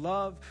us to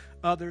love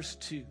others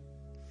too.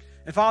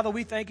 And, Father,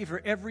 we thank you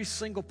for every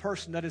single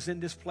person that is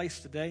in this place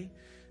today.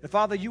 And,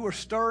 Father, you are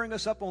stirring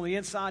us up on the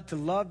inside to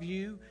love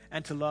you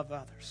and to love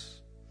others.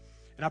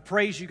 And I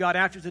praise you, God,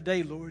 after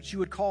today, Lord, you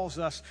would cause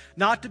us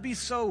not to be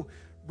so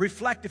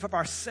reflective of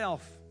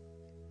ourselves,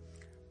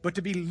 but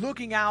to be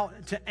looking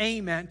out, to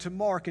aim at, to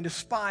mark, and to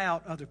spy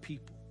out other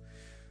people.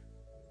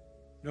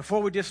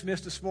 Before we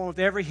dismiss this morning, with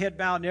every head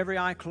bowed and every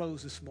eye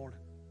closed this morning,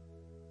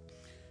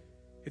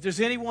 if there's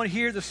anyone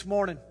here this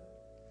morning,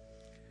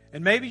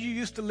 and maybe you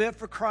used to live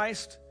for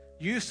Christ,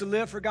 you used to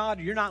live for God,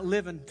 you're not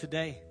living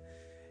today,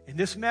 and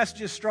this message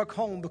has struck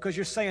home because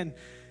you're saying,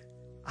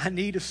 I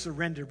need to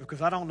surrender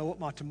because I don't know what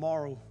my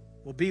tomorrow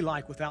will be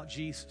like without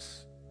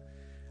Jesus.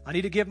 I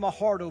need to give my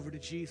heart over to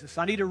Jesus.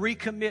 I need to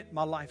recommit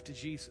my life to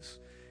Jesus.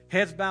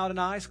 Heads bowed and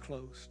eyes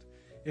closed.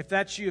 If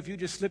that's you, if you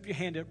just slip your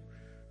hand up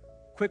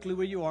quickly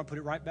where you are and put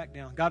it right back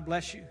down. God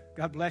bless you.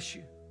 God bless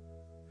you.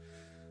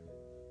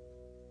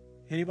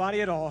 Anybody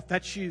at all, if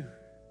that's you,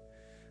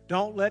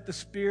 don't let the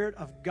Spirit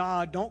of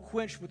God, don't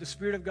quench what the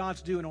Spirit of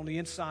God's doing on the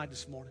inside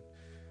this morning.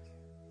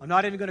 I'm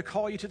not even going to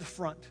call you to the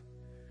front.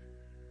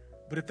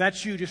 But if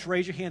that's you, just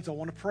raise your hands. I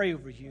want to pray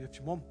over you. If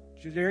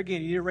you're there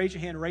again, you need to raise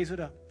your hand. Raise it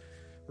up.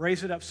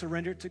 Raise it up.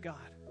 Surrender it to God.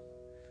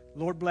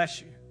 Lord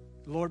bless you.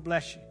 Lord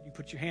bless you. You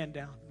put your hand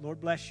down.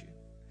 Lord bless you.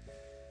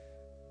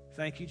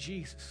 Thank you,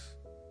 Jesus.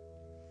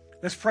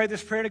 Let's pray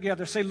this prayer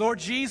together. Say, Lord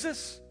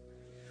Jesus,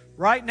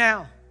 right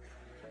now,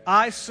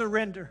 I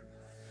surrender,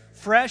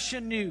 fresh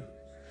and new,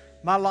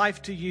 my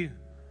life to you.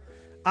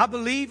 I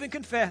believe and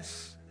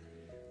confess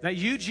that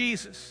you,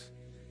 Jesus,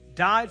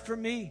 died for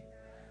me,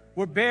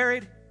 were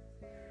buried,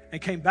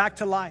 and came back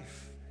to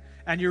life.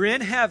 And you're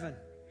in heaven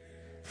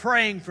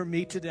praying for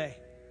me today.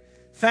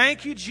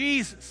 Thank you,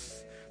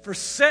 Jesus, for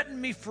setting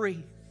me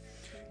free.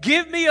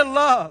 Give me a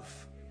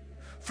love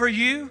for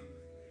you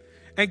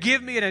and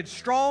give me a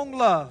strong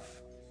love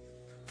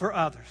for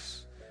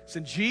others. It's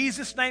in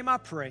Jesus' name I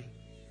pray.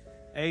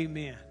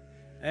 Amen.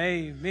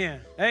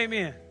 Amen.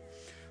 Amen.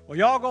 Well,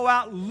 y'all go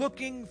out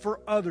looking for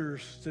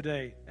others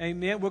today.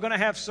 Amen. We're going to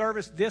have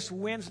service this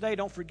Wednesday.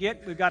 Don't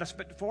forget, we've got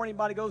before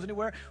anybody goes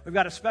anywhere, we've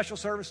got a special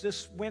service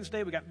this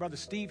Wednesday. We've got Brother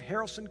Steve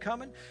Harrelson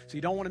coming, so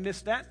you don't want to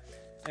miss that,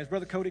 as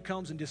Brother Cody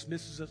comes and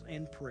dismisses us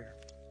in prayer.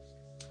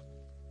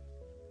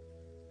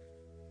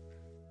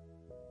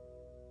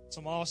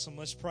 Some awesome.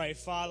 Let's pray.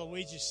 Father,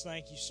 we just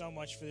thank you so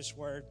much for this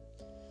word.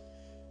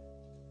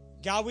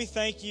 God, we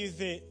thank you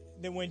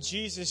that when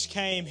Jesus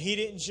came, He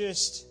didn't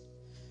just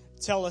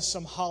tell us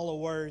some hollow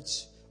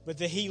words, but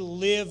that He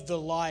lived the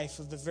life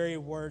of the very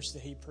words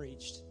that He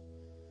preached.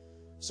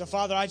 So,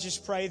 Father, I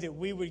just pray that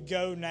we would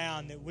go now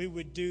and that we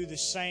would do the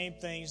same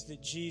things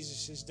that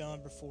Jesus has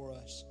done before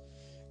us.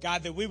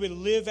 God, that we would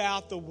live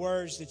out the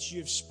words that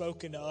you have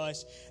spoken to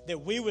us, that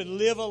we would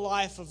live a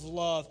life of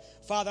love.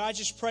 Father, I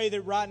just pray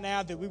that right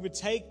now that we would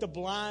take the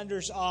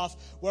blinders off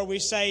where we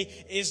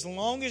say, as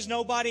long as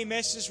nobody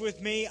messes with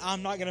me,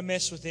 I'm not going to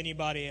mess with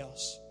anybody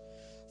else.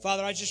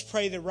 Father, I just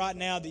pray that right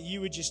now that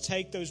you would just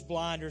take those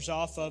blinders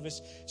off of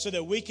us so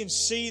that we can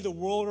see the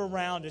world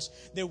around us,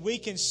 that we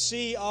can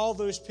see all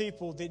those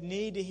people that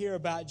need to hear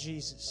about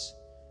Jesus,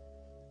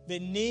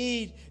 that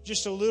need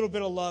just a little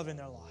bit of love in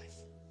their life.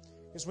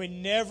 Because we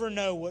never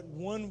know what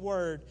one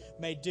word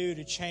may do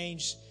to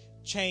change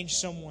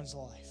someone's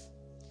life.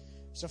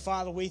 So,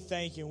 Father, we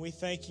thank you, and we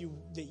thank you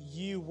that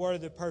you were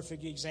the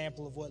perfect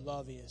example of what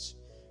love is.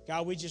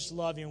 God, we just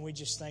love you, and we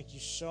just thank you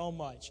so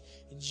much.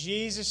 In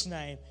Jesus'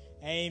 name,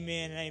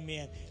 amen and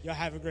amen. Y'all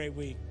have a great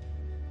week.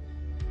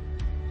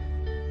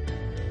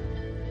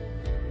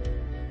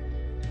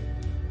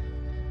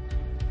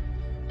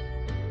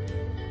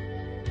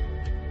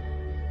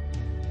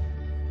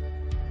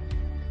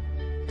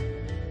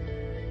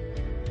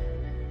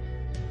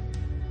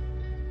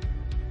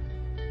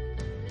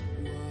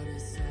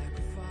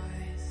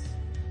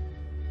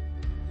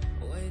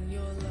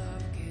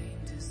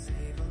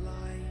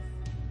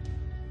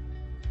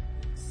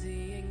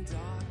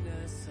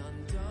 Darkness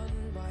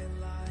undone by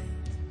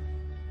light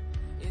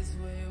is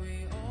where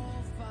we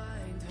all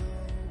find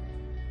hope.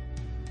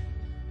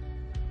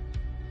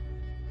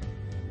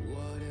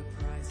 What a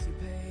price you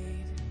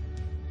paid,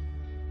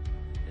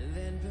 and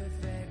then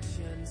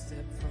perfection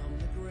stepped from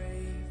the grave.